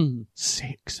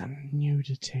 Sex and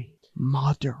nudity,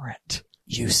 moderate.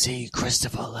 You see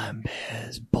Christopher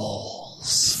Lambert's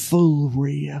balls. Full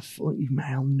rear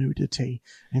female nudity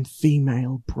and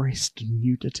female breast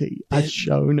nudity are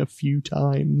shown a few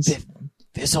times.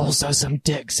 There's also some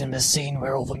dicks in the scene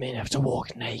where all the men have to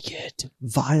walk naked.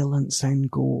 Violence and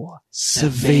gore.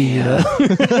 Severe.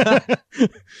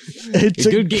 It's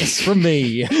a good guess from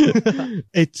me.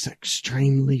 It's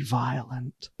extremely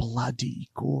violent, bloody,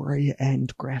 gory,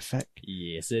 and graphic.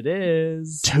 Yes, it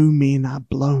is. 2 men are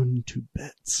blown to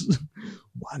bits.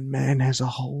 One man has a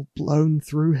hole blown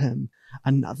through him.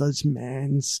 Another's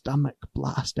man's stomach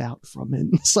blast out from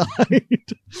inside.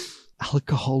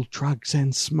 Alcohol, drugs,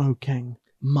 and smoking.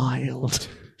 Mild.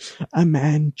 A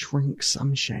man drinks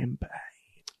some champagne.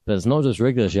 But it's not just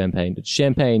regular champagne. It's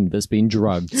champagne that's been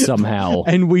drugged somehow.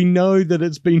 And we know that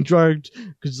it's been drugged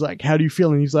because, like, how do you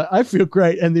feel? And he's like, I feel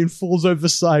great. And then falls over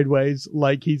sideways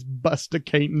like he's Buster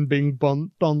Keaton being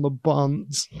bumped on the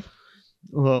bonds.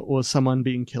 Or someone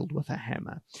being killed with a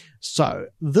hammer. So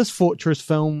this Fortress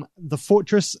film, the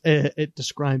Fortress it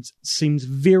describes seems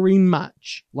very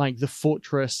much like the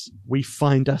Fortress we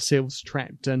find ourselves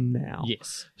trapped in now.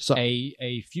 Yes. So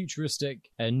a futuristic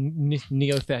and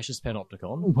neo-fascist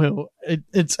panopticon. Well,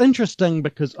 it's interesting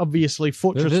because obviously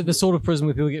Fortress... The sort of prison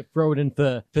where people get thrown in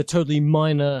for totally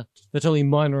minor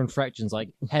infractions, like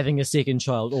having a second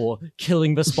child or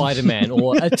killing the Spider-Man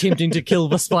or attempting to kill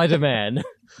the Spider-Man.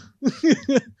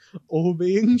 Or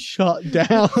being shot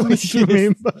down.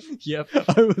 Remember? Yep.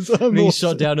 I was being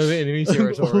shot down over enemy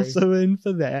territory. Also in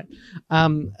for that.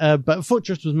 But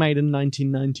Fortress was made in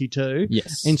 1992.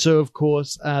 Yes. And so, of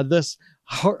course, this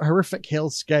horrific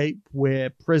hellscape where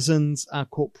prisons are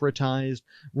corporatized,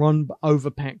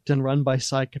 overpacked and run by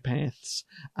psychopaths,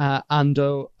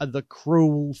 under the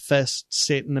cruel fist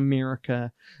set in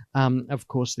America. Of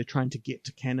course, they're trying to get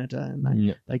to Canada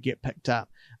and they get picked up.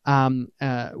 A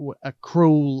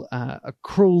cruel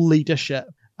leadership.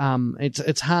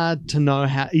 It's hard to know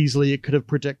how easily it could have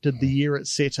predicted the year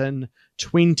it's set in,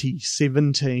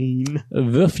 2017.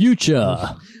 The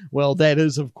future. Well, that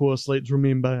is, of course, let's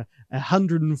remember,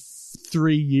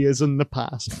 103 years in the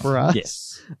past for us.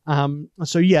 Yes.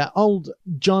 So yeah, old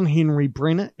John Henry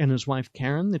Brennett and his wife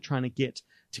Karen, they're trying to get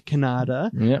to Canada,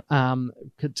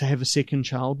 to have a second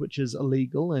child, which is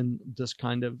illegal in this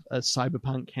kind of a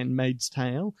cyberpunk Handmaid's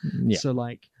Tale. Yeah. So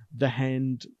like the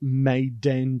Handmaid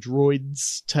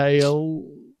android's tale.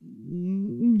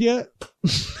 Yeah.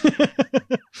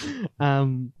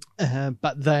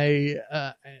 But they're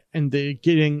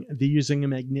using a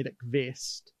magnetic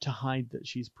vest to hide that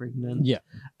she's pregnant. Yeah.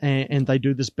 And they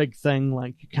do this big thing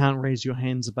like you can't raise your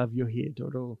hands above your head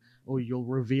or you'll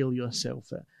reveal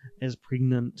yourself as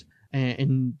pregnant.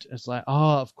 And it's like,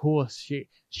 oh, of course,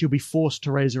 she'll be forced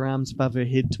to raise her arms above her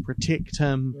head to protect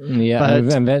him. Yeah,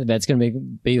 and that's going to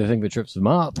be the thing that trips them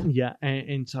up. Yeah,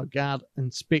 and so guard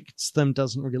inspects them,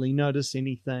 doesn't really notice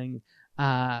anything,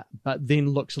 but then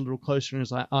looks a little closer and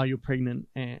is like, oh, you're pregnant,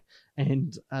 and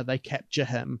they capture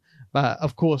him. But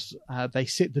of course, they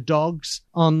set the dogs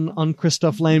on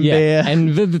Christophe Lambert. Yeah,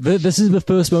 and this is the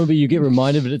first moment you get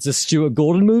reminded that it's a Stuart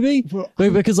Gordon movie.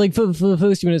 Because like for the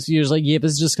first few minutes, you're just like, yeah,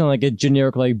 this is just kind of like a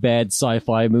generic like bad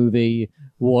sci-fi movie,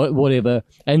 whatever.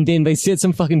 And then they set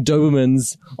some fucking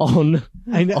Dobermans on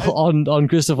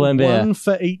Christophe Lambert. One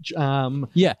for each arm.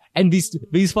 Yeah, and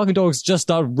these fucking dogs just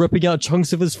start ripping out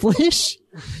chunks of his flesh.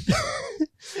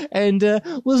 And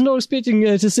was not expecting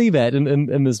to see that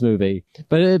in this movie.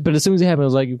 But as soon as it happened, I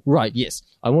was like, right, yes,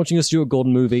 I'm watching a Stuart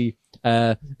Gordon movie.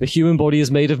 The human body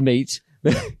is made of meat.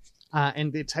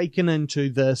 And they're taken into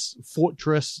this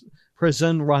fortress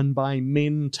prison run by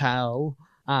Mental,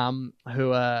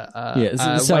 who are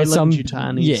some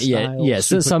Weyland-Yutani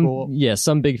style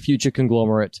some big future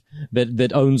conglomerate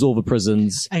that owns all the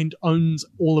prisons and owns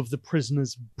all of the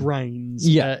prisoners' brains.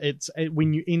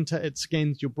 When you enter, it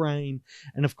scans your brain,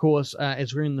 and of course,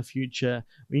 as we're in the future,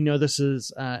 we know this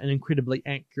is an incredibly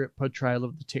accurate portrayal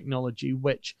of the technology,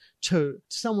 which to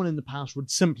someone in the past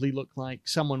would simply look like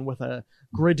someone with a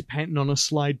grid pattern on a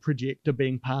slide projector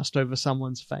being passed over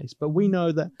someone's face. But we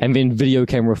know that... And then video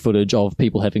camera footage of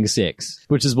people having sex,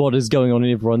 which is what is going on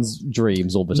in everyone's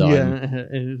dreams all the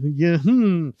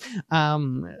time.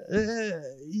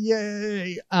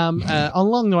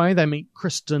 Along the way, they meet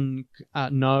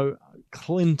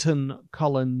Clinton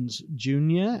Collins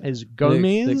Jr. as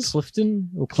Gomez. Clifton?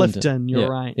 Or Clifton, you're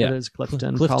right. Yeah. It is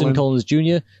Clifton Collins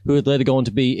Jr., who had later gone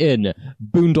to be in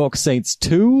Boondock Saints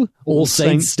 2, All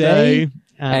Saints Day,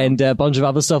 and a bunch of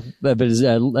other stuff that is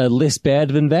less bad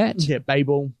than that. Yeah,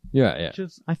 Babel. Yeah. Which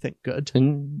is, I think, good.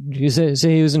 And you say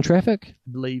he was in Traffic?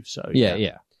 I believe so.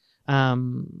 Yeah.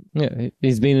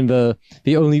 He's been in the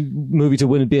only movie to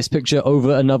win a Best Picture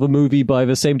over another movie by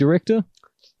the same director.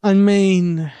 I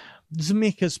mean,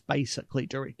 Zemeckis basically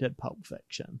directed Pulp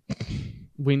Fiction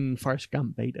when Forrest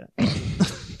Gump beat it.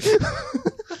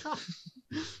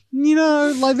 You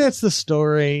know, like, that's the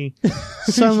story.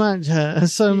 So much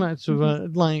of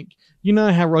it, like, you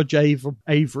know how Roger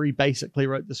Avery basically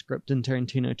wrote the script and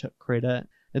Tarantino took credit.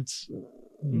 It's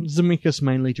Zemeckis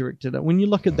mainly directed it. When you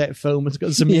look at that film, it's got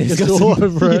Zemeckis all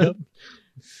over it.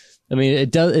 I mean,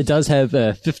 it does have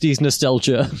 50s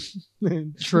nostalgia.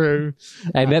 True.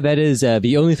 And that is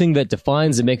the only thing that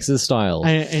defines Zemeckis' style.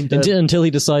 Until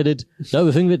he decided, no,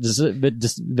 the thing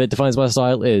that defines my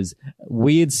style is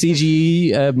weird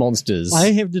CG monsters.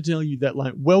 I have to tell you that,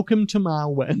 like, Welcome to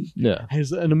Marwen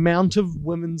has an amount of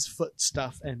women's foot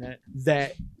stuff in it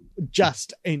that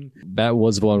that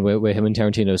was the one where him and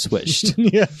Tarantino switched.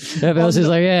 Yeah. That was just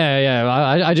like,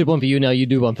 I did one for you, now you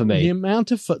do one for me. The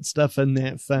amount of foot stuff in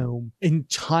that film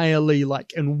entirely,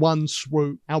 like, in one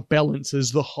swoop,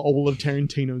 outbalances the whole of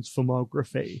Tarantino's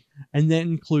filmography. And that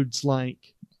includes, like,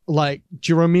 do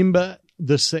you remember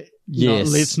the set? Yes.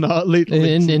 No, let's not.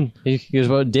 And he goes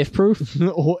about Death Proof?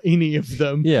 Or any of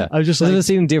them. Yeah. I was just like... I've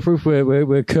seen Death Proof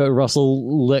where Kurt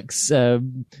Russell licks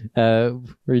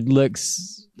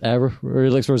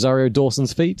Rosario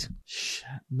Dawson's feet. Shit,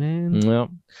 man. Yeah.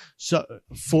 So,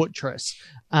 Fortress.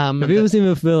 Have you ever seen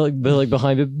the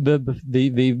behind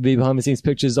the scenes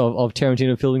pictures of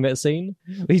Tarantino filming that scene?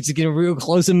 He's just getting real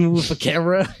close in with the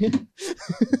camera.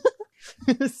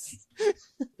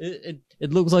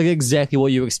 It looks like exactly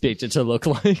what you expect it to look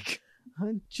like.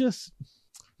 I just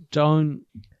don't.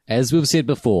 As we've said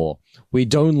before, we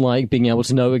don't like being able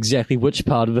to know exactly which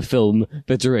part of the film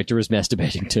the director is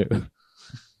masturbating to.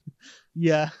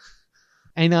 Yeah.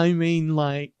 And I mean,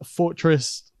 like,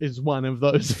 Fortress is one of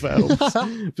those films,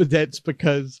 but that's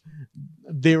because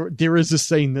there is a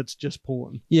scene that's just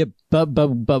porn. Yeah, but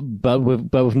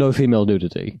with no female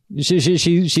nudity.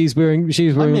 She's wearing.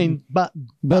 I mean, but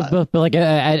like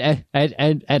at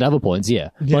other points,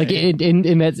 yeah. Like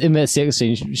in that sex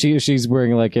scene, she's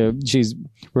wearing like a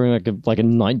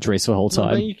night dress the whole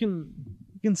time. No, you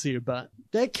can see her butt.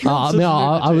 That counts.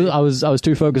 I was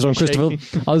too focused on Christopher.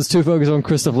 I was too focused on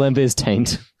Christopher Lambert's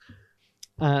taint.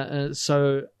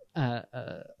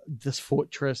 This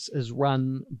fortress is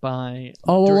run by...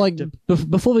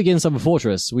 before we get inside the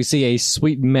fortress, we see a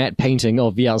sweet matte painting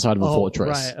of the outside of the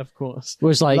fortress. Right, of course.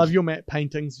 Which, like, love your matte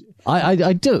paintings.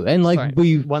 I do, and like...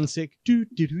 Sorry, one sec.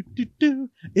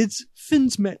 It's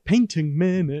Finn's matte painting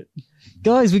minute.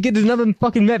 Guys, we get another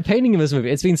fucking matte painting in this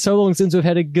movie. It's been so long since we've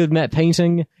had a good matte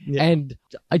painting, and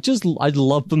I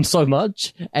love them so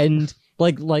much, and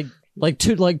like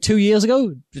 2 years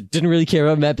ago, didn't really care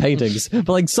about matte paintings, but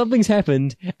like something's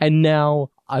happened, and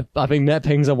now I think matte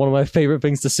paintings are one of my favorite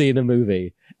things to see in a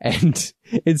movie, and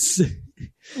it's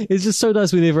just so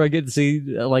nice whenever I get to see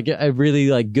like a really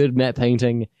like good matte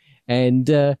painting, and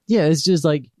it's just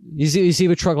like you see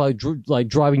the truck like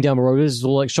driving down the road. This is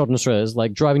all like shot in Australia,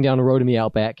 like driving down the road in the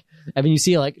outback. And then you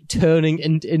see it like turning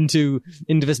into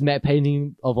this matte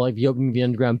painting of like the opening of the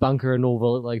underground bunker and all the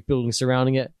like buildings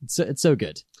surrounding it. It's so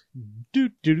good.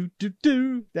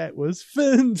 That was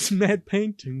Finn's matte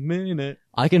painting minute.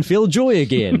 I can feel joy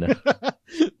again.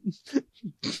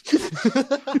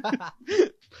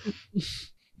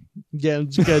 Yeah,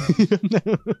 it's good.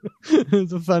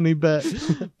 It's a funny bit,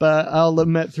 but I'll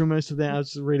admit through most of that I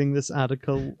was reading this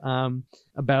article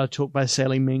about a talk by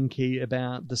Sally Menke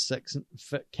about the 6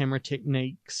 camera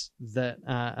techniques that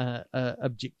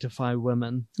objectify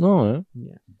women. Oh,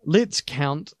 yeah. Let's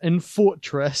count in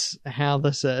Fortress how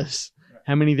this is.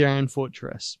 How many there are in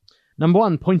Fortress? Number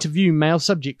 1, point of view, male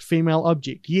subject, female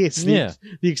object. Yes, Yeah.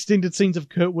 the extended scenes of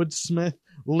Kurtwood Smith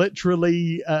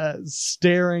literally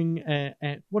staring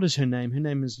at what is her name? Her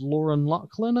name is Lauren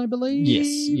Lachlan, I believe.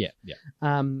 Yes,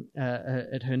 yeah.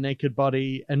 At her naked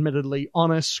body, admittedly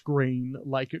on a screen,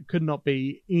 like it could not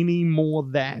be any more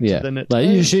that than it like,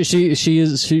 is. she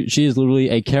is literally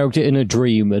a character in a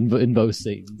dream in both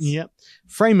scenes. Yep.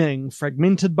 Framing,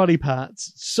 fragmented body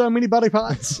parts, so many body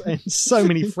parts and so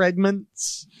many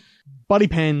fragments. Body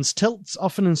pans, tilts,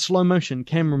 often in slow motion,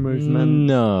 camera movement.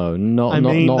 No, not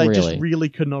they really. just really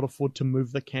could not afford to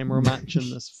move the camera much in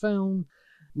this film.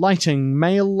 Lighting,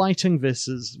 male lighting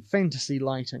versus fantasy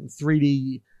lighting,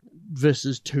 3D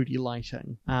versus 2D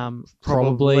lighting.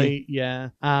 Probably, yeah.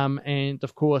 And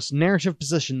of course, narrative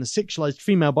position. The sexualized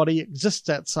female body exists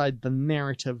outside the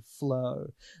narrative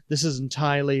flow. This is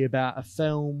entirely about a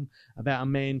film about a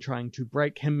man trying to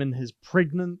break him and his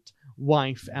pregnant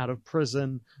wife out of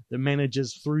prison that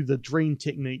manages through the dream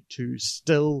technique to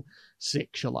still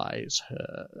sexualize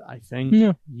her, I think.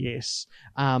 Yeah. Yes.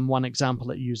 One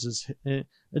example it uses,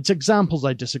 it's examples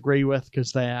I disagree with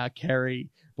because they are Carrie,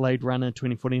 Blade Runner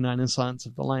 2049 and Silence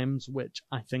of the Lambs, which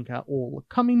I think are all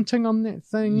commenting on that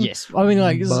thing. Yes, I mean,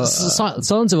 like,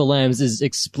 Silence of the Lambs is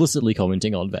explicitly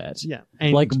commenting on that. Yeah.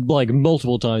 And like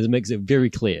multiple times, it makes it very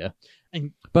clear.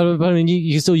 And- But I mean,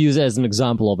 you can still use it as an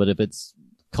example of it if it's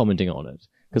commenting on it.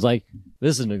 Because, like,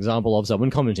 this is an example of someone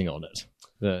commenting on it.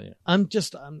 Yeah.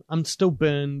 I'm still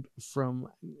burned from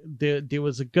there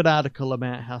was a good article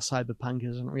about how cyberpunk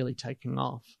isn't really taking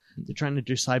off. They're trying to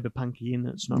do cyberpunk again,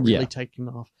 it's not really taking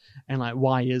off. And like,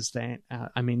 why is that?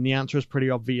 I mean, the answer is pretty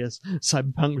obvious.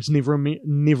 Cyberpunk was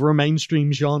never a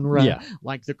mainstream genre. Yeah.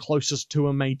 Like, the closest to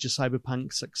a major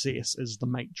cyberpunk success is The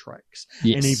Matrix.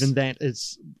 Yes. And even that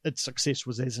its success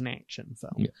was as an action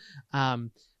film. Yeah.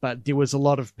 But there was a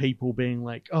lot of people being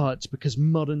like, oh, it's because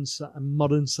modern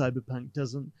cyberpunk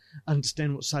doesn't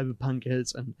understand what cyberpunk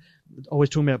is. And always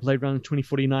talking about Blade Runner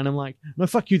 2049. I'm like, no,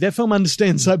 fuck you. That film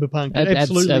understands cyberpunk. It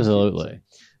absolutely.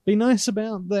 Be nice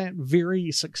about that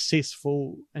very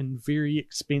successful and very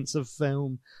expensive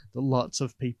film that lots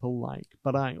of people like,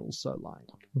 but I also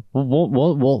like. What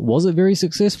was it very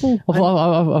successful? I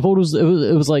thought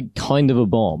it was like kind of a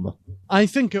bomb. I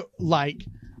think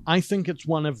it's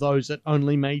one of those that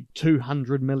only made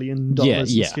 $200 million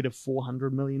instead of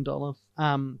 $400 million.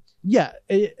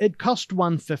 It cost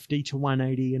 $150 to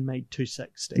 $180 and made $260.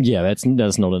 Yeah, that's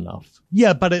not enough.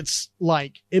 Yeah, but it's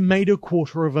like it made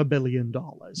 $250 million.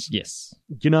 Yes.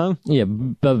 You know? Yeah,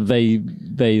 but they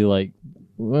like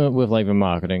with like the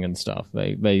marketing and stuff,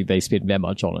 they spent that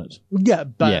much on it. Yeah,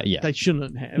 but they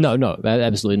shouldn't have. No,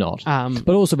 absolutely not.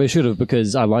 But also they should have,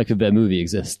 because I like that their movie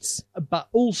exists. But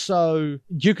also,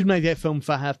 you could make that film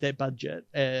for half that budget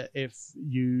if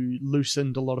you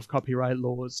loosened a lot of copyright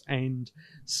laws and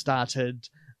started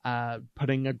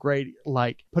putting a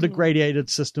gradated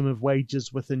system of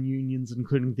wages within unions,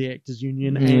 including the actors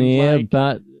union. And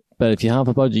but if you have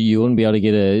a budget, you wouldn't be able to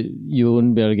get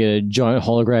a giant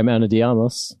hologram out of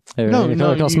Diamos. It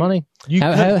costs money.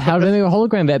 How do they make a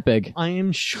hologram that big?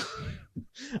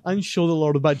 I'm sure the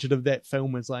lot of budget of that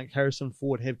film is like Harrison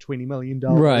Ford have $20 million.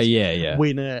 Right, yeah.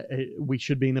 When we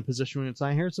should be in a position where it's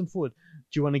like, Harrison Ford,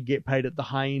 do you want to get paid at the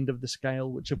high end of the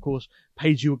scale, which of course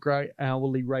pays you a great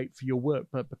hourly rate for your work,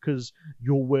 but because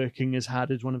you're working as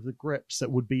hard as one of the grips,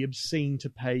 that would be obscene to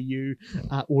pay you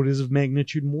orders of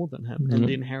magnitude more than him. Mm-hmm. And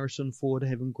then Harrison Ford,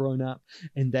 having grown up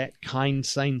in that kind,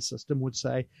 sane system, would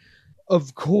say,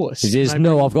 of course.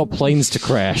 I've got planes to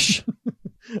crash.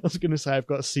 I was going to say I've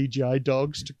got CGI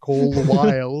dogs to call the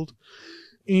wild.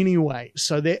 Anyway,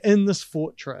 so they're in this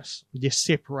fortress. They're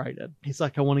separated. He's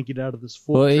like, I want to get out of this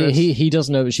fortress. Well, he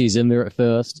doesn't know that she's in there at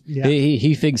first. Yeah.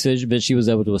 He thinks that she was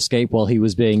able to escape while he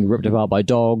was being ripped apart by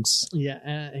dogs.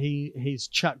 Yeah, he's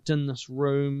chucked in this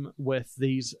room with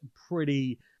these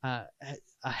pretty...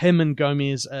 him and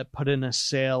Gomez are put in a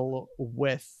cell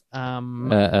with...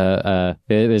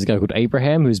 there's a guy called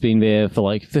Abraham who's been there for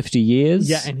like 50 years.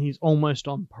 Yeah, and he's almost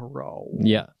on parole.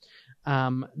 Yeah.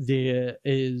 There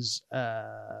is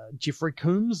Jeffrey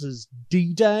Combs as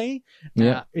D-Day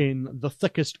in the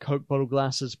thickest Coke bottle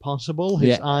glasses possible.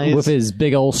 His eyes with his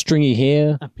big old stringy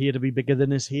hair appear to be bigger than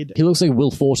his head. He looks like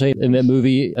Will Forte in that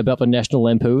movie about the National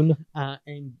Lampoon.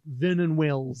 And Vernon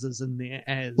Wells is in there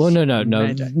as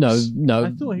Maddox. No.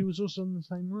 I thought he was also in the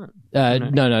same room.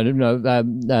 No.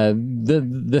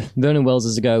 Vernon Wells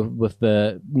is the guy with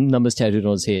the numbers tattooed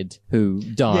on his head who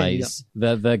dies.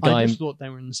 Yeah. The guy. I just thought they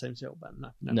were in the same cell. cell,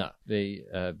 but no. No,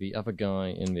 the other guy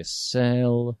in this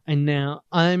cell. And now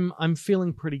I'm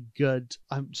feeling pretty good.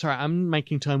 I'm sorry, I'm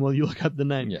making time while you look up the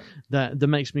name. Yeah. That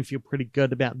makes me feel pretty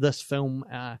good about this film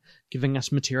giving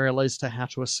us material as to how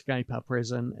to escape our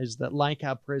prison. Is that like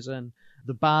our prison,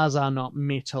 the bars are not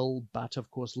metal, but of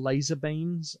course laser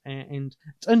beams. And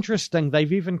it's interesting,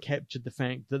 they've even captured the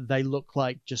fact that they look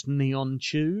like just neon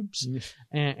tubes,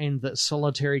 and that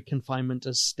solitary confinement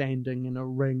is standing in a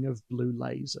ring of blue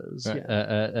lasers.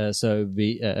 Right. So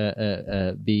the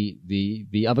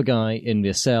other guy in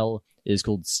the cell is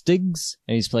called Stiggs,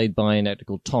 and he's played by an actor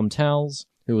called Tom Towles,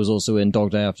 who was also in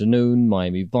Dog Day Afternoon,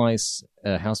 Miami Vice,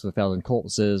 House of a Thousand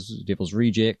Corpses, Devil's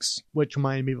Rejects. Which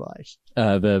Miami Vice?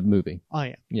 The movie. Oh,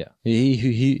 yeah. Yeah.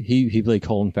 He played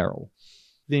Colin Farrell.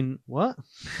 Then what?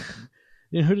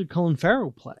 Then who did Colin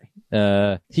Farrell play?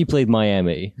 He played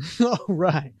Miami. Oh,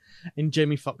 right. And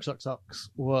Jamie Foxx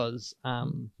was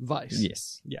Vice.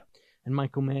 Yes. Yeah. And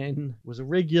Michael Mann was a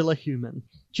regular human.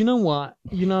 Do you know what?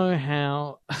 You know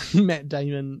how Matt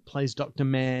Damon plays Dr.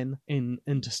 Mann in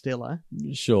Interstellar?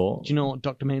 Sure. Do you know what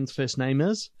Dr. Mann's first name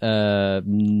is?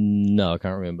 No, I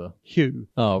can't remember. Hugh.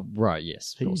 Oh, right,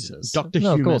 yes. Of course He's it is. Dr.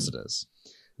 No, Human. of course it is.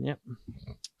 Yep.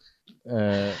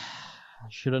 Uh, I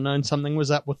should have known something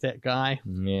was up with that guy.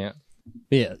 yeah.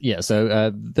 Yeah.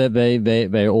 So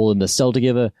they're all in the cell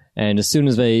together, and as soon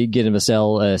as they get in the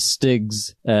cell,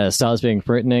 Stiggs starts being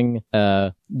threatening. There's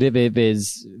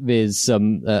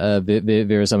some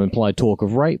there is some implied talk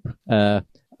of rape. I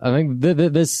think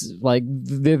this like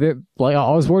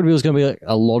I was worried there was going to be like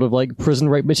a lot of like prison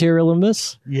rape material in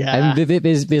this. Yeah. And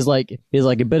there's like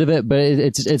a bit of it, but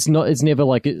it's never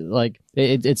like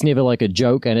it's never like a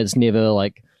joke, and it's never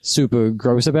like super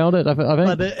gross about it. I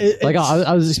think. But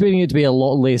I was expecting it to be a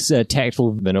lot less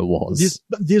tactful than it was.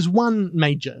 There's one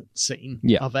major scene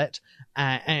of it,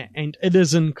 and it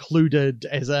is included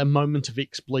as a moment of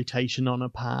exploitation on a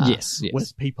par. Yes.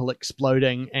 With people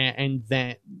exploding, and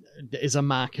that is a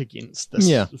mark against this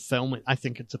film. I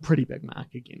think it's a pretty big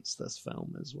mark against this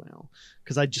film as well,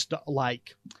 because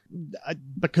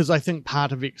because I think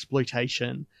part of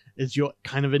exploitation is you're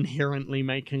kind of inherently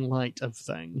making light of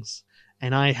things.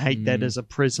 And I hate that as a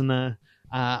prisoner.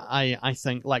 I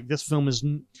think like this film is.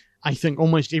 I think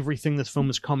almost everything this film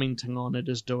is commenting on, it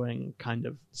is doing kind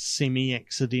of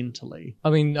semi-accidentally. I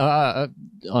mean,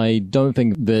 I don't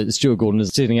think that Stuart Gordon is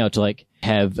setting out to like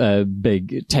have a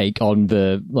big take on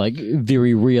the like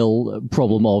very real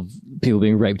problem of people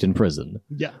being raped in prison.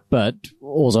 Yeah. But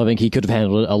also, I think he could have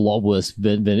handled it a lot worse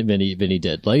than he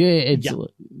did. Like it's. Yeah.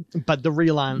 But the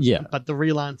real answer, Yeah. But the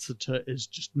real answer to it is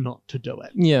just not to do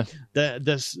it. Yeah.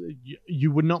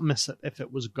 You would not miss it if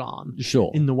it was gone.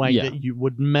 Sure. In the way Yeah. that you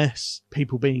would miss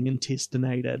people being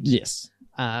intestinated. Yes.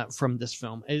 From this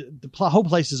film, the whole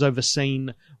place is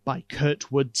overseen by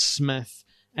Kurtwood Smith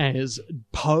as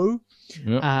Poe.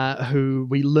 Yep. Who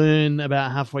we learn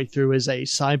about halfway through is a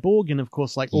cyborg, and of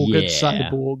course, like all good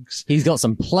cyborgs, He's got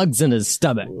some plugs in his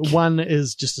stomach. one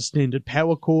is just a standard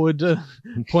power cord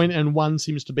point, and one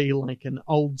seems to be like an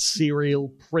old serial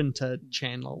printer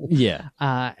channel. Yeah.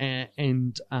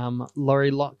 And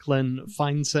Laurie Loughlin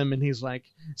finds him, and he's like,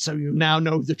 "So you now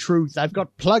know the truth. I've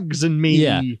got plugs in me."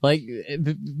 Yeah, like,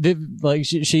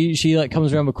 she like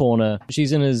comes around the corner.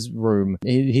 She's in his room.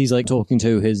 He's like talking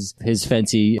to his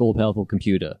fancy all-powerful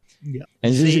computer. Yeah.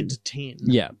 And Z10.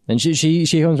 Yeah, and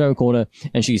she comes around the corner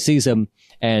and she sees him,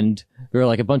 and there are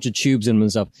like a bunch of tubes in him and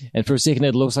stuff. And for a second,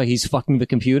 it looks like he's fucking the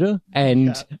computer.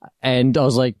 And I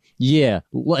was like, yeah,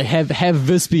 have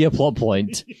this be a plot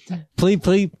point. Please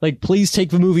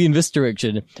take the movie in this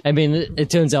direction. I mean,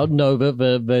 it turns out no,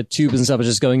 the tubes and stuff are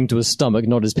just going into his stomach,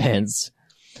 not his pants.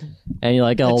 And you're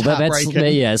like, oh,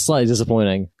 that's slightly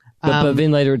disappointing. But then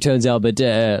later it turns out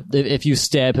that if you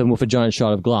stab him with a giant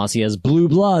shot of glass, he has blue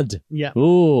blood. Yeah.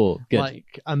 Ooh, good.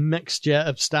 Like a mixture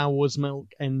of Star Wars milk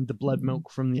and the blood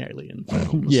milk from the Alien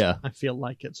films. Yeah. I feel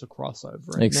like it's a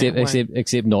crossover.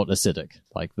 Except not acidic,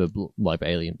 like the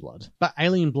alien blood. But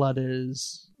alien blood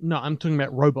is... No, I'm talking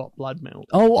about robot blood milk.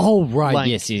 Oh, right. Like,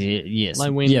 yes.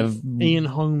 Like when Ian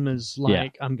Holm is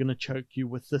like, I'm going to choke you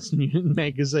with this new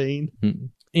magazine.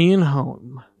 Ian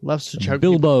Holm loves to choke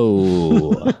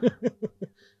Bilbo.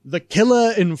 The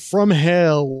killer in From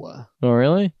Hell. Oh,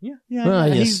 really?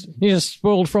 Yeah. He just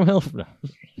spoiled From Hell.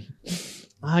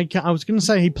 I was going to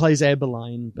say he plays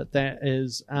Aberline, but that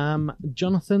is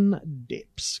Jonathan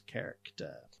Depp's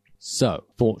character. So,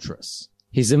 Fortress.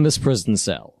 He's in this prison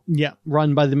cell. Yeah,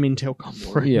 run by the Mentel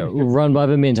Corporation. Yeah, run by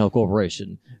the Mentel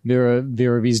Corporation. There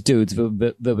are these dudes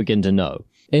that begin to know.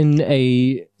 In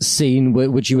a scene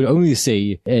which you would only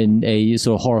see in a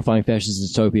sort of horrifying fascist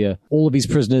dystopia. All of these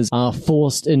prisoners are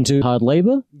forced into hard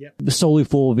labor, solely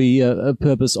for the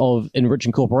purpose of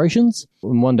enriching corporations.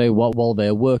 And one day, while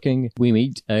they're working, we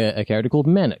meet a character called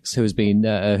Mannix, who's been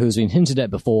hinted at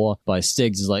before by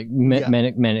Stiggs as like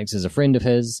Mannix is a friend of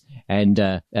his, and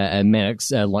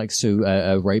Mannix likes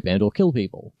to rape and or kill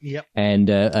people. Yep. And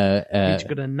he's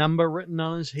got a number written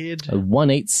on his head.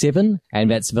 187,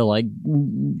 and that's the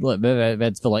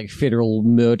like federal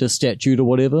murder statute or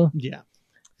whatever. Yeah.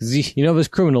 You know, those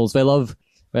criminals, they love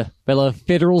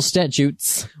federal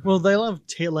statutes. Well, they love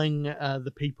telling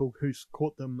the people who's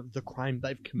caught them the crime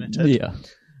they've committed. Yeah.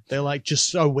 They're like, just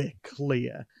so we're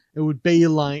clear. It would be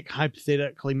like,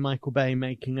 hypothetically, Michael Bay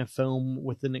making a film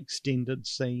with an extended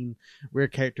scene where a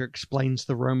character explains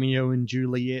the Romeo and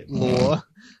Juliet law,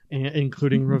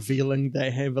 including revealing they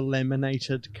have a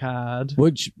laminated card.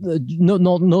 Which,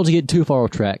 not to get too far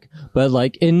off track, but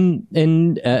like in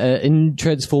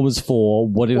Transformers 4,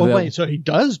 whatever. Well, wait, so he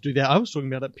does do that? I was talking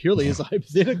about it purely as a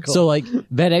hypothetical. So like,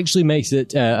 that actually makes it,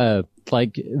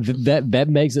 that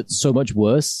makes it so much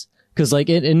worse. Because, like,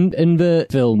 in the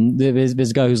film, there's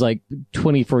a guy who's, like,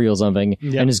 23 or something,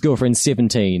 and his girlfriend's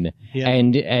 17. Yeah.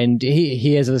 And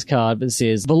he has this card that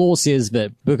says, the law says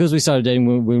that because we started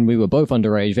dating when we were both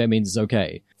underage, that means it's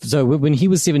okay. So when he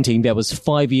was 17, that was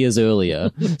 5 years earlier.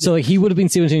 So, like, he would have been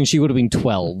 17 and she would have been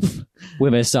 12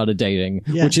 when they started dating,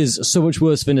 which is so much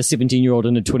worse than a 17-year-old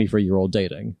and a 23-year-old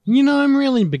dating. You know, I'm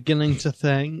really beginning to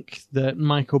think that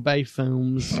Michael Bay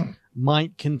films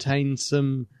might contain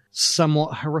some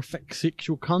somewhat horrific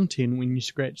sexual content when you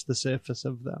scratch the surface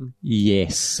of them.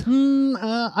 Yes.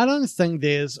 I don't think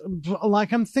there's...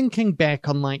 Like, I'm thinking back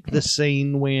on, like, the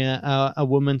scene where a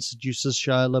woman seduces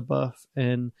Shia LaBeouf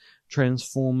in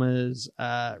Transformers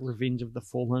Revenge of the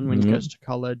Fallen when he goes to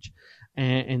college,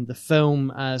 and the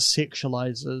film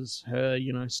sexualizes her,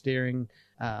 you know, staring...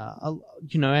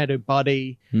 at her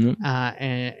body,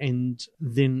 and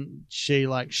then she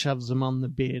like shoves him on the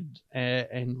bed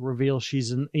and reveals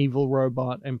she's an evil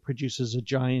robot and produces a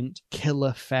giant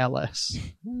killer phallus.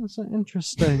 That's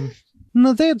interesting.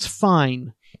 No, that's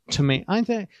fine to me. I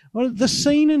think the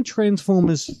scene in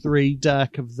Transformers 3: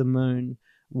 Dark of the Moon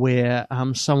where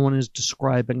someone is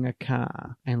describing a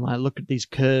car and like, look at these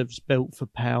curves built for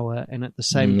power, and at the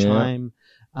same time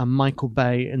Michael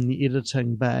Bay in the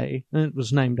editing bay, and it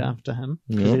was named after him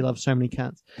because he loves so many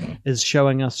cats, is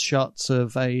showing us shots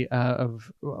of a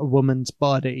woman's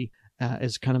body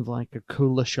as kind of like a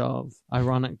Kuleshov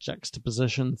ironic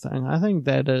juxtaposition thing. I think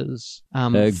that is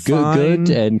good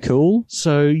and cool.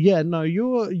 So yeah, no,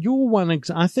 you're one.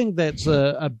 I think that's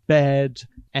a bad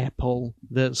apple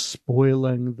that's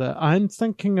spoiling the... I'm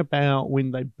thinking about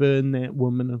when they burn that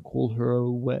woman and call her a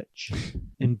witch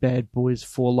in Bad Boys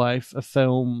for Life, a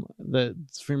film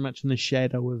that's very much in the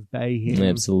shadow of Bayhem.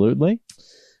 Absolutely.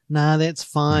 Nah, that's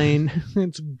fine.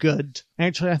 It's good.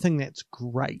 Actually, I think that's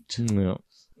great. Yeah.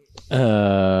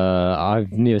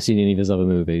 I've never seen any of his other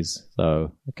movies,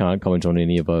 so I can't comment on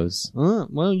any of those.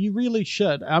 Well, you really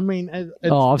should. I mean...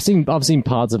 I've seen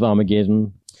parts of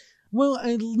Armageddon. Well,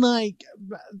 like,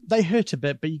 they hurt a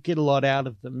bit, but you get a lot out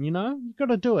of them, you know? You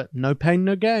gotta do it. No pain,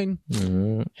 no gain.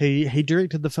 He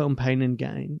directed the film Pain and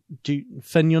Gain.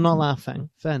 Finn, you're not laughing.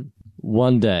 Finn.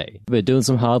 One day, they're doing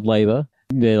some hard labor.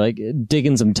 They're like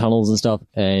digging some tunnels and stuff,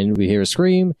 and we hear a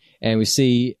scream, and we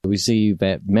see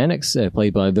that Mannix,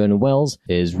 played by Vernon Wells,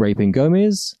 is raping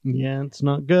Gomez. Yeah, it's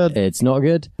not good. It's not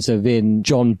good. So then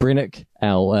John Brennick,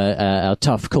 our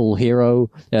tough, cool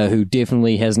hero, who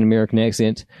definitely has an American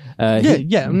accent.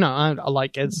 No, I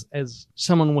like as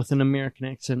someone with an American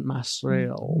accent,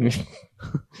 Masrel.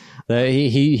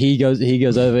 He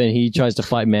goes over and he tries to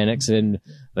fight Mannix, and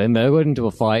then they go into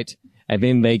a fight. And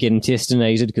then they get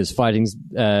intestinated because fighting's...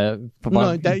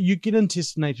 you get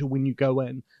intestinated when you go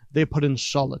in. They're put in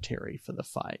solitary for the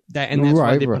fight. And that's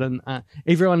why they put in...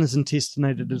 everyone is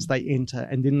intestinated as they enter,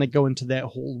 and then they go into that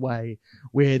hallway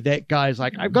where that guy's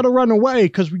like, I've got to run away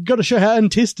because we've got to show how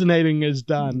intestinating is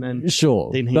done. And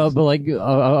sure. Then but like,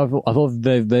 I thought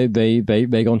they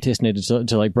got intestinated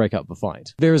to like break up the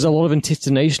fight. There is a lot of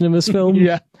intestination in this film.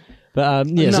 Yeah. But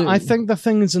I think the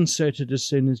thing is inserted as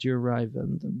soon as you arrive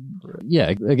in. Yeah,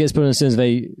 it gets put in as soon as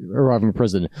they arrive in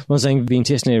prison. I'm not saying the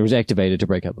intestinator was activated to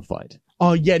break up the fight.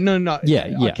 Oh yeah, no.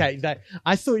 Yeah. Okay,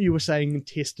 I thought you were saying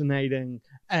intestinated,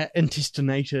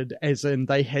 as in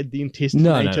they had the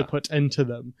intestinator put into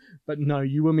them. But no,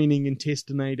 you were meaning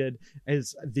intestinated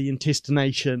as the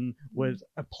intestination was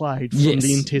applied from the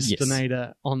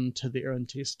intestinator onto their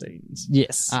intestines.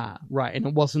 Yes. Right, and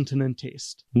it wasn't an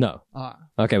intest. No.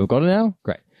 Okay, we've got it now?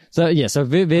 Great. So, yeah, so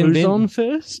then... Who's on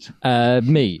first?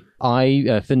 Me.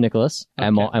 Finn Nicholas,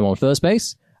 am on first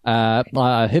base.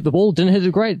 I hit the ball, didn't hit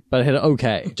it great, but I hit it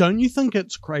okay. Don't you think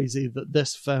it's crazy that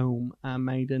this film,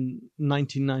 made in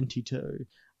 1992,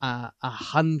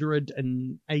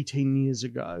 118 years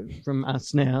ago from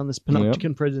us now, this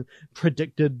Panopticon prison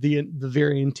predicted the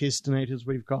very intestinators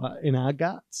we've got in our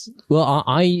guts? Well,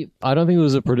 I don't think it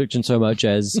was a prediction so much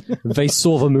as they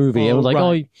saw the movie and was like,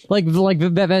 right.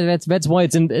 that's why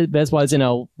it's in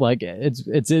our, like,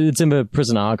 it's in the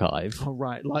prison archive. Oh,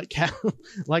 right. Like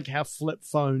how flip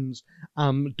phones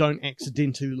don't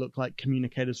accidentally look like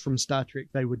communicators from Star Trek.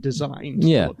 They were designed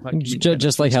to look like communicators.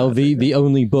 Just like how the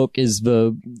only book is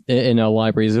in our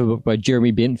library is a book by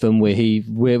Jeremy Bentham where he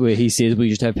says we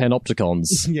just have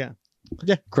panopticons. Yeah.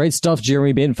 Great stuff,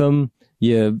 Jeremy Bentham.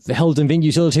 You held invent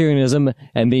utilitarianism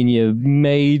and then you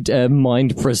made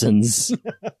mind prisons.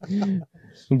 I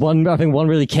think one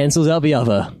really cancels out the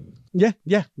other.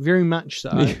 Yeah, very much so.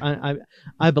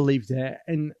 I believe that.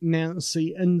 And now,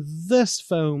 see, in this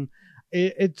film,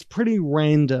 it's pretty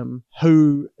random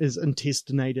who is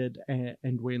intestinated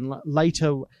and when.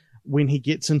 Later, when he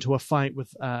gets into a fight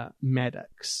with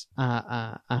Maddox,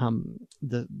 that's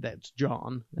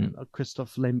John,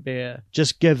 Christophe Lambert,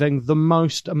 just giving the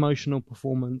most emotional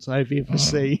performance I've ever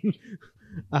seen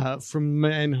from a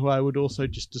man who I would also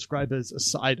just describe as a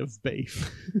side of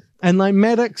beef. And like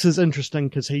Maddox is interesting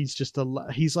because he's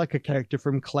like a character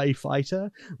from Clay Fighter.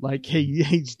 Like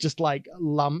he's just like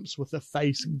lumps with a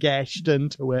face gashed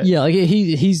into it. Yeah, like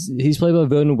he's played by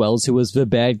Vernon Wells, who was the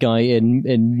bad guy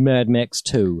in Mad Max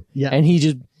 2. Yeah, and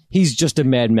he's just a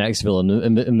Mad Max villain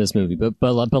in this movie, but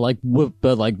without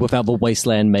the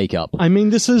wasteland makeup. I mean,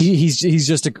 this is he's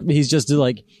just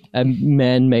like a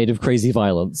man made of crazy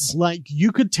violence. Like,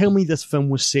 you could tell me this film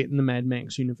was set in the Mad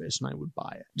Max universe, and I would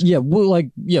buy it. Yeah,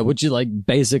 which it like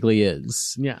basically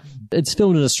is. Yeah, it's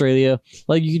filmed in Australia.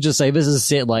 Like, you could just say this is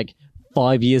set like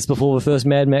 5 years before the first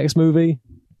Mad Max movie.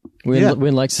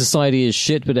 When like society is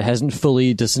shit, but it hasn't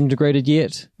fully disintegrated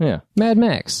yet. Yeah, Mad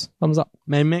Max, thumbs up.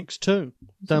 Mad Max 2.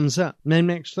 Thumbs up. Mad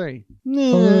Max 3.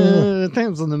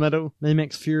 Thumbs in the middle. Mad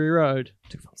Max Fury Road.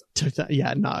 2 thumbs up.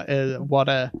 Yeah, no. What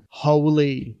a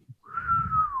holy...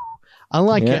 I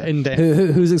like it in depth.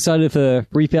 Who's excited for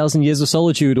 3,000 Years of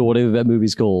Solitude, or whatever that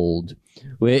movie's called?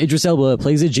 Where Idris Elba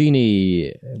plays a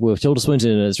genie with Tilda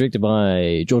Swinton and it's directed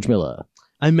by George Miller.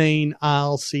 I mean,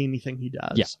 I'll see anything he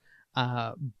does.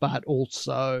 Yeah. But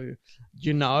also,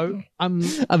 I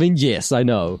mean, yes, I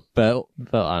know, but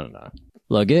I don't know.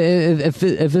 Look, if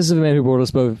this is the man who brought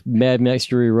us both Mad Max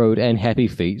Fury Road and Happy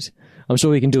Feet, I'm sure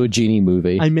we can do a genie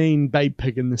movie. I mean, Babe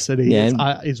Pig in the City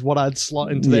is what I'd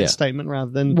slot into that statement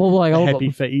rather than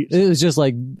Happy Feet. It was just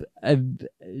like, I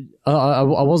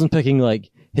wasn't picking like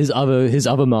his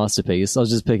other masterpiece. I was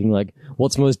just picking like,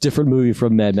 what's the most different movie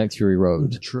from Mad Max Fury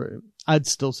Road? True. I'd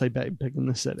still say Babe Pig in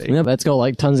the City. Yeah, but it's got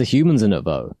like tons of humans in it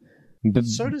though. But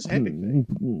so does Happy Feet.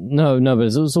 No, but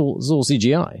it's all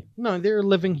CGI. No, there are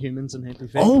living humans in Happy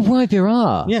Feet. Oh, right, there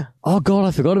are. Yeah. Oh, God, I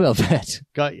forgot about that.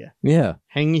 Got you. Yeah.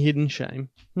 Hang your head in shame.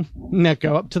 Now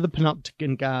go up to the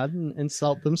Panopticon guard and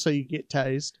insult them so you get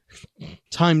tased.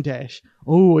 Time dash.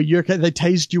 Oh, you're okay. They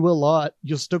tased you a lot.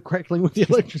 You're still crackling with the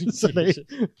electricity.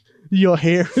 Your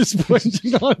hair is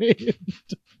pointing on end.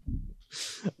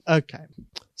 Okay.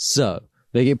 So,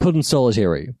 they get put in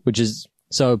solitary, which is...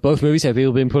 So both movies have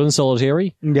people been put in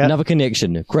solitary. Yep. Another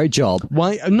connection. Great job.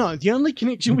 Why? No, the only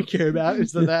connection we care about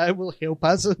is that they will help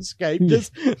us escape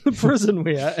the prison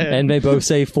we are in. And they both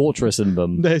say fortress in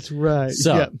them. That's right.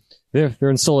 So they're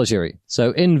in solitary.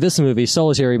 So in this movie,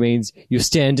 solitary means you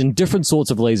stand in different sorts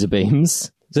of laser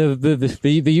beams. So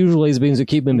the usual laser beams that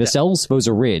keep them in their cells, those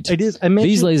are red. It is.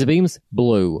 These laser beams,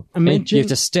 blue. You have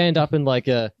to stand up in like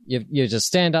a... You just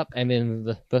stand up and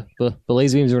then the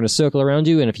laser beams are in a circle around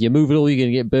you, and if you move at all, you're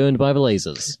going to get burned by the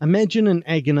lasers. Imagine an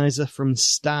agonizer from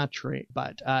Star Trek,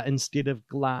 but instead of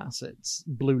glass, it's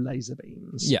blue laser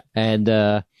beams. Yeah. And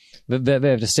they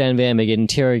have to stand there and they get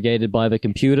interrogated by the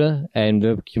computer, and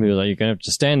the computer's like, you're going to have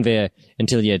to stand there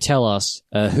until you tell us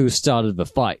who started the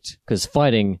fight, because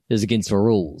fighting is against the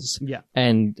rules. Yeah.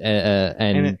 And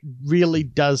it really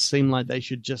does seem like they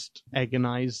should just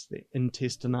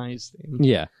intestinize them.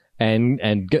 Yeah.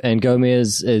 And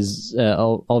Gomez is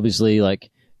obviously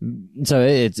like, so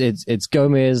it's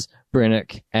Gomez,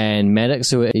 Brennick, and Maddox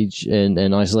who are each in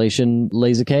an isolation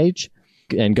laser cage,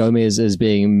 and Gomez is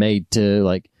being made to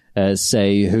like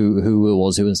say who it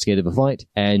was who instigated the fight,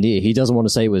 and he doesn't want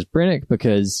to say it was Brennick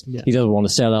because he doesn't want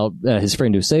to sell out his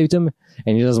friend who saved him,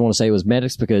 and he doesn't want to say it was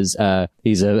Maddox because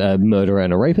he's a murderer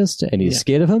and a rapist, and he's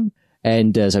scared of him,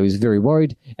 and so he's very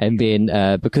worried. And then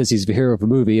because he's the hero of the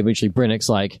movie, eventually Brennick's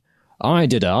like, I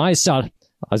did it. I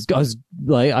was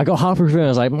like, I got halfway through and I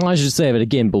was like, I should say it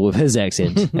again, but with his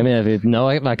accent. I mean, no,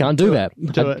 I can't do that.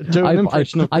 Do an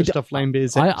impression of Christophe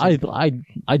Lambert's accent.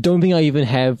 I don't think I even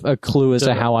have a clue as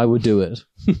to how I would do it.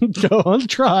 Go on,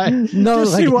 try. No,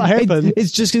 just see what happens.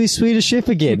 It's just going to be Swedish Chef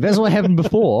again. That's what happened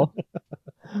before.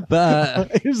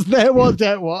 But is that what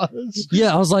that was?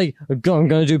 yeah, I was like, I'm going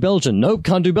to do Belgian. Nope,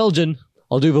 can't do Belgian.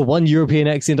 I'll do the one European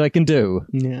accent I can do.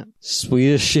 Yeah.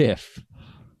 Swedish Chef.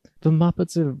 The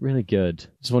Muppets are really good.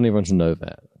 Just want everyone to know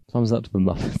that. Thumbs up to the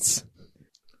Muppets.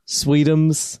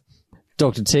 Sweetums,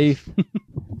 Dr. Teeth,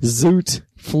 Zoot,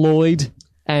 Floyd,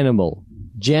 Animal,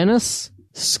 Janice,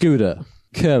 Scooter,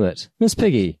 Kermit, Miss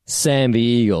Piggy, Sam the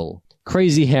Eagle,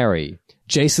 Crazy Harry,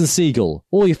 Jason Segel,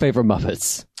 all your favorite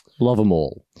Muppets. Love them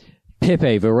all.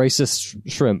 Pepe the racist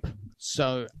shrimp.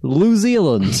 So, New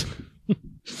Zealand.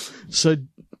 so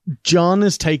John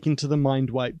is taken to the mind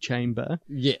wipe chamber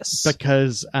Yes.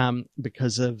 because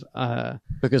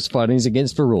Because fighting is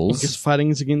against the rules. because fighting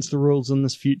is against the rules in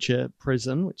this future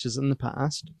prison, which is in the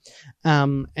past.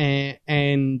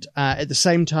 And at the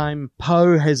same time,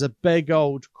 Poe has a big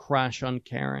old crush on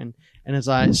Karen, and as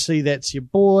I see, that's your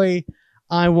boy.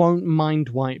 I won't mind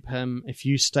wipe him if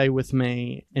you stay with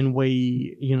me, and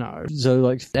we, So,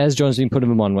 like, as John's been put in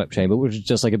the mind wipe chamber, which is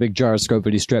just like a big gyroscope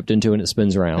that he's strapped into and it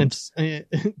spins around. It's, yeah,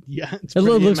 it's It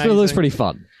looks amazing. pretty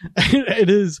fun. It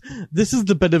is. This is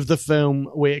the bit of the film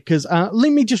where, because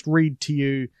let me just read to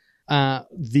you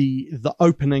the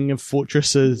opening of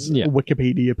Fortress's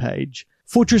Wikipedia page.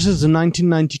 Fortress is a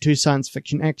 1992 science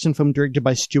fiction action film directed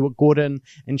by Stuart Gordon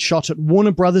and shot at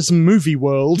Warner Brothers Movie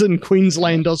World in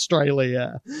Queensland,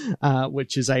 Australia,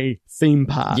 which is a theme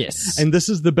park. Yes. And this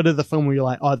is the bit of the film where you're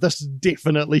like, oh, this is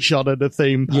definitely shot at a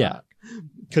theme park. Yeah.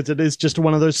 Because it is just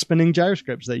one of those spinning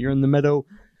gyroscopes that you're in the middle,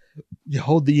 you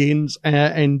hold the ends,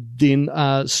 and then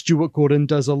Stuart Gordon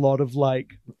does a lot of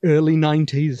like early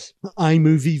 90s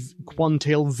iMovie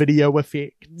Quantel video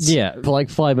effects. Yeah, for like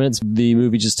 5 minutes, the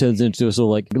movie just turns into a sort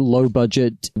of like low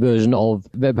budget version of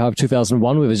Vampire of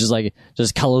 2001, where it's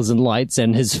just colors and lights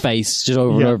and his face just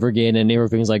over and over again, and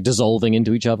everything's like dissolving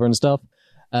into each other and stuff.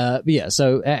 But yeah,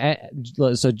 so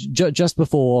just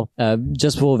before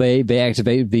they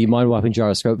activate the mind wiping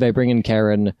gyroscope, they bring in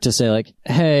Karen to say like,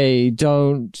 "Hey,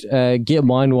 don't get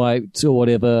mind wiped or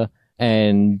whatever,"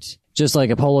 and just like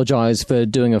apologize for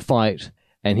doing a fight.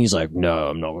 And he's like, "No,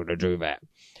 I'm not going to do that."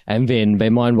 And then they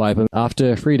mind wipe him.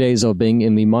 After 3 days of being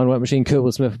in the mind wipe machine,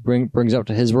 Kurtwood Smith brings up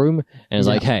to his room and is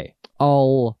like, "Hey,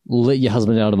 I'll let your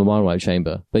husband out of the mind wipe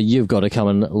chamber, but you've got to come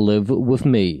and live with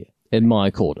me in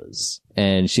my quarters."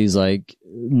 And she's like,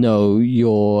 "No,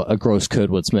 you're a gross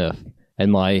Kurtwood Smith, and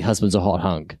my husband's a hot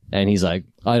hunk." And he's like,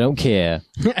 "I don't care."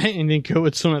 And then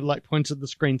Kurtwood sort of like points at the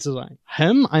screen and says like,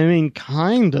 "Him? I mean,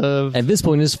 kind of." At this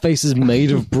point, his face is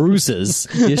made of bruises.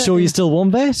 You sure you still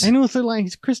want that? And also, like,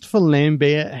 he's Christopher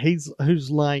Lambert. Who's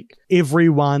like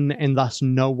everyone and thus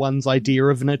no one's idea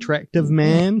of an attractive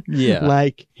man. Yeah,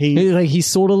 like he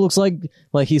sort of looks like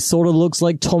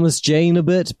Thomas Jane a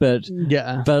bit, but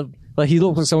like he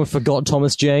looks like someone forgot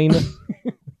Thomas Jane.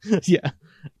 Yeah,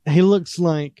 he looks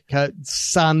like a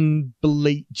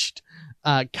sun-bleached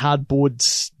cardboard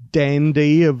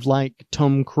dandy of like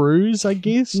Tom Cruise, I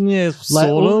guess. Yeah, like,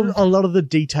 sort of. A lot of the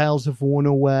details have worn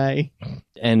away.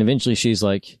 And eventually she's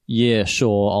like, "Yeah,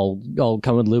 sure, I'll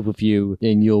come and live with you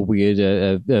in your weird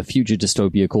future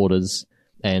dystopia quarters."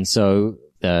 And so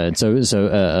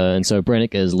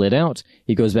Brannick is let out.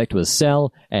 He goes back to his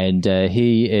cell, and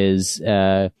he is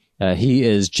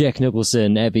Jack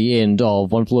Nicholson at the end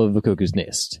of One Flew Over the Cuckoo's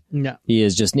Nest. Yeah. He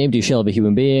is just an empty shell of a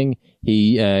human being.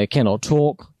 He cannot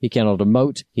talk. He cannot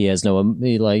emote. He has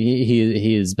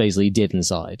he is basically dead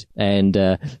inside. And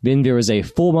then there is a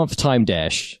 4-month time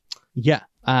dash. Yeah.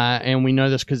 And we know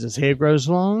this because his hair grows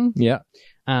long. Yeah.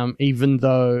 Even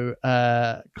though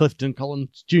Clifton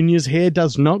Collins Jr.'s hair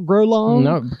does not grow long.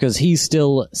 No, because he's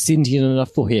still sentient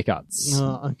enough for haircuts.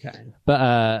 Oh, okay.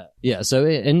 But yeah, so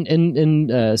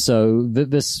this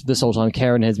whole time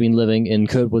Karen has been living in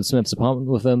Kurtwood Smith's apartment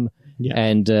with him. Yeah.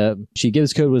 And she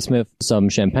gives Kurtwood Smith some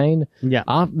champagne. Yeah.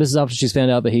 This is after she's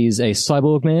found out that he's a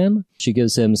cyborg man. She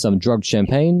gives him some drugged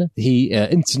champagne. He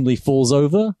instantly falls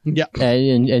over. Yeah.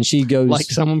 And she goes... Like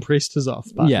someone pressed his off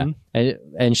button. Yeah.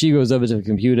 And she goes over to the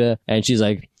computer and she's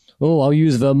like, "Oh, I'll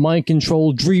use the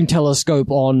mind-controlled dream telescope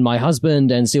on my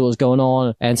husband and see what's going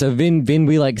on." And so then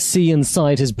we like see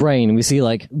inside his brain. We see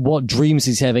like what dreams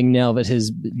he's having now that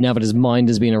his mind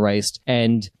has been erased.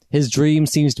 And his dream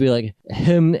seems to be like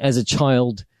him as a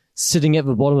child sitting at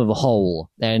the bottom of a hole,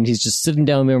 and he's just sitting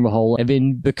down there in the hole. And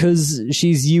then because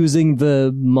she's using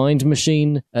the mind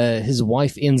machine, his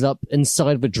wife ends up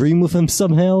inside the dream with him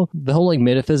somehow. The whole like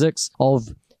metaphysics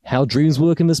of how dreams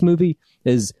work in this movie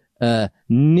is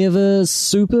never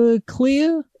super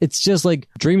clear. It's just like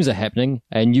dreams are happening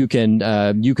and you can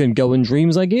go in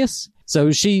dreams, I guess.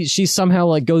 So she somehow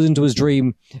like goes into his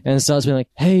dream and starts being like,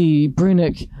 "Hey,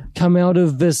 Brennick, come out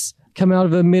of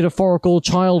a metaphorical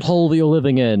child hole that you're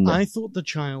living in." I thought the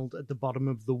child at the bottom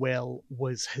of the well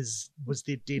was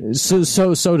their dead.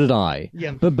 So did I.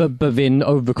 Yeah. But then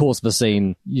over the course of the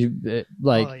scene,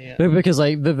 because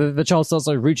like the child starts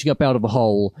like reaching up out of a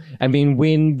hole, and then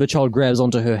when the child grabs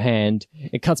onto her hand,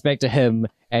 it cuts back to him,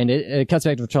 and it cuts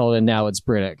back to the child, and now it's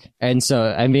Brennick. And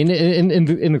then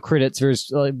in the credits,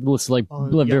 there's looks like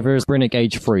there's Brennick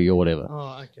age 3 or whatever.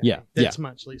 Oh, okay. Yeah. That's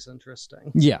much less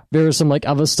interesting. Yeah, there are some like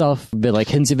other stuff that like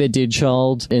hints of a dead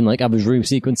child in like other dream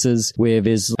sequences where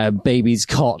there's a baby's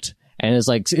cot and it's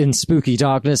like in spooky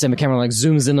darkness and the camera like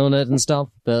zooms in on it and stuff.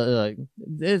 But like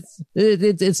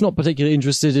it's not particularly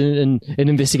interested in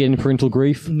investigating parental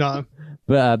grief. No.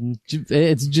 But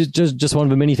it's just one of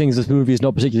the many things this movie is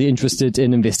not particularly interested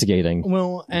in investigating.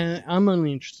 Well, I'm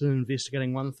only interested in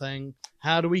investigating one thing.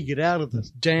 How do we get out of this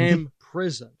damn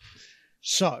prison?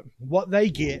 So, what they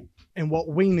get and what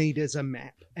we need is a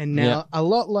map. And now, a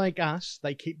lot like us,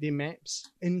 they keep their maps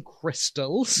in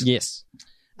crystals. Yes.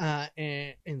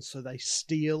 And so they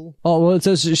steal. Oh well,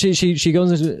 so she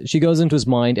goes into his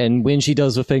mind, and when she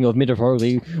does the thing of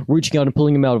metaphorically reaching out and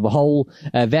pulling him out of a hole,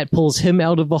 that pulls him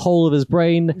out of the hole of his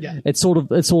brain. Yeah. It's sort of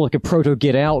like a proto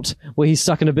Get Out, where he's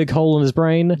stuck in a big hole in his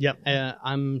brain. Yep.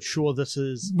 I'm sure this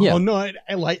is. Yeah. Oh no!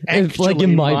 Actually, it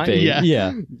might be.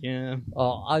 Yeah. Yeah.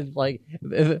 Oh, I like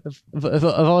if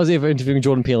I was ever interviewing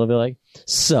Jordan Peele, I'd be like,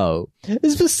 "So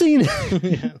is the scene?"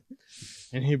 Yeah.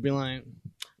 And he'd be like,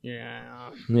 "Yeah."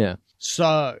 Yeah.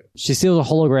 So she steals a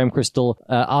hologram crystal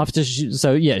after she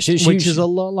which is a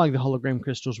lot like the hologram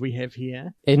crystals we have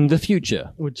here in the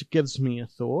future, which gives me a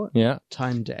thought. Yeah.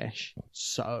 Time dash.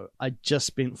 So I just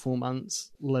spent 4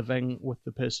 months living with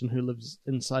the person who lives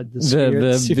inside the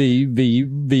spirits.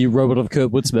 the robot of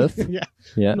Kurtwood Smith. Yeah.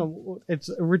 Yeah. No, it's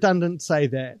redundant to say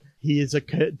that he is a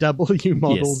Kurt W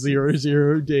model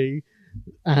 00D.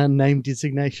 Name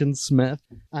designation Smith,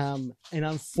 and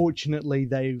unfortunately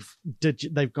they've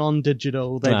gone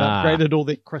digital. They've upgraded all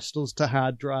their crystals to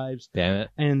hard drives. Damn it!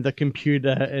 And the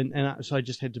computer, and so I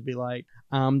just had to be like,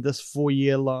 this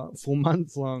 4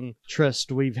 month long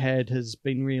tryst we've had has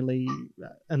been really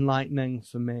enlightening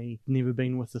for me. Never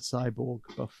been with a cyborg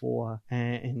before,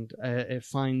 and it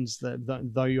finds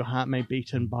that though your heart may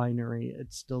beat in binary,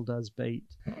 it still does beat.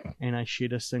 And I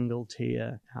shed a single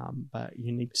tear, but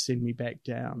you need to send me back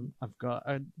down. I've got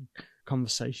a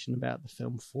conversation about the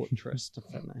film Fortress to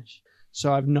finish.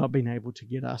 So I've not been able to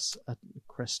get us a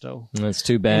crystal. That's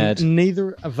too bad. And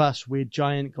neither of us wear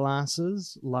giant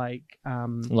glasses like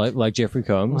Jeffrey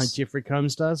Combs. Like Jeffrey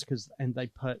Combs does, and they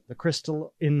put the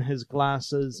crystal in his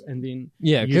glasses and then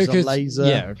use a laser.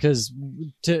 Yeah, because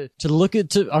to look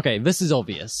at okay, this is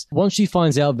obvious. Once she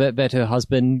finds out that her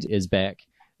husband is back,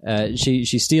 she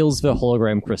steals the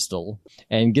hologram crystal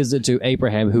and gives it to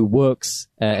Abraham, who works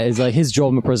as like his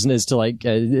job in prison is to like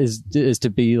is to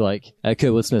be like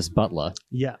Kurtwood Smith's butler.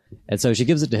 Yeah, and so she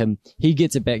gives it to him. He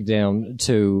gets it back down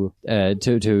to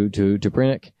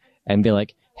Brennick, and they're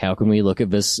like, "How can we look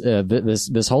at this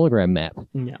hologram map?"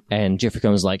 Yeah, and Jeffrey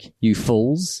Combs is like, "You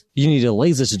fools! You need a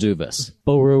laser to do this."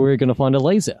 But we're going to find a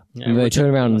laser. Yeah, and they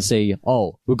turn around and see,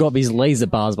 "Oh, we've got these laser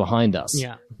bars behind us.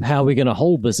 Yeah, how are we going to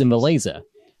hold this in the laser?"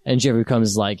 And Jeffrey Combs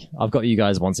is like, "I've got you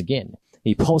guys once again."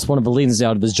 He pops one of the lenses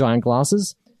out of his giant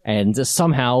glasses, and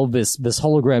somehow this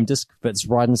hologram disc fits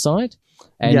right inside.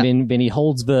 And then he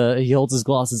holds his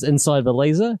glasses inside the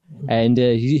laser, and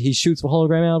he shoots the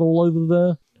hologram out all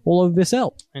over the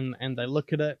cell. And they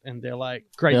look at it and they're like,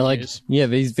 "Great news." Like, yeah,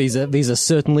 these are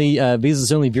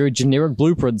certainly very generic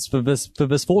blueprints for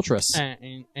this fortress.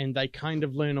 And they kind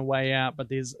of learn a way out, but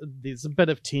there's a bit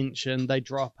of tension. They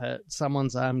drop it.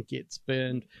 Someone's arm gets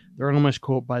burned. They're almost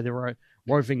caught by the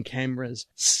roving cameras.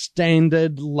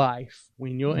 Standard life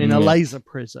when you're in a laser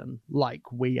prison like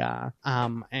we are.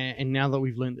 And now that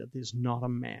we've learned that there's not a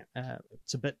map,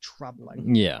 it's a bit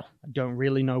troubling. Yeah. I don't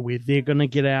really know where they're going to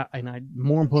get out, and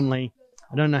more importantly,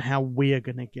 I don't know how we're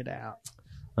going to get out.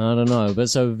 I don't know, but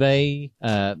so they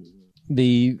have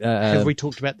we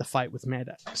talked about the fight with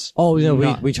Maddox? Oh no,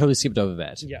 we totally skipped over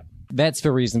that. Yeah, that's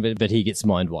the reason that he gets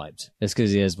mind wiped. It's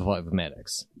because he has the fight with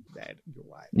Maddox. You're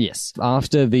right. Yes.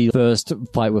 After the first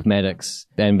fight with Maddox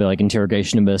and the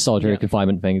interrogation and the solitary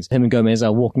confinement things, him and Gomez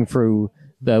are walking through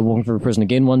walking through prison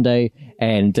again one day,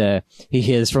 and he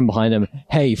hears from behind him,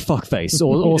 "Hey, fuckface,"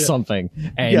 or something,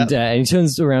 and he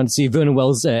turns around to see Vernon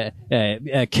Wells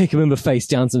kick him in the face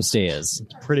down some stairs.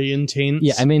 It's pretty intense.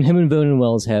 Yeah, I mean, him and Vernon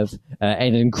Wells have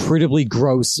an incredibly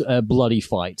gross, bloody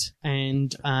fight,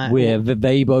 and where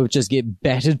they both just get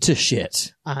battered to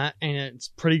shit. And it's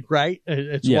pretty great.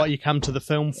 It's what you come to the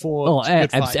film for. Oh,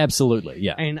 absolutely,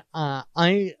 yeah. And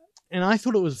I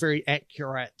thought it was very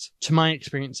accurate to my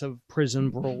experience of prison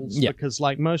brawls, because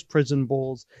like most prison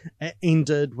brawls, it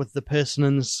ended with the person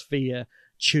in the sphere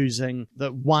choosing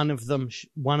that one of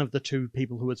the two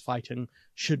people who was fighting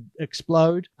should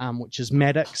explode, which is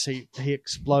Maddox. He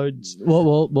explodes.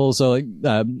 Well. So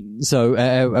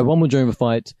at one point during the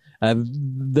fight, they're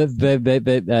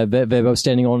both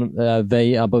standing on.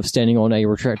 They are both standing on a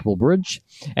retractable bridge,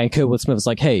 and Kurtwood Smith is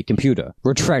like, "Hey, computer,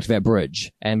 retract that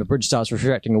bridge," and the bridge starts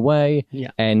retracting away.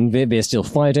 Yeah. And they're still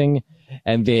fighting,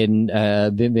 and then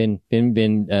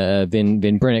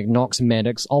Brennick knocks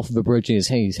Maddox off the bridge, and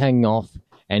he's hanging off,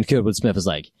 and Kurtwood Smith is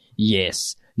like,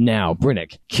 "Yes. Now,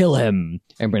 Brennick, kill him."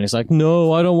 And Brennick's like,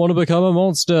 "No, I don't want to become a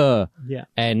monster." Yeah.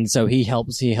 And so he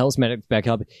helps Maddox back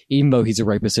up, even though he's a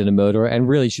rapist and a murderer, and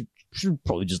really should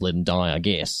probably just let him die, I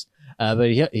guess.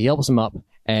 But he helps him up,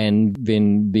 and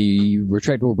then the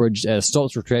retractable bridge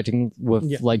stops retracting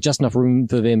with like just enough room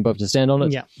for them both to stand on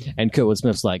it. Yeah. And Kurtwood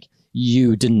Smith's like,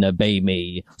 "You didn't obey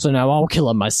me, so now I'll kill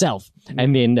him myself."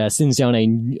 And then sends down a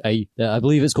I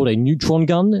believe it's called a neutron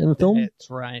gun in the film. That's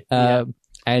right.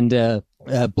 And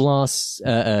blasts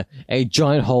a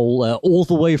giant hole all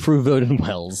the way through Vernon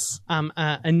Wells.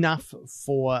 Enough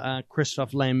for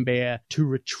Christophe Lambert to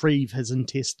retrieve his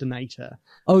intestinator.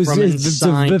 Oh, from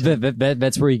inside.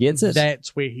 That's where he gets it?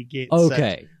 That's where he gets it.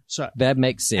 Okay. So that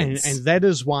makes sense. And that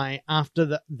is why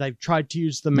after they've tried to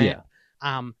use the map,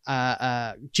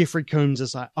 Jeffrey Combs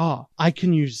is like, "Oh, I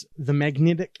can use the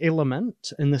magnetic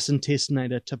element in this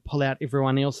intestinator to pull out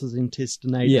everyone else's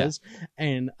intestinators."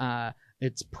 And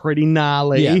it's pretty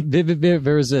gnarly. Yeah,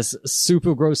 there is this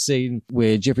super gross scene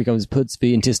where Jeffrey Combs puts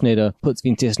the intestinator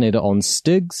on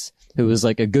Stiggs, who is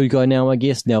like a good guy now, I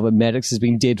guess, now that Maddox has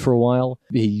been dead for a while.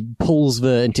 He pulls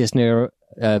the intestinator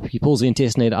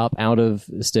up out of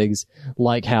Stiggs,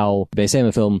 like how they say in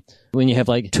the film, when you have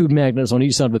like two magnets on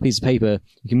each side of a piece of paper,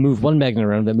 you can move one magnet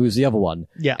around that moves the other one.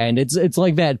 Yeah. And it's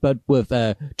like that, but with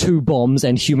two bombs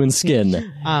and human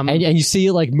skin. And you see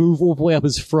it like move all the way up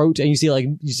his throat, and you see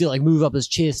it move up his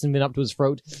chest and then up to his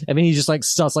throat, and then he just like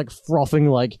starts like frothing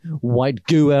like white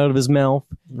goo out of his mouth.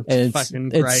 It's fucking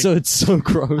great. It's so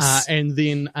gross. And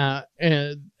then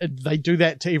they do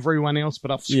that to everyone else,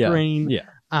 but off screen. Yeah.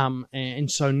 And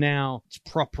so now it's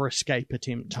proper escape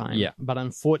attempt time. Yeah. But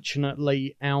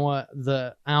unfortunately, our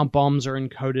bombs are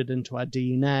encoded into our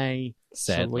DNA,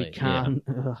 sadly, so we can't.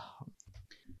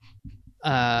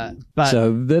 But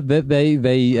so they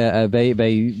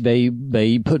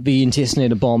put the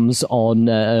intestinator bombs on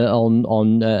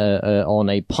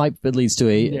a pipe that leads to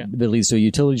a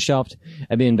utility shaft,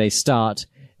 and then they start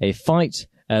a fight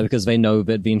because they know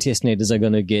that the intestinators are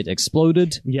going to get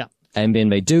exploded. Yeah. And then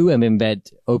they do, and then that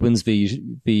opens the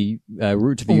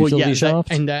route to the utility shaft.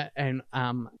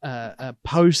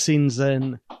 Poe sends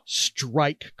in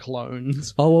Strike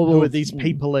clones, who are these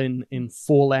people in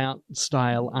Fallout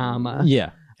style armor.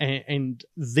 Yeah. And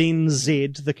then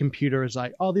Zed, the computer, is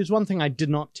like, "Oh, there's one thing I did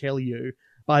not tell you.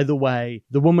 By the way,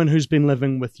 the woman who's been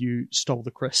living with you stole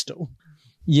the crystal."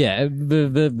 Yeah,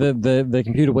 the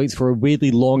computer waits for a weirdly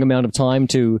long amount of time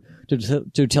to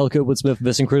tell Kurtwood Smith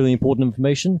this incredibly important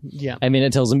information. Yeah, and then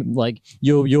it tells him like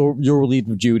you're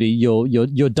relieved of duty,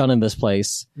 you're done in this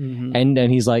place, and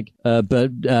he's like,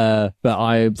 but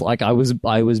I was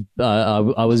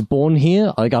born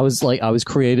here, I was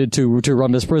created to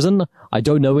run this prison. I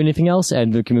don't know anything else.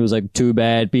 And the computer was like, "Too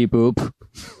bad, beep boop."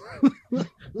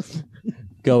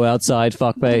 Go outside,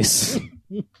 fuckface.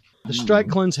 The Strike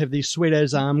clones have these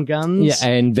sweet-ass arm guns. Yeah,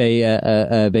 and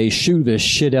they shoot the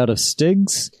shit out of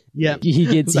Stiggs. Yeah. He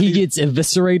gets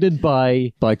eviscerated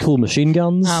by cool machine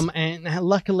guns. And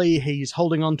luckily he's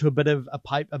holding on to a bit of a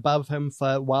pipe above him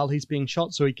while he's being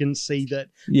shot, so he can see that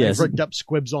they've rigged up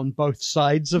squibs on both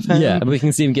sides of him. Yeah, and we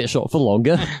can see him get shot for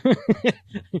longer.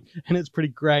 And it's pretty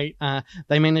great.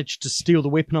 They manage to steal the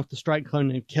weapon off the Strike clone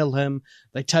and kill him.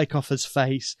 They take off his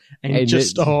face, and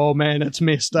oh man, it's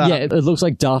messed up. Yeah, it looks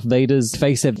like Darth Vader's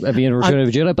face at the end of Return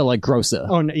of the Jedi, but like grosser.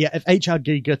 Oh no, yeah, if H.R.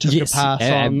 Giger took a pass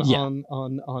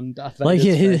on Darth Vader's like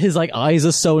his like eyes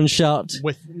are sewn shut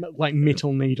with like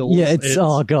metal needles. Yeah, it's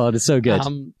oh god, it's so good.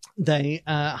 They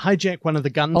hijack one of the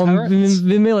gun turrets.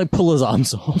 They may like pull his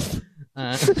arms off.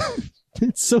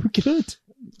 It's so good.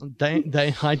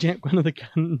 They hijack one of the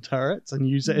gun turrets and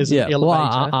use it as Yeah, an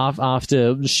elevator. well,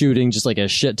 after shooting just like a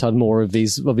shit ton more of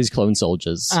these clone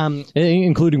soldiers,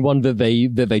 including one that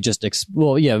they just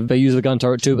they use the gun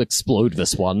turret to explode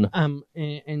this one.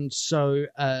 And so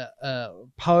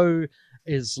Poe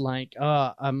is like,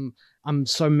 I'm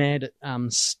so mad at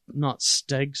not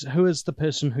Stiggs. Who is the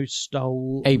person who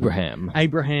stole Abraham,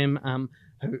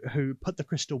 who put the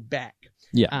crystal back?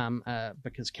 Yeah.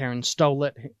 Because Karen stole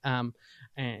it,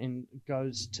 and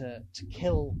goes to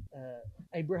kill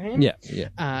Abraham. Yeah.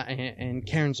 And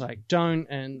Karen's like, don't,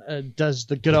 and does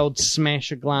the good old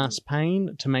smash a glass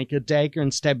pane to make a dagger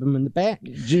and stab him in the back.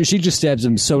 She just stabs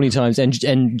him so many times,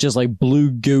 and just like blue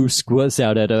goo squirts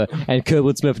out at her, and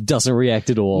Kurtwood Smith doesn't react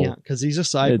at all. Yeah, because he's a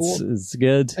cyborg. It's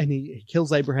good. And he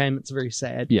kills Abraham. It's very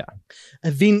sad. Yeah.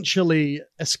 Eventually,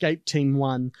 Escape Team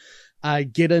 1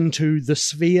 get into the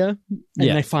sphere, and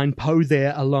they find Poe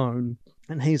there alone.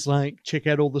 And he's like, check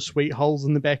out all the sweet holes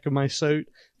in the back of my suit.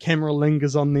 Camera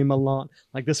lingers on them a lot.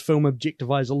 Like, this film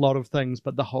objectifies a lot of things,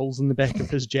 but the holes in the back of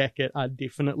his jacket are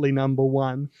definitely number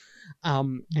one.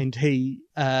 And he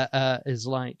is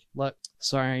like, look,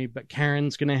 sorry, but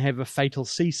Karen's going to have a fatal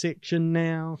C-section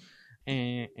now.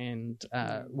 And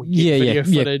we get video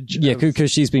footage. Yeah, because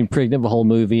she's been pregnant the whole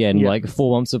movie, and like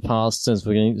 4 months have passed since the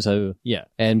beginning. So yeah,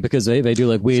 and because they do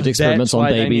like weird experiments on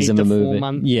babies in the movie.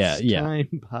 4 months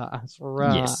time pass,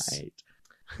 right?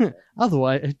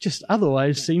 Yes.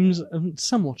 Otherwise seems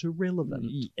somewhat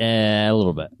irrelevant. A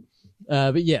little bit.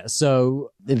 But yeah,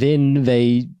 so then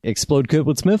they explode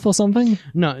Kurtwood Smith or something?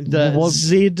 No, the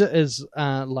Z is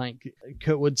like,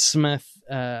 Kurtwood Smith,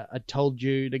 I told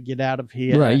you to get out of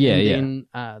here. Right, yeah, and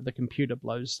then the computer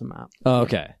blows them up. Oh,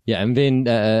 okay. Yeah, and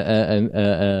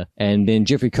then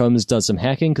Jeffrey Combs does some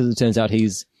hacking, because it turns out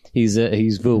he's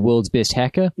the world's best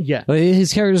hacker. Yeah.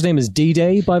 His character's name is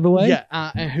D-Day, by the way.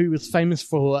 Yeah, who was famous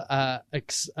for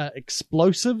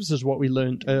explosives, is what we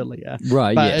learned earlier.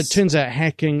 Right, but yes. It turns out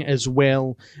hacking as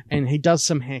well, and he does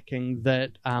some hacking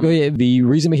that... the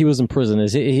reason he was in prison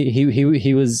is he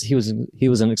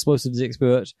was an explosives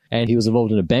expert, and he was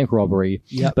involved in a bank robbery.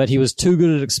 Yep. But he was too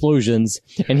good at explosions,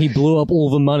 and he blew up all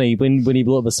the money when he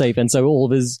blew up the safe, and so all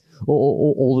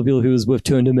the people he was with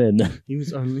turned him in. He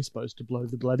was only supposed to blow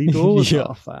the bloody doors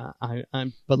off, I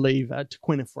believe, to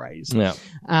coin a phrase. Yeah.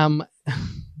 And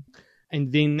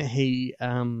then he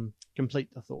complete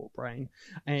the thought brain.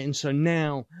 And so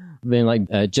now... Then,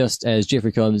 just as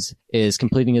Jeffrey Combs is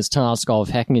completing his task of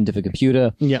hacking into the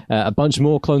computer, a bunch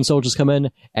more clone soldiers come in,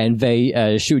 and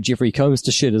they shoot Jeffrey Combs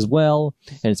to shit as well.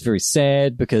 And it's very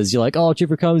sad, because you're like, oh,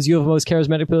 Jeffrey Combs, you're the most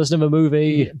charismatic person in the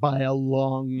movie. By a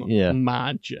long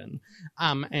margin.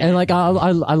 And like, I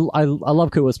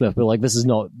love Kurtwood Smith, but like, this is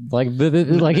not, like,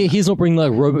 he's not bringing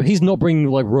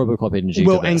RoboCop energy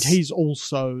to this. And he's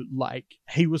also, like,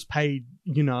 he was paid,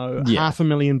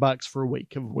 $500,000 for a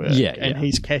week of work. And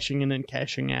he's cashing in and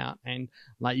cashing out, and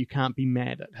like, you can't be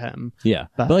mad at him. Yeah.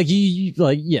 But like,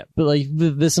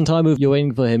 this entire movie, you're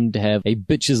waiting for him to have a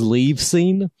bitches leave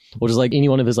scene, or just like any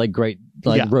one of his like great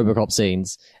RoboCop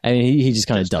scenes, and he just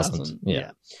kind of doesn't.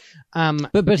 Yeah.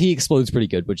 But he explodes pretty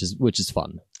good, which is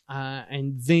fun.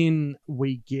 And then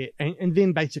we get, and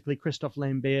then basically Christophe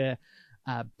Lambert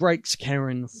breaks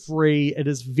Karen free. It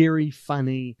is very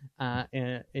funny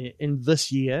in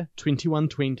this year,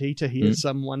 2120, to hear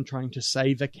someone trying to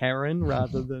save a Karen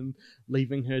rather than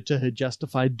leaving her to her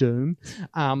justified doom.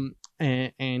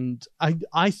 And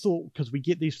I thought, because we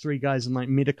get these three guys in like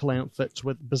medical outfits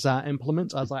with bizarre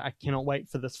implements, I was like, I cannot wait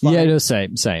for this fight. Yeah, no,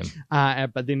 same.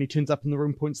 But then he turns up in the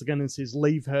room, points the gun and says,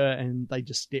 leave her, and they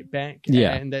just step back.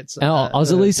 Yeah. And that's I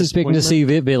was at least expecting to see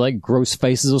their like gross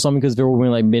faces or something, because they're all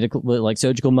wearing like medical, like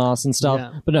surgical masks and stuff.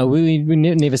 Yeah. But no, we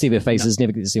never see their faces,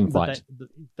 never get to see them fight.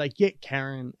 They get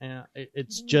Karen.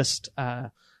 It's just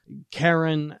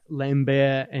Karen,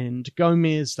 Lambert, and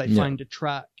Gomez. They find a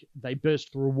truck. They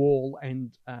burst through a wall,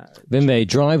 and then they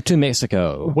drive to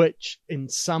Mexico, which in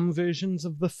some versions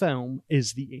of the film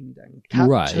is the ending.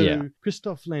 Cut to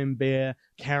Christophe Lambert,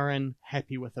 Karen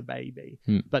happy with a baby.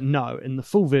 But no, in the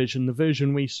full version, the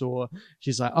version we saw,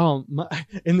 she's like,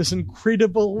 in this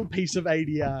incredible piece of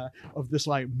ADR of this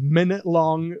like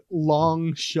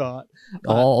minute-long shot.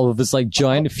 Of this like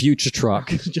giant future truck.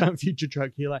 Giant future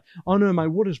truck. You're like, oh no, my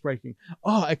water's breaking.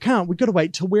 Oh, I can't. We got to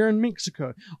wait till we're in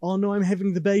Mexico. Oh no, I'm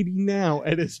having the baby now.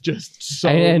 And it's just so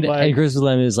and Christopher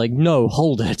Lambert is like, no,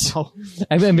 hold it. Oh.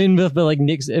 And then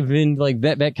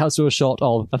that cuts to a shot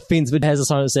of a fence that has a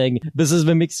sign saying, this is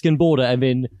the Mexican border, and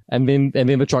then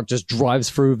the truck just drives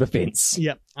through the fence.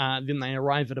 Yep. Then they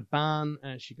arrive at a barn.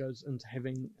 She goes into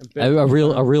having A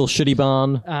real shitty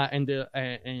barn.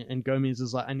 And Gomez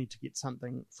is like, I need to get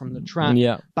something from the truck.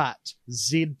 Yeah. But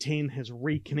Z10 has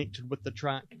reconnected with the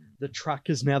truck. The truck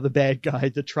is now the bad guy.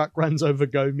 The truck runs over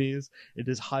Gomez. It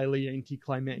is highly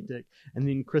anticlimactic. And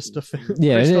then Christophe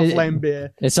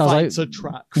Lambert fights a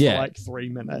truck for like 3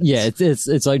 minutes. Yeah,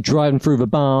 it's like driving through the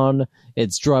barn.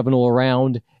 It's driving all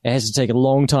around. It has to take a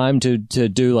long time to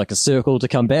do like a circle to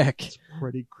come back.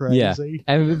 Pretty crazy. Yeah.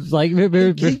 And like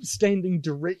he keeps standing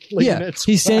directly in its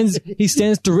he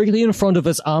stands directly in front of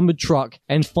this armored truck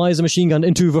and fires a machine gun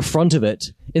into the front of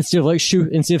it instead of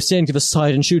standing to the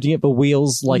side and shooting at the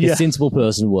wheels like a sensible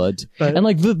person would. But, and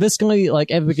like this guy,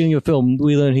 like at the beginning of the film,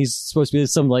 we learn he's supposed to be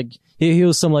some like he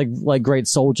was some like great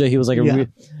soldier. He was like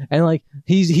and like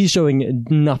he's showing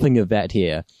nothing of that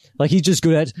here. Like he's just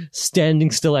good at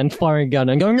standing still and firing a gun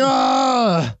and going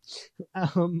ah.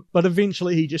 But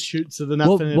eventually he just shoots at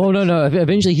enough. No.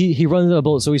 Eventually he runs out of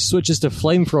bullets, so he switches to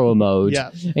flamethrower mode. Yeah.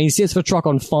 And he sets the truck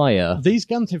on fire. These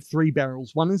guns have 3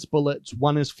 barrels. One is bullets,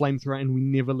 one is flamethrower, and we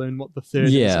never learn what the third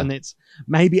is. And that's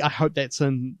maybe I hope that's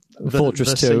in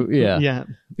Fortress 2.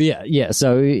 Yeah.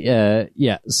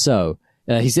 So.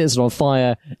 He sets it on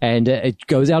fire, and it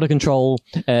goes out of control.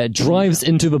 Drives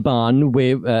into the barn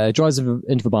where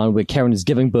Karen is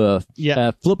giving birth.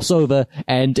 Flips over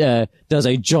and does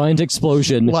a giant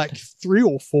explosion, like 3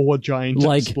 or 4 giant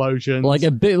explosions, like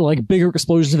bigger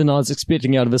explosions than I was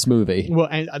expecting out of this movie. Well,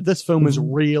 and this film is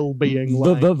real, being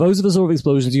like those are the sort of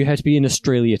explosions you had to be in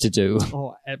Australia to do.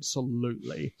 Oh,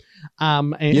 absolutely.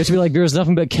 And you have to be like, there's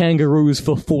nothing but kangaroos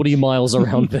for 40 miles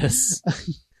around this.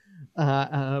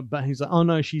 But he's like, oh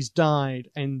no, she's died.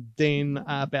 And then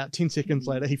about 10 seconds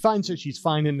later, he finds her, she's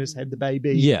fine and has had the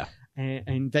baby. Yeah.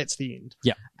 And that's the end.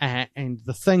 Yeah. And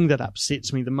the thing that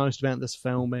upsets me the most about this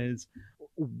film is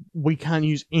we can't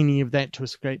use any of that to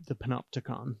escape the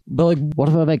panopticon. But like, what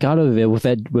about that guy over there with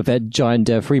that giant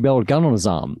 3-barreled gun on his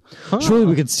arm? Surely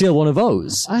we could steal one of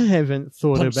those. I haven't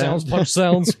thought punch about punch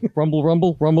sounds, rumble,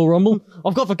 rumble, rumble, rumble.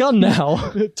 I've got the gun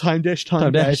now. Time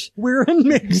dash. We're in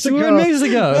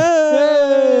Mexico.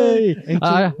 Hey!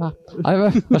 I'm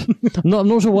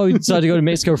not sure why we decided to go to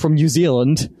Mexico from New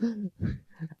Zealand.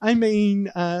 I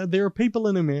mean, there are people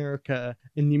in America,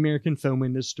 in the American film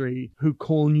industry, who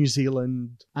call New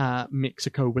Zealand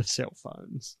Mexico with cell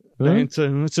phones.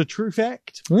 It's a true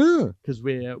fact, because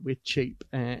we're cheap,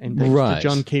 and thanks to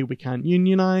John Key, we can't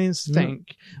unionize,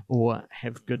 or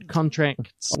have good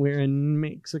contracts. We're in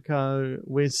Mexico.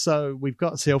 We've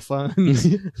got cell phones.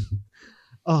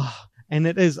 And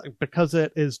it is, because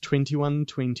it is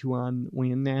 2121,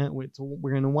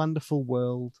 we're in a wonderful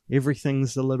world.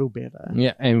 Everything's a little better.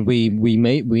 Yeah, and we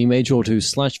made sure to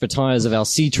slash the tires of our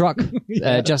sea truck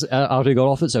just after we got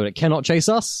off it, so it cannot chase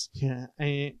us. Yeah,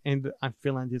 and I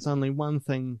feel like there's only one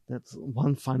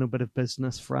final bit of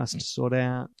business for us to sort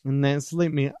out, and that's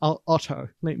Otto,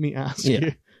 let me ask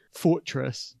you,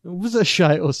 Fortress, was it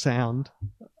shite or sound?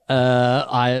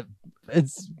 I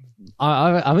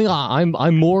think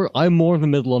I'm more in the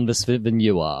middle on this than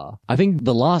you are. I think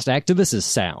the last act of this is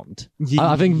sound.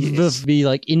 I think the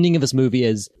like ending of this movie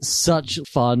is such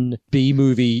fun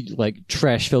B-movie like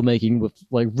trash filmmaking with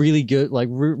like really good, like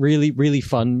really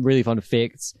fun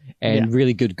effects and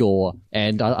really good gore,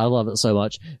 and I love it so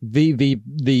much. The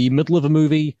middle of the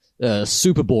movie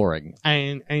super boring,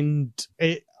 and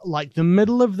it. Like, the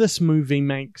middle of this movie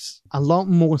makes a lot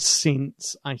more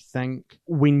sense, I think,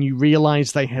 when you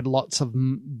realize they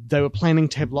were planning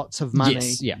to have lots of money.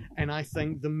 Yes, yeah. And I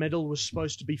think the middle was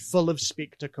supposed to be full of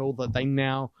spectacle that they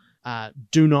now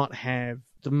do not have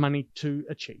the money to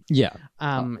achieve. Yeah.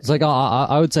 It's like,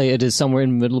 I would say it is somewhere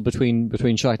in the middle between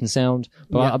Shite and Sound.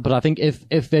 But I think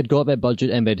if they'd got that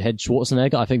budget and they'd had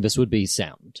Schwarzenegger, I think this would be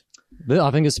Sound. I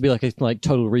think this would be like a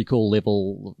Total Recall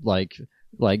level, like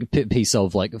piece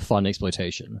of like fun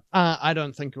exploitation. I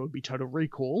don't think it would be Total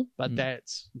Recall, but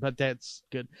that's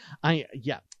good. I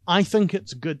think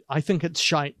it's good. I think it's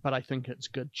shite, but I think it's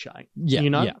good shite. Yeah, you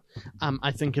know. Yeah.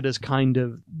 I think it is kind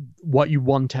of what you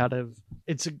want out of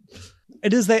it.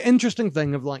 It is that interesting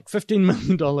thing of like $15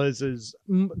 million is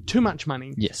too much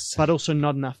money, yes, but also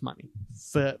not enough money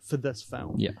for this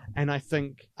film. Yeah, and I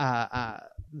think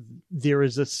there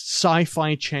is a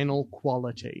Sci-Fi Channel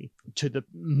quality to the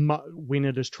when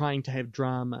it is trying to have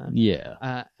drama.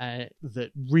 Yeah.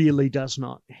 That really does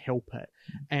not help it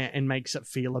and makes it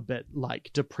feel a bit like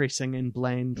depressing and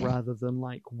bland rather than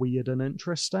like weird and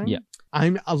interesting. Yeah.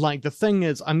 I'm like, the thing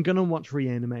is, I'm gonna watch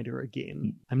Reanimator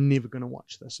again. I'm never gonna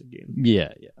watch this again.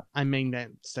 Yeah. I mean, that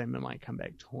statement might come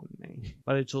back to haunt me,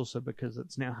 but it's also because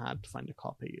it's now hard to find a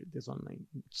copy. There's only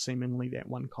seemingly that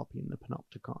one copy in the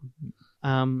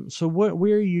Panopticon. So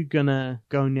where are you gonna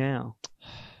go now?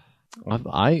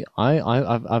 I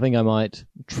think I might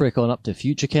trek on up to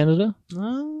Future Canada.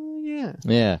 Oh yeah.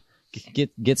 Yeah.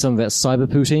 Get some of that cyber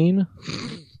poutine.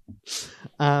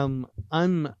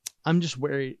 I'm just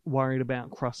worried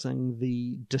about crossing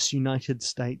the disunited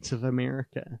states of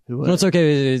America. No, it's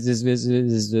okay. There's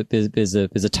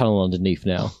a tunnel underneath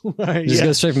now. Right, Just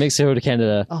go straight from Mexico to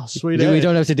Canada. Oh, sweet. We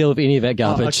don't have to deal with any of that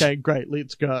garbage. Okay, great.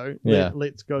 Let's go. Yeah.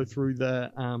 Let's go through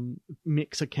the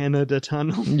Mexicanada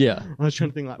tunnel. Yeah. I was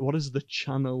trying to think, like, what is the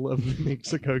channel of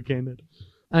Mexico, Canada?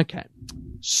 Okay.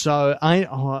 So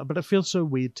but it feels so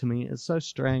weird to me. It's so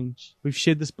strange. We've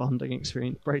shared this bonding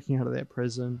experience breaking out of that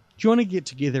prison. Do you want to get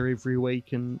together every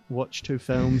week and watch 2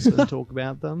 films and talk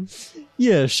about them?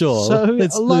 Yeah, sure. So,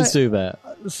 let's do that.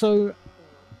 So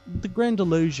The Grand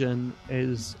Illusion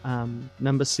is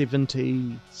number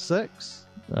 76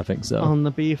 I think so. on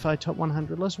the BFI Top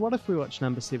 100 list. What if we watch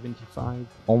number 75?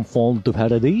 Enfants du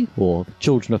Paradis, or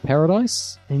Children of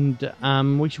Paradise. And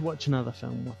we should watch another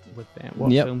film with that. What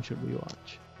film should we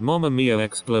watch? Mamma Mia!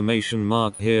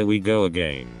 Here we go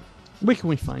again. Where can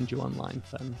we find you online,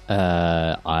 Finn?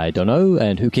 I don't know,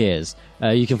 and who cares?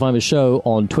 You can find the show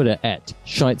on Twitter at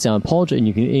ShiteSoundPod, and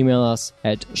you can email us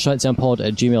at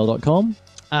shitesoundpod@gmail.com.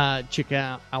 Check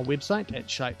out our website at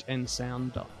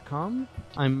shiteandsound.com.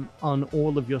 I'm on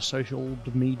all of your social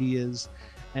medias,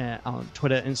 on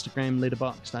Twitter, Instagram,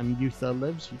 Letterboxd. I'm Youtha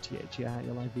Lives,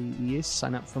 UTHERLIVES.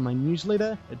 Sign up for my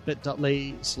newsletter at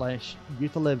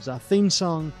bit.ly/Youtha Lives. Our theme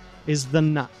song is The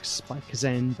Nux by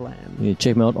Kazan Blam. You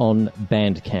check them out on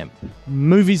Bandcamp.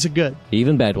 Movies are good.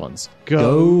 Even bad ones.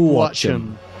 Go watch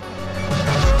them.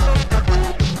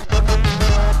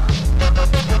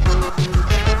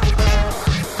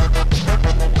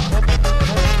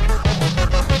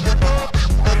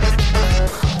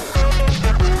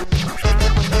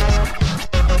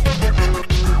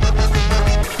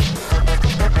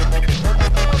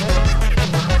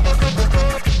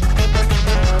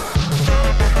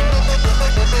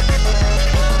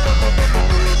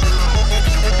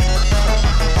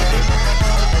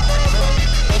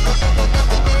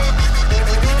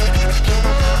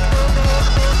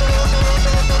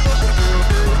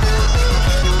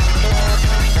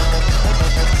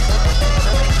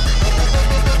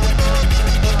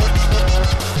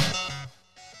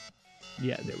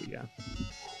 Yeah, there we go.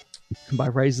 You can buy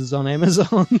razors on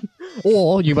Amazon.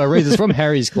 Or you buy razors from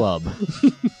Harry's Club.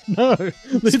 No.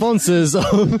 Sponsors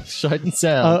of Shite and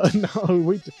Sound.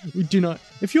 No, we do not.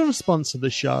 If you want to sponsor the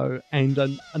show and are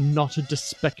not a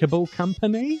despicable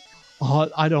company,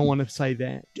 I don't want to say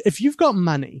that. If you've got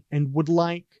money and would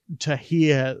like to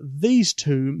hear these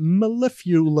two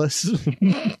mellifluous...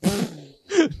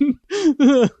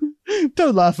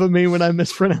 Don't laugh at me when I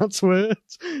mispronounce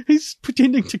words. He's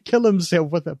pretending to kill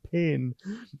himself with a pen.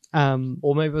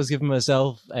 Or maybe I was giving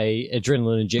myself a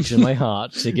adrenaline injection in my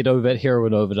heart to get over that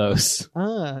heroin overdose.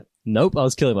 Nope, I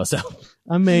was killing myself.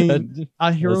 I mean,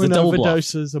 are heroin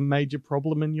overdoses overdoses a major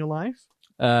problem in your life?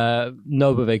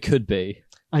 No, but they could be.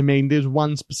 I mean, there's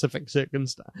one specific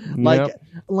circumstance. Like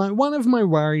one of my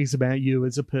worries about you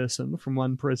as a person from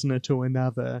one prisoner to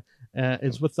another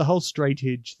is with the whole straight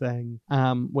edge thing,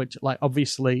 which, like,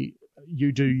 obviously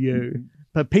you do you,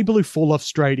 but people who fall off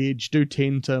straight edge do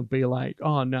tend to be like,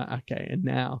 oh no, okay, and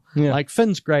now, like,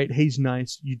 Finn's great, he's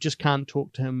nice, you just can't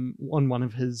talk to him on one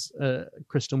of his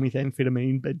crystal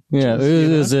methamphetamine. But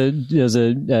there's a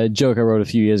joke I wrote a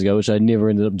few years ago, which I never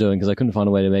ended up doing because I couldn't find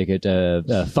a way to make it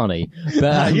funny.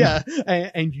 But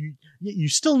and you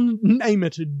still name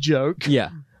it a joke. Yeah.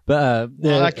 But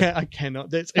I cannot.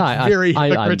 That's very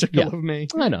hypocritical of me.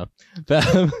 I know.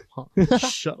 But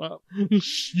shut up.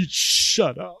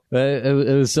 Shut up. But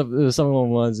it was something along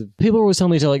the lines of, people always tell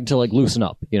me to loosen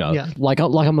up, you know, like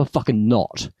I'm a fucking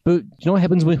knot. But you know what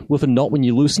happens with a knot when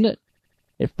you loosen it?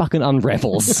 It fucking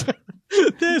unravels.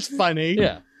 That's funny.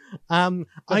 Yeah. But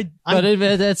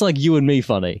that's like you and me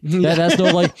funny. That's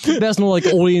not like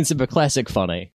audience of a classic funny.